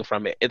I'm pulling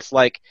from it. It's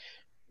like,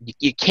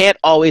 you can't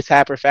always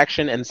have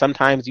perfection, and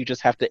sometimes you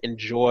just have to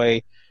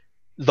enjoy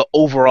the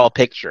overall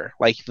picture.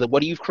 Like,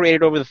 what you've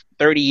created over the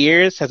 30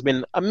 years has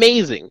been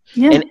amazing.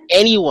 Yeah. And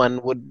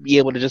anyone would be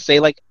able to just say,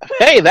 like,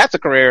 hey, that's a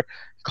career.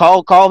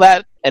 Call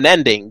that an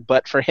ending.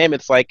 But for him,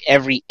 it's like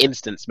every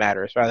instance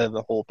matters rather than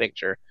the whole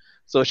picture.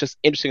 So it's just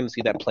interesting to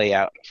see that play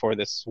out for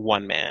this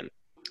one man.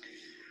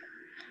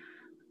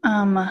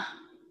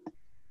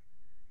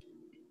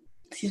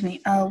 Excuse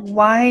me.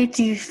 Why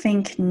do you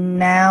think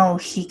now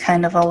he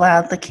kind of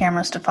allowed the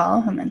cameras to follow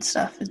him and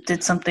stuff?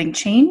 Did something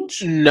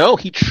change? No,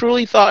 he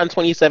truly thought in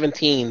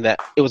 2017 that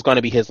it was going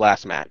to be his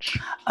last match.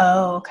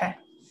 Oh, okay.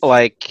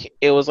 Like,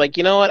 it was like,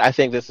 you know what? I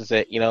think this is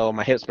it.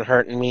 My hips been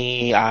hurting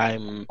me.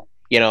 I'm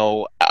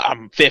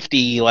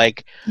 50.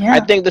 Like, Yeah. I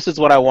think this is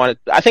what I wanted.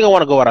 I think I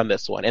want to go out on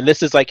this one. And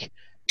this is like,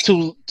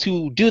 to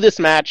do this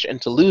match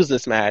and to lose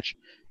this match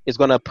is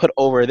going to put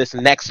over this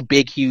next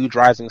big, huge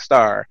rising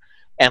star.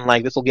 And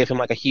like, this will give him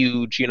like a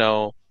huge,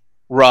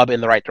 rub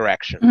in the right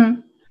direction.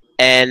 Mm-hmm.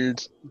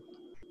 And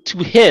to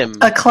him,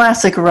 a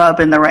classic rub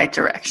in the right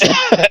direction.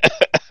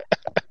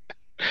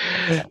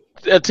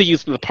 To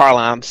use the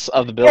parlance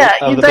of the bill. Yeah,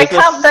 of the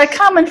that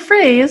common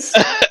phrase,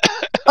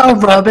 a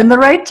rub in the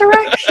right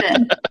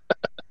direction.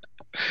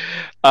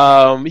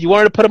 You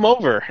wanted to put him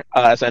over,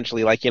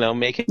 essentially, like,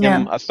 make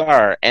him a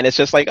star. And it's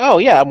just like, oh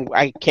yeah,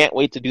 I can't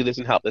wait to do this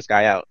and help this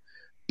guy out.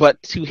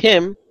 But to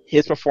him,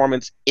 his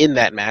performance in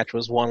that match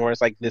was one where it's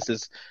like, this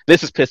is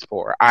piss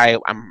poor.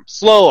 I'm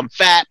slow, I'm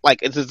fat, like,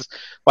 it's just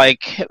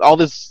like all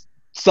this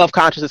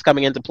self-consciousness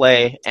coming into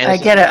play. And I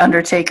get it,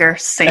 Undertaker.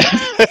 Same.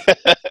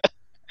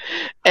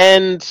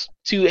 And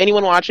to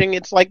anyone watching,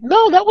 it's like,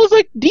 no, that was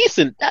like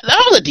decent. That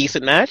was a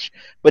decent match,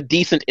 but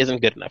decent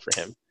isn't good enough for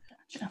him.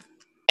 Gotcha.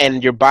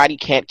 And your body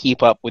can't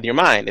keep up with your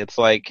mind. It's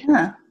like,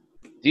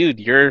 dude,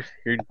 you're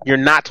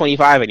not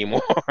 25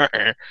 anymore.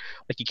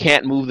 Like, you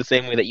can't move the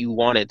same way that you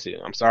wanted to.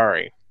 I'm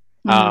sorry.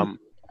 Mm-hmm.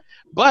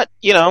 But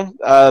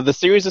the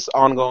series is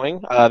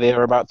ongoing. They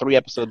are about 3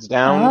 episodes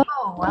down.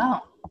 Oh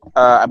wow.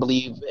 I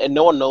believe, and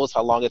no one knows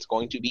how long it's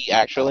going to be.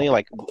 Actually,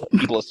 like,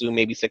 people assume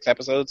maybe 6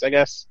 episodes, I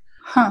guess.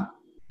 Huh.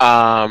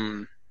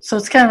 So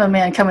it's kind of a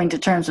man coming to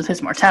terms with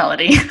his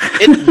mortality.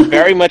 It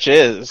very much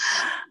is.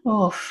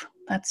 Oof,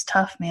 that's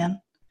tough,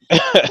 man.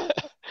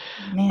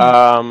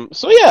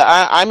 So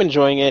yeah, I'm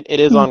enjoying it. It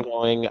is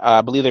ongoing.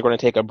 I believe they're going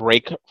to take a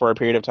break for a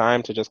period of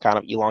time to just kind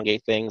of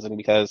elongate things, and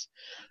because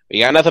we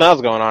got nothing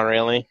else going on,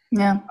 really.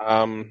 Yeah.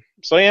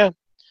 So yeah,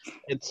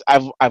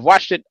 I've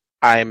watched it.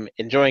 I'm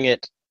enjoying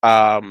it.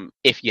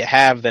 If you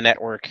have the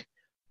network,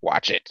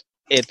 watch it.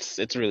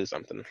 It's really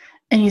something.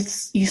 And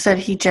you said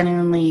he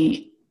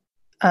genuinely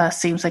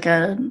seems like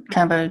a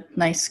kind of a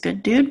nice,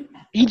 good dude.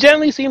 He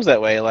generally seems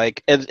that way,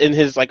 like in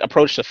his like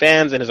approach to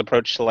fans and his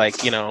approach to like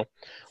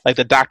like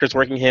the doctors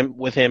working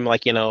with him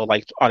like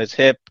like on his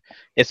hip.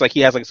 It's like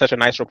he has like such a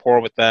nice rapport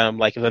with them.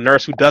 Like the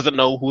nurse who doesn't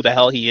know who the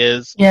hell he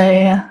is.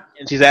 Yeah.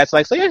 And she's asked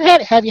like, so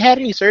have you had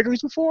any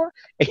surgeries before?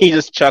 And he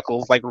just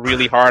chuckles like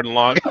really hard and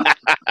long.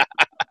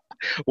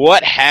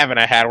 What haven't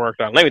I had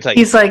worked on? Let me tell you.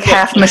 He's like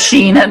half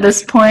machine at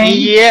this point.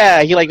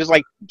 Yeah, he like just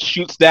like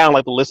shoots down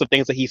like the list of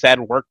things that he's had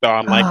worked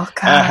on. Like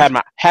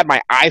had my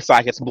eye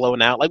sockets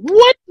blown out. Like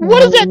what?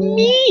 What does that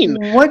mean?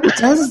 What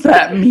does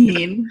that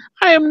mean?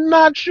 I am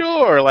not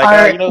sure.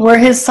 Like were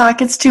his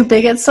sockets too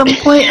big at some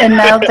point, and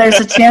now there's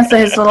a chance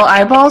that his little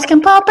eyeballs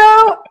can pop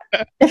out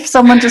if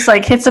someone just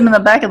like hits him in the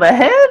back of the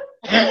head?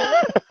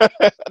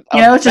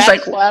 It's just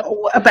like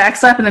a back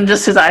slap, and then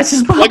just his eyes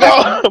just pop like,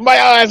 oh, my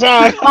eyes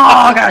on. Oh,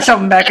 I gotta shove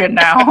him back in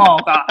now. Oh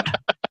God.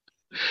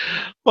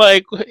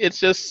 Like, it's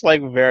just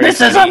like very.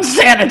 This is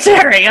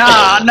unsanitary.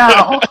 Oh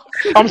no.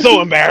 I'm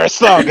so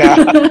embarrassed. Oh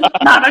God.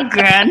 Not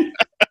again.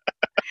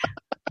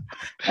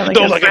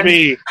 Don't look at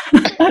me.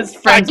 His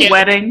friend's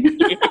wedding.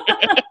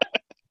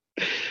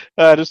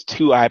 Just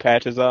 2 eye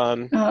patches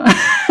on.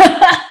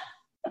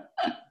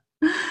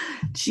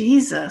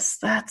 Jesus,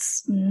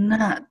 that's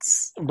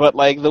nuts. But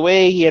like the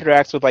way he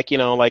interacts with like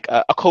like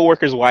a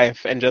coworker's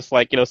wife and just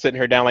like sitting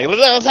her down like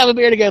let's have a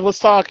beer together, let's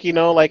talk,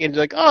 like and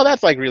like oh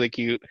that's like really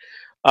cute.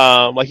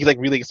 Like he's like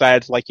really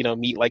excited to like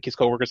meet like his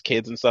coworkers'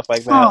 kids and stuff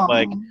like that. Aw.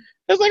 Like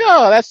it's like,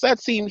 oh,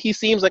 he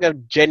seems like a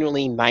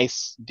genuinely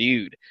nice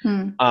dude.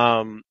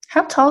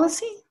 How tall is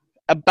he?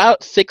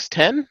 About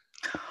 6'10".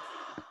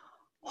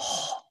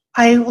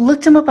 I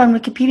looked him up on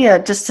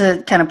Wikipedia just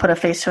to kind of put a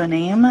face to a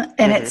name,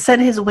 and it said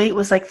his weight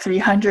was like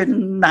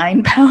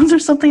 309 pounds or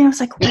something. I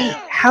was like, wait,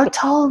 how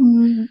tall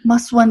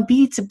must one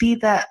be to be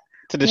that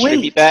to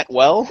distribute that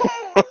well?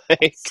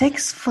 Like,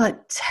 6'10".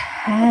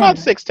 About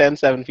 6'10",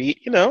 7 feet,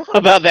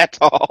 about that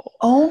tall.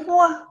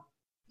 Oh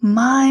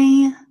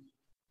my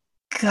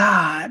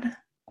God.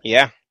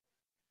 Yeah.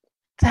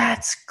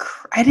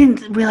 I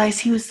didn't realize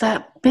he was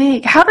that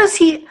big. How does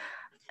he...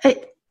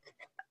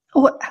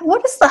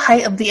 What is the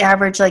height of the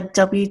average like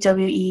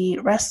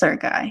WWE wrestler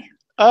guy?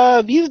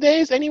 These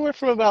days, anywhere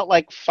from about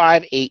like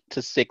 5'8"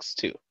 to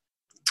 6'2".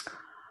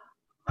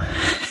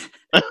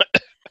 I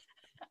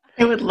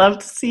would love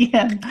to see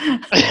him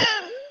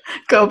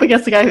go up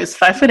against a guy who's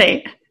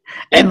 5'8"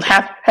 and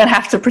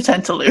have to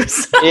pretend to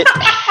lose. It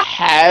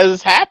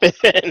has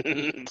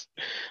happened.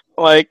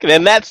 Like,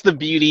 and that's the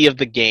beauty of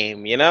the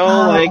game, Man.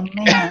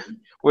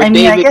 Where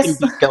David can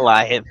beat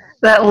Goliath.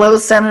 That low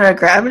center of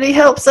gravity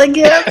helps, I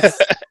guess.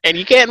 And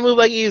you can't move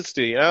like you used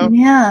to,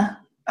 Yeah.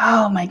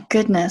 Oh my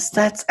goodness.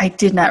 I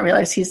did not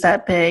realize he's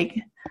that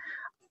big.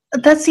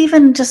 That's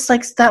even just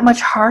like that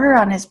much harder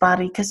on his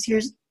body because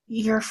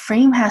your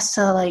frame has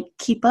to like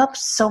keep up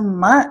so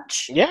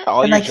much. Yeah.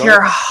 And like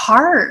your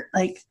heart,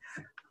 like,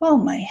 oh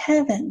my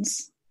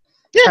heavens.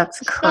 Yeah. That's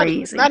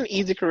crazy. It's not an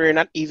easy career,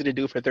 not easy to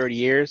do for 30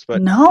 years,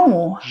 but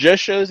no.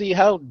 Just shows you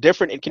how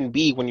different it can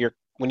be when you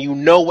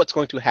know what's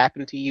going to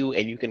happen to you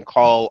and you can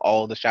call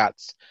all the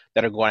shots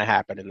that are going to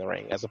happen in the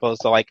ring, as opposed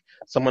to like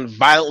someone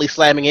violently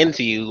slamming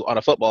into you on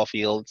a football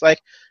field. It's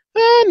like,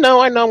 no,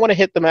 I know I'm going to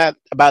hit them at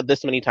about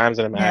this many times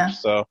in a match,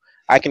 so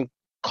I can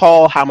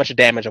call how much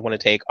damage I'm going to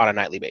take on a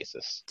nightly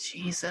basis.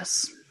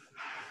 Jesus.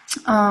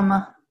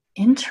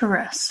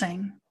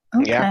 Interesting.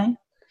 Okay. Yeah.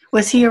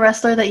 Was he a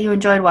wrestler that you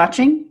enjoyed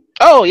watching?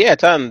 Oh yeah,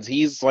 tons.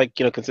 He's like,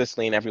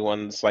 consistently in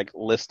everyone's like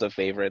list of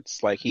favorites.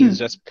 Like he's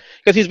just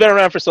because he's been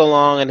around for so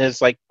long, and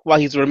his like while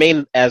he's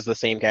remained as the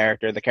same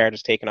character, the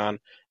character's taken on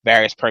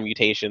various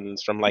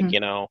permutations from like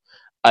an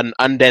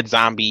undead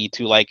zombie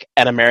to like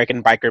an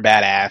American biker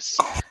badass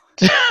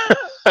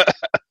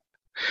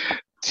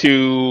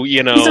to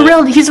he's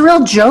a real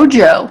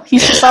JoJo.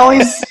 He's just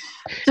always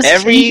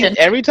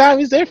every time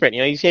he's different.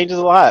 He changes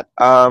a lot.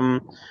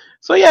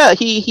 So yeah,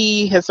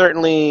 he has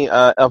certainly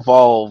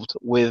evolved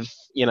with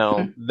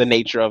the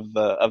nature of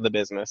the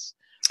business.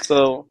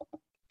 So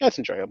that's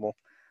enjoyable.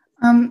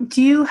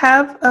 Do you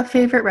have a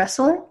favorite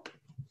wrestler?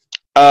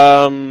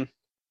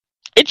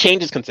 It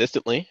changes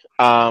consistently.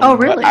 Oh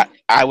really?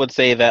 I would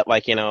say that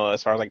like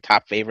as far as like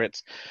top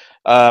favorites,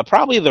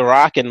 probably The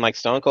Rock and like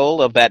Stone Cold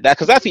of that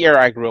because that's the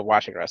era I grew up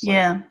watching wrestling.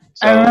 Yeah,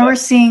 so, I remember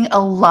seeing a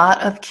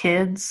lot of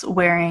kids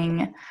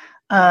wearing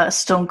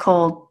Stone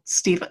Cold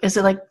Steve. Is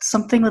it like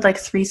something with like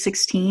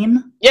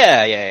 316?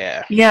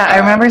 Yeah. Yeah, I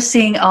remember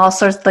seeing all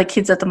sorts of like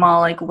kids at the mall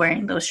like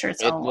wearing those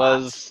shirts. It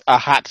was a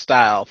hot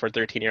style for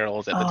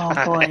 13-year-olds at the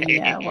time. Oh boy,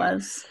 yeah, it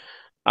was.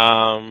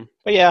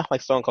 But yeah,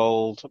 like Stone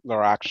Cold, The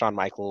Rock, Shawn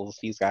Michaels,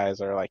 these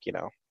guys are like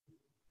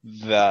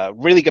the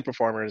really good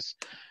performers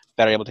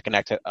that are able to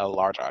connect to a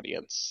large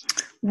audience.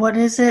 What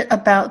is it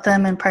about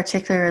them in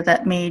particular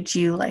that made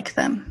you like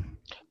them?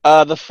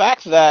 The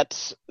fact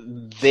that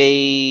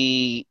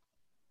they.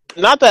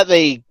 Not that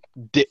they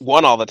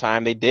won all the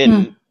time, they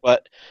didn't,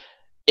 but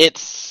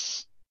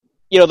it's,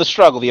 the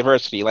struggle, the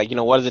adversity, like,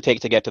 what does it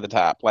take to get to the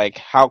top? Like,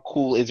 how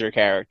cool is your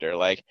character?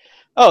 Like,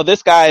 oh,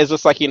 this guy is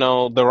just like,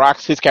 The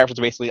Rock's, his character is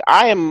basically,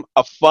 I am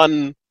a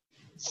fun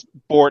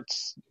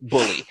sports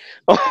bully.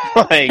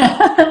 Like,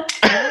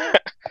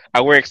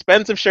 I wear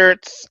expensive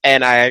shirts,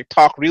 and I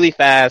talk really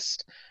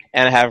fast,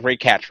 and I have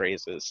great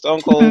catchphrases.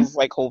 Stone Cold's,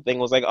 like, whole thing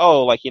was like,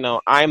 oh, like,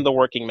 I'm the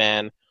working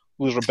man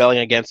who's rebelling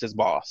against his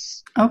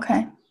boss.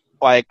 Okay.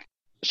 Like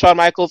Shawn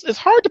Michaels, it's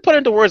hard to put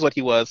into words what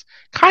he was.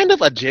 Kind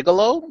of a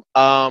gigolo.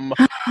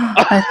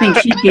 I think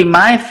he'd be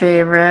my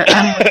favorite.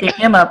 I'm looking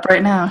him up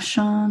right now.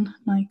 Shawn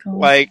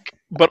Michaels. Like,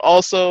 but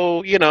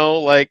also,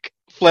 like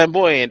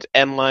flamboyant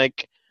and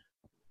like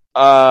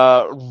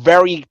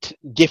very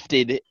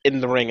gifted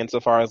in the ring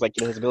insofar as like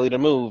his ability to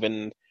move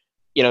and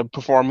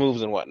perform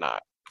moves and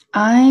whatnot.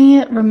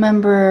 I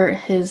remember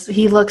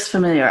he looks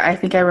familiar. I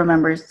think I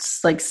remember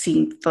like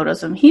seeing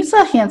photos of him. He was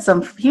a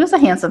handsome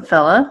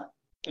fella.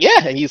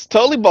 Yeah, and he's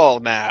totally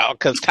bald now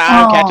because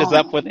time catches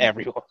up with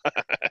everyone.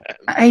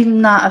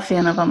 I'm not a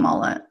fan of a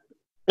mullet.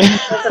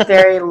 It's a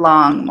very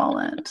long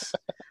mullet,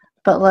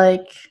 but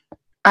like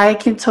I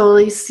can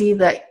totally see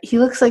that he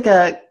looks like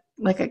a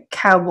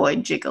cowboy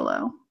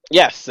gigolo.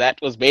 Yes, that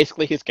was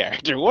basically his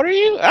character. What are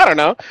you? I don't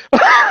know.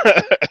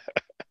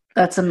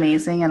 That's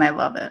amazing, and I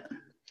love it.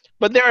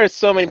 But there are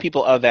so many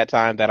people of that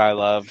time that I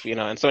love,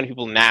 and so many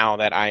people now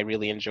that I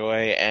really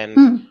enjoy,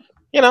 and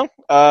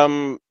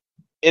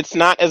it's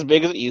not as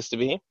big as it used to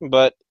be,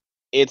 but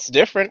it's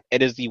different.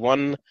 It is the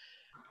one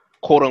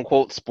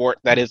quote-unquote sport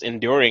that is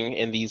enduring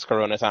in these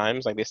corona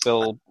times. Like, they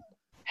still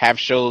have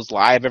shows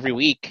live every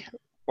week,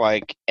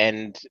 like,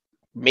 and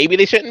maybe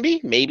they shouldn't be.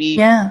 Maybe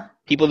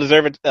people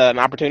deserve an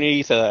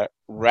opportunity to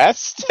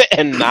rest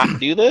and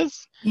not do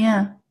this.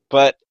 Yeah.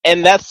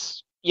 And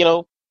that's,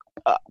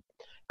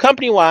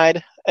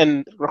 company-wide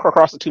and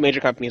across the two major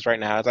companies right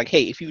now. It's like,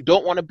 hey, if you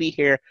don't want to be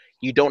here,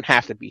 you don't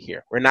have to be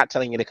here. We're not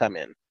telling you to come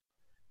in.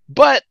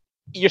 But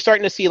you're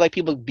starting to see like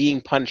people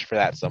being punished for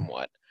that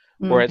somewhat,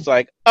 where it's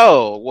like,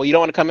 oh, well, you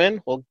don't want to come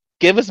in? Well,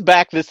 give us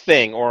back this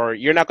thing, or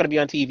you're not going to be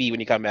on TV when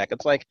you come back.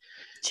 It's like,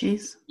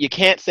 jeez, you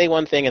can't say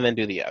one thing and then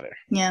do the other.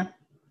 Yeah.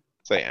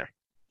 So, yeah.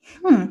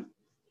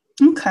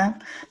 Okay.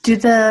 Do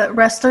the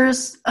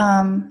wrestlers,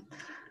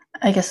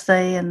 I guess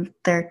they and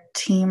their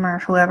team or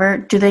whoever,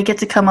 do they get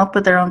to come up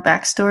with their own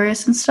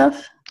backstories and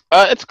stuff?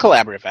 It's a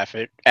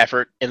collaborative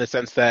effort in the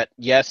sense that,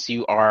 yes,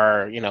 you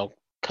are,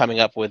 coming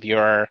up with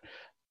your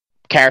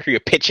character, you're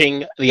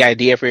pitching the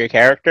idea for your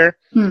character,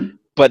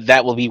 but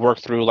that will be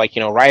worked through, like,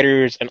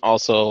 writers, and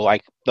also,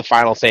 like, the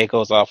final say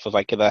goes off of,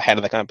 like, the head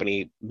of the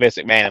company, Vince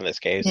McMahon in this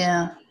case.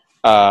 Yeah.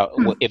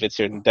 If it's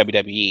in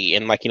WWE.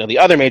 And, like, the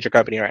other major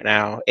company right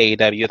now,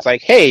 AEW, it's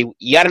like, hey,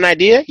 you got an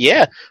idea?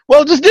 Yeah.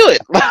 Well, just do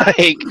it.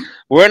 Like,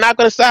 we're not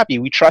going to stop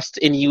you. We trust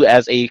in you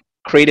as a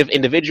creative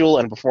individual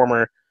and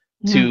performer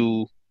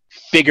to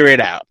figure it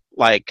out.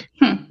 Like,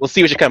 we'll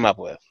see what you come up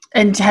with.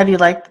 And have you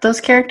liked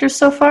those characters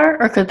so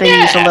far? Or could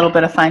they use a little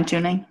bit of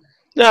fine-tuning?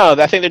 No,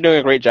 I think they're doing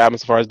a great job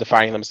as far as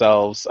defining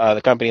themselves.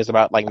 The company is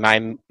about like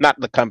not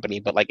the company,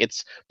 but like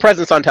its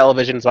presence on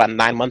television is about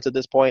 9 months at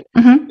this point.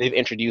 They've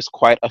introduced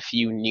quite a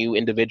few new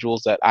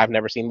individuals that I've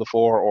never seen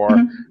before, or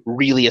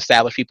really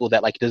established people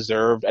that like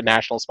deserved a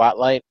national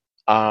spotlight.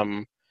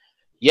 And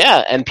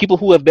people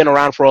who have been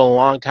around for a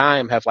long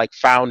time have like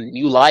found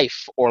new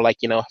life, or like,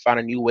 found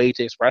a new way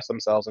to express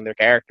themselves and their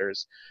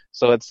characters.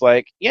 So it's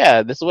like,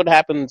 yeah, this is what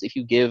happens if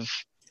you give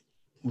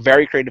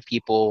very creative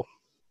people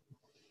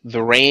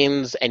the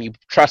reins and you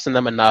trust in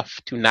them enough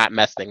to not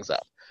mess things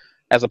up,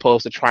 as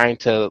opposed to trying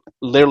to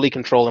literally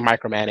control and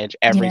micromanage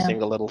every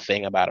single little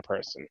thing about a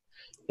person.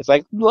 It's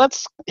like,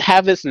 let's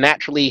have this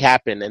naturally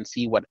happen and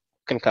see what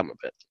can come of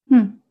it.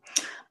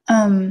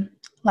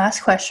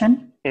 Last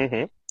question.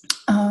 Do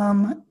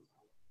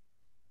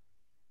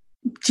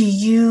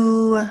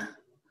you,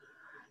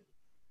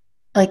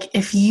 like,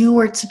 if you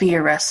were to be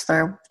a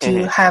wrestler, do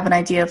you have an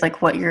idea of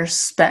like what your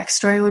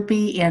backstory would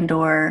be and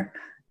or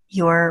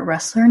your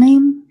wrestler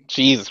name?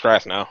 Jesus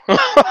Christ, no.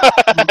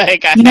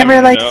 You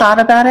never thought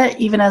about it,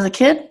 even as a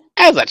kid?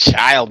 As a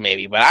child,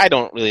 maybe, but I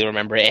don't really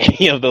remember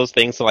any of those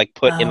things to like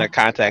put in the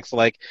context.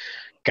 Like,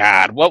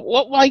 God,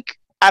 what, like,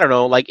 I don't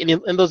know, like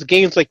in those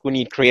games, like when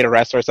you create a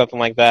wrestler or something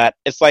like that,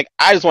 it's like,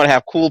 I just want to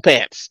have cool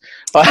pants.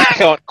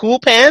 Like, I want cool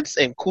pants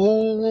and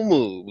cool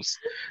moves.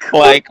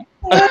 Like,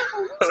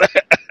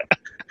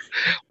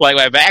 like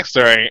my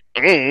backstory,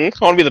 I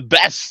want to be the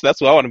best.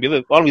 That's what I want to be.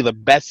 I want to be the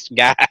best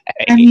guy.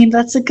 I mean,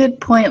 that's a good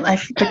point. Like,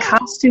 the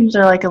costumes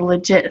are like a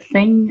legit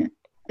thing.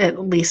 At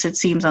least it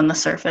seems on the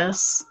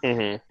surface.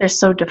 They're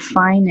so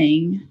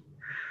defining.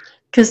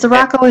 Because The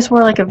Rock always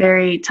wore like a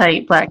very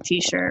tight black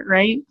T-shirt,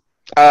 right?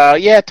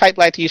 Tight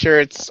black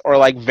T-shirts, or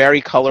like very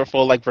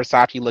colorful, like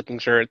Versace-looking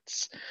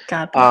shirts.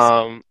 God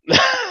bless.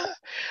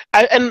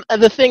 And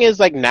the thing is,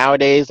 like,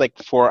 nowadays, like,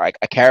 for like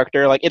a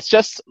character, like, it's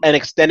just an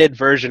extended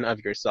version of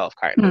yourself,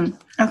 kind of.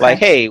 Okay. Like,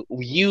 hey,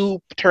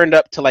 you turned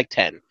up to like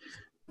 10,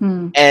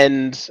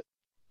 and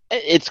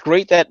it's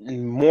great that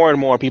more and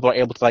more people are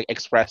able to like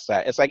express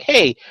that. It's like,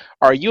 hey,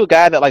 are you a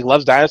guy that like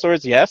loves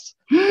dinosaurs? Yes.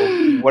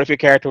 Well, what if your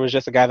character was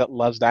just a guy that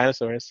loves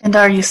dinosaurs? And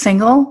are you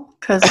single?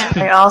 Because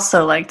I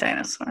also like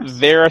dinosaurs.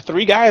 There are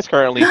 3 guys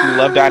currently who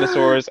love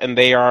dinosaurs, and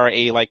they are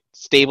a like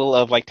stable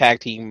of like tag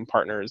team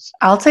partners.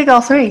 I'll take all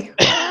 3.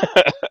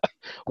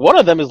 One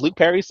of them is Luke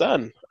Perry's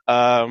son.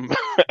 What?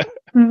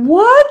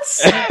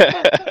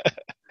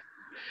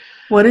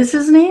 What is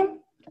his name?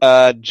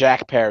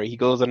 Jack Perry. He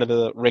goes under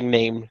the ring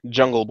name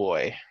Jungle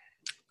Boy.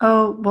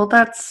 Oh, well,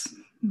 that's...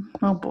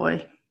 Oh,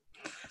 boy.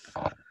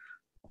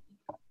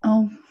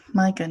 Oh,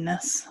 my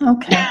goodness.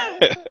 Okay.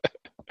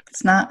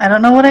 It's not... I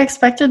don't know what I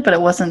expected, but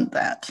it wasn't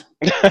that.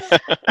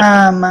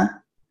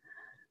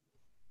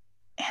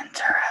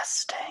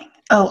 Interesting.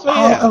 Oh, so,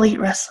 All Elite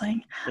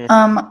Wrestling.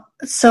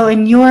 So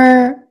in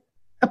your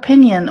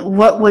opinion,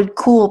 what would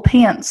cool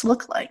pants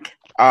look like?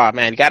 Oh,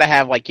 man, you gotta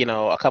have, like,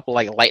 a couple,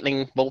 like,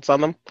 lightning bolts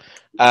on them.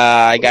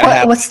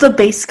 What's the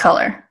base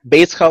color?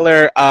 Base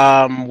color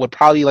would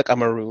probably be, like, a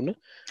maroon.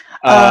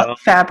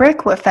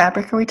 Fabric? What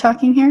fabric are we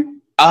talking here?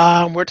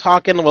 We're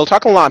talking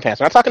long pants.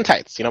 We're not talking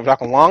tights. We're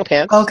talking long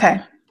pants.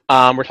 Okay.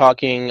 We're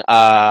talking,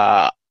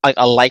 like,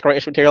 a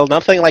lycra-ish material.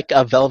 Nothing like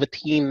a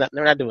velveteen.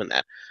 We're not doing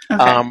that.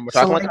 Okay. We're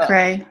talking like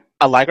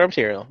a lycra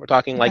material. We're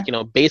talking, like,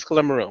 base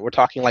color maroon. We're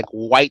talking, like,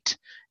 white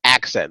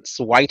accents,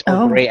 white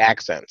or gray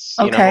accents.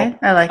 Okay,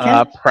 I like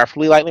it.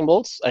 Preferably lightning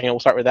bolts. We'll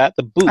start with that.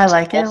 The boots, I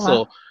like it.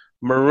 Also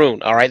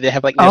maroon. All right, they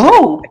have like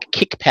a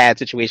kick pad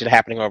situation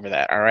happening over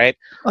that. All right.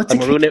 Oh, it's a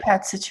kick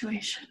pad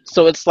situation.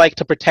 So it's like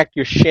to protect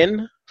your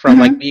shin from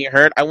like being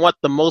hurt. I want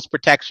the most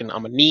protection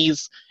on my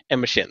knees and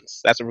my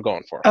shins. That's what we're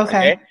going for.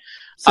 Okay.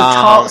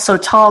 So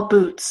tall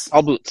boots.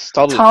 Tall boots.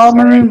 Tall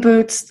maroon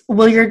boots.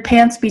 Will your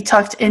pants be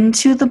tucked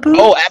into the boots?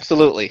 Oh,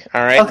 absolutely.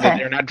 All right. Okay.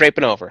 They're not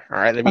draping over. All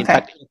right. They're being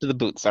tucked into the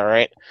boots. All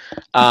right.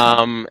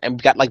 And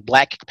we've got like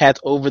black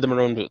pads over the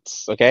maroon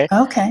boots. Okay.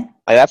 Okay.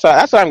 Like, that's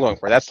what I'm going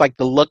for. That's like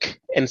the look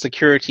and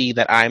security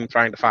that I'm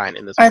trying to find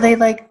in this. Are they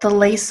like the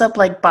lace up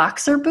like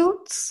boxer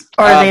boots,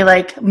 or are they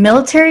like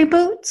military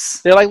boots?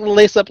 They're like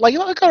lace up like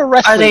a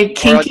wrestling. Are they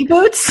kinky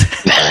boots?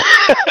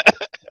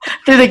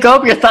 Do they go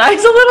up your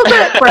thighs a little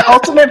bit for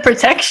ultimate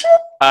protection?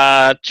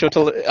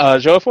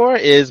 Jofor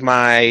is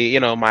my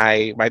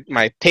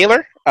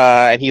tailor,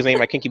 and he's made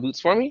my kinky boots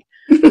for me.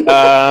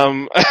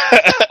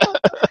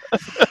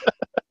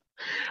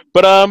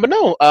 But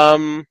no,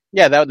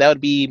 yeah, that would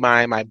be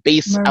my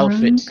base outfit.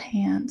 Maroon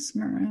pants,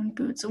 maroon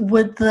boots.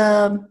 Would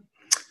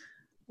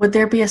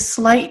there be a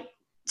slight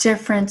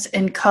difference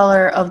in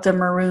color of the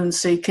maroon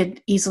so you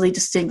could easily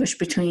distinguish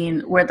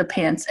between where the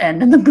pants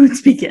end and the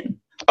boots begin?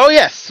 Oh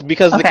yes,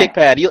 because of the kick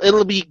pad,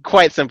 it'll be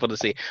quite simple to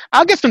see.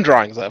 I'll get some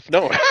drawings up.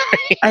 Don't worry.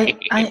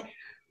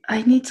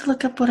 I need to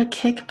look up what a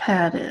kick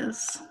pad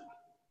is.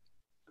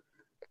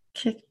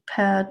 Kick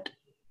pad,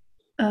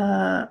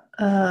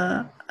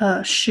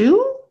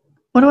 shoe?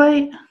 What do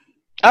I?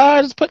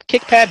 Just put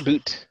kick pad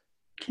boot.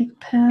 Kick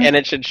pad. And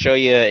it should show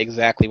you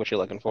exactly what you're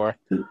looking for.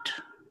 Boot.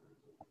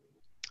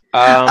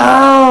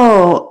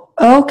 Oh,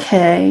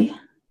 okay.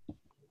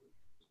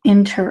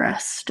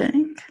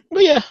 Interesting.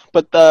 Yeah,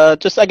 but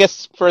just I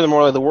guess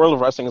furthermore, the world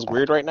of wrestling is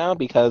weird right now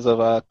because of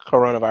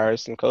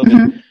coronavirus and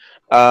COVID.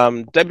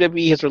 Mm-hmm.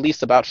 WWE has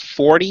released about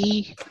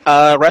 40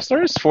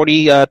 wrestlers,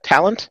 40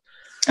 talent.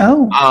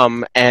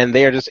 Oh. And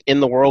they are just in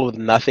the world with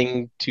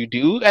nothing to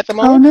do at the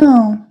moment.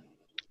 Oh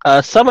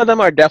no. Some of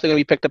them are definitely going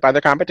to be picked up by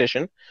their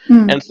competition,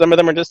 and some of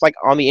them are just like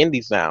on the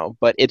indies now.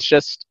 But it's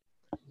just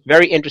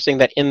very interesting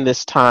that in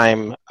this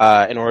time,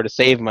 in order to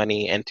save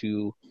money and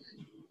to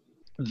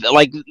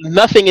like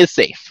nothing is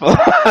safe.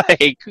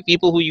 Like,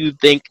 people who you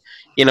think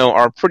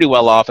are pretty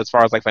well off as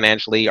far as like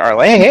financially are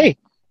like, hey,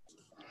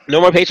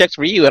 no more paychecks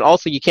for you, and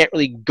also you can't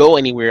really go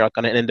anywhere like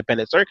on an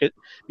independent circuit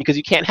because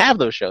you can't have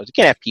those shows. You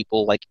can't have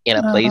people like in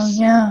a place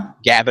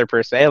gather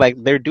per se. Like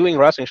they're doing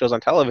wrestling shows on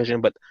television,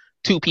 but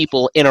 2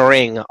 people in a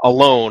ring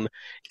alone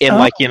in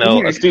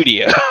weird. A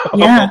studio.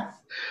 Yeah.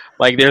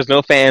 Like there's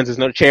no fans, there's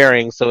no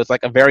cheering, so it's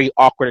like a very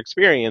awkward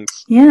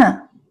experience.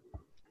 Yeah.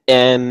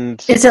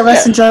 And is it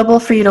less enjoyable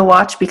for you to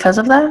watch because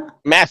of that?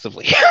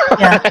 Massively.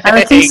 Yeah, I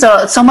would think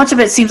so. So much of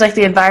it seems like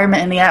the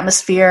environment and the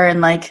atmosphere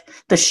and like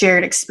the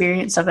shared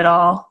experience of it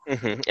all.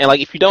 Mm-hmm. And like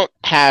if you don't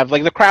have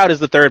like the crowd is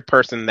the third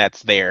person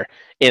that's there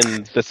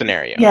in the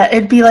scenario. Yeah,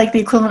 it'd be like the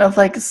equivalent of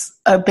like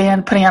a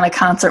band putting on a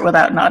concert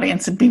without an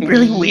audience. It'd be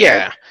really weird.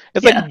 Yeah.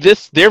 It's like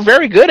this. They're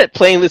very good at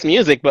playing this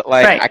music, but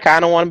like I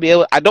kind of want to be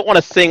able. I don't want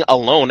to sing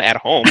alone at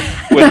home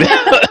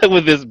with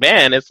with this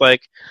band. It's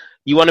like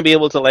you want to be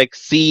able to like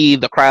see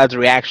the crowd's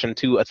reaction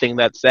to a thing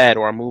that's said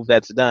or a move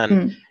that's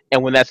done,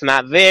 and when that's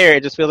not there,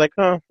 it just feels like,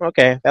 oh,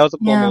 okay, that was a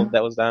cool move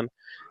that was done.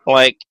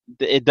 Like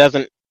it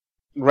doesn't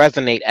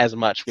resonate as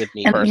much with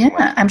me personally.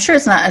 Yeah, I'm sure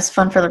it's not as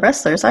fun for the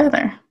wrestlers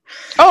either.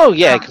 Oh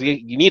yeah, because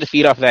you need to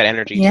feed off that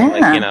energy to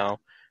like,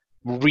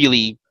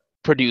 really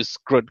produce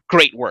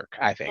great work,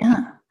 I think.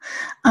 Yeah.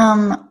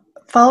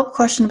 Follow-up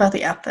question about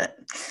the outfit.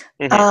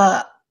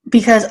 Mm-hmm.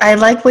 Because I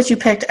like what you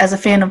picked as a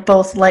fan of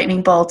both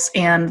lightning bolts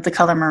and the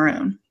color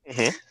maroon.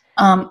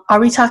 Mm-hmm. Are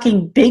we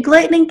talking big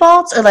lightning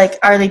bolts, or like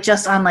are they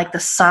just on like the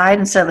side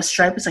instead of a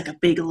stripe? It's like a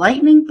big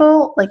lightning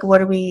bolt. Like what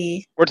are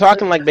we? We're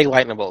talking like big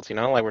lightning bolts.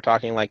 Like we're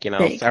talking like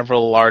big.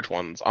 Several large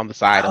ones on the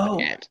side of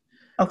the hand.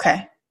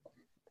 Okay.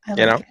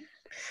 It.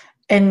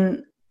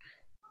 And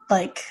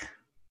like,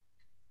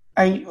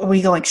 are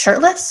we going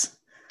shirtless?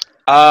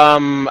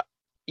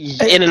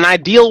 In an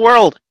ideal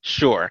world,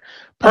 sure.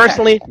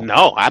 Personally,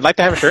 no. I'd like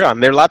to have a shirt on.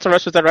 There are lots of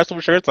wrestlers that wrestle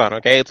with shirts on.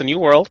 Okay, it's a new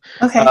world.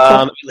 Okay.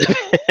 Cool.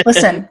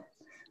 Listen,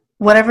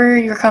 whatever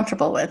you're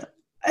comfortable with.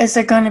 Is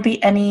there going to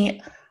be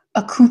any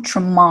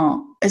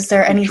accoutrement? Is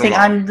there anything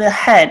on the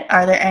head?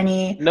 Are there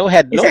any? No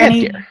head. Is no there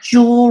headgear. Any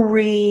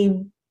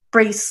jewelry,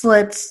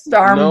 bracelets,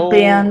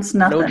 armbands?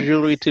 Nothing. No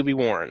jewelry to be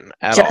worn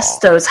at all.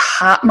 Just those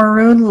hot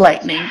maroon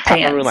lightning pants.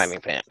 Hot maroon lightning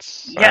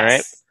pants. Yes. All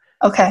right.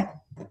 Okay.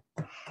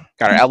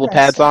 Got our elbow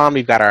pads on.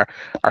 We've got our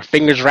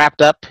fingers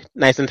wrapped up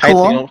nice and tight.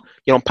 Cool. So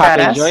you don't pop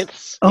any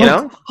joints.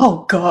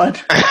 Oh God.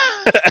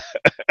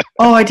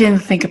 Oh, I didn't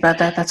think about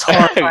that. That's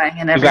horrifying.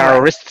 And we've got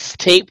our wrists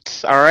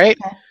taped. All right.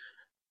 Okay.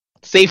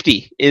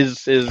 Safety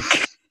is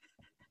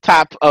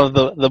top of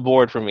the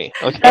board for me.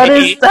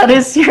 Okay. That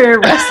is your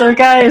wrestler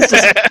guy.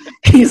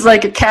 He's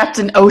like a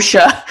Captain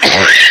OSHA.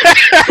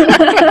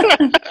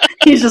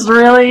 He's just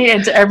really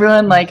into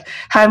everyone like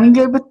having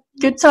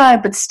good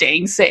time, but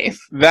staying safe.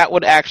 That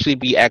would actually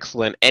be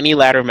excellent. Any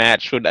ladder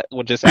match would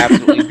just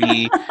absolutely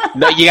be.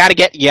 No, you gotta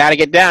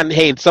get down.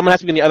 Hey, someone has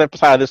to be on the other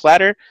side of this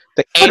ladder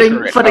to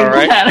anchor it. Footing all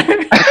right? The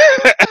ladder.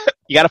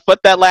 You gotta foot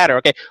that ladder.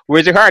 Okay,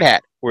 where's your hard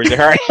hat? Where's your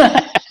hard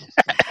hat?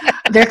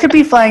 There could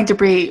be flying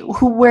debris.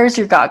 Where's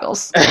your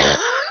goggles?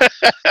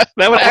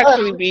 That would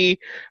actually be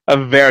a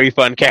very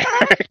fun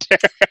character.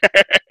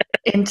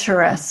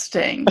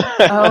 Interesting.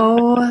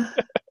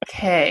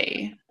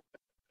 Okay.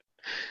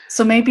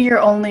 So maybe your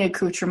only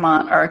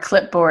accoutrement are a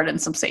clipboard and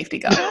some safety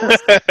goggles.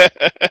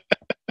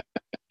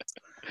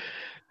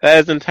 That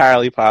is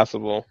entirely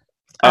possible.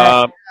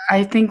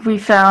 I think we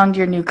found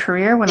your new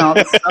career when all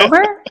this is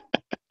over.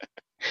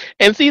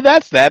 And see,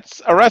 that's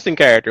a wrestling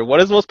character.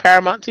 What is most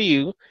paramount to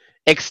you?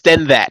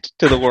 Extend that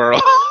to the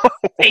world.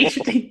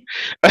 Safety.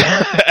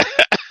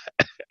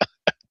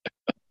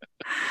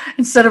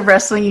 Instead of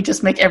wrestling, you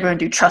just make everyone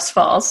do trust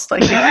falls.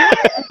 Like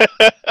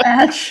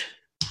match.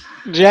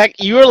 Jack,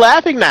 you are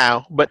laughing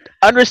now, but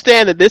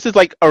understand that this is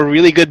like a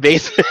really good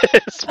basis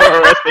for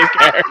a wrestling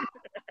character.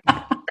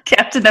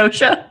 Captain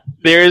OSHA.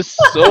 There's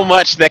so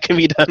much that can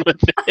be done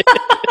with it.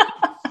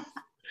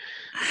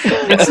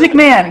 Vince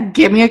McMahon,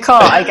 give me a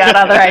call. I got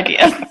other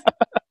ideas.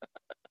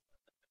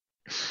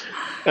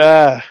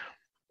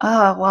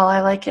 Well,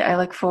 I like it. I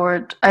look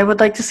forward. I would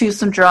like to see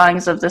some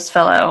drawings of this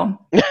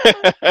fellow.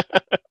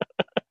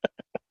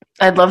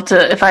 I'd love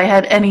to, if I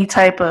had any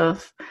type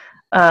of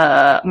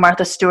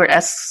Martha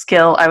Stewart-esque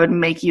skill, I would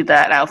make you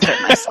that outfit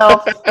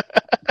myself. Oh,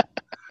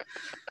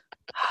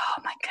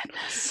 my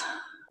goodness.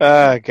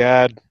 Oh,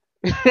 God.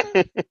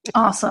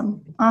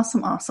 Awesome.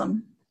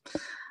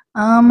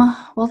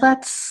 Well,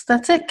 that's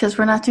it, because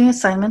we're not doing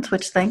assignments,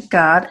 which thank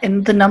God.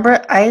 And the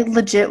number, I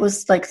legit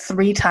was like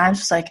 3 times,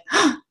 was like,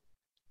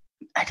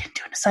 I didn't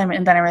do an assignment,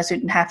 and then I realized we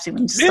didn't have to.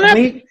 And just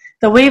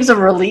the waves of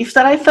relief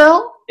that I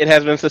felt. It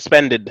has been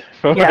suspended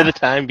for the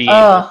time being.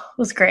 Oh, it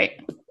was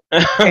great.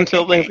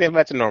 Until things get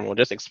back to normal.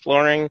 Just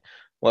exploring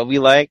what we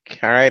like.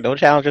 All right, don't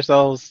challenge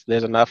yourselves.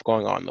 There's enough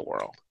going on in the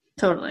world.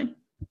 Totally.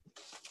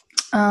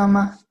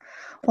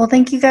 Well,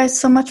 thank you guys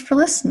so much for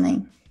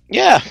listening.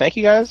 Yeah, thank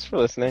you guys for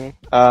listening.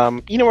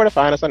 You know where to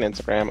find us on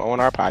Instagram,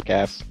 ONR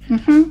Podcast.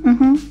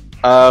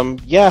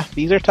 Yeah,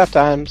 these are tough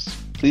times.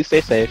 Please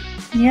stay safe.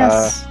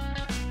 Yes.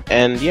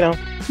 And,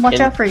 watch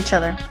out for each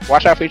other.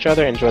 Watch out for each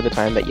other. Enjoy the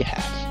time that you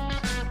have.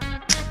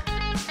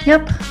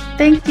 Yep.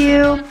 Thank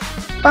you.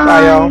 Bye.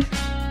 Bye, y'all.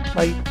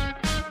 Bye.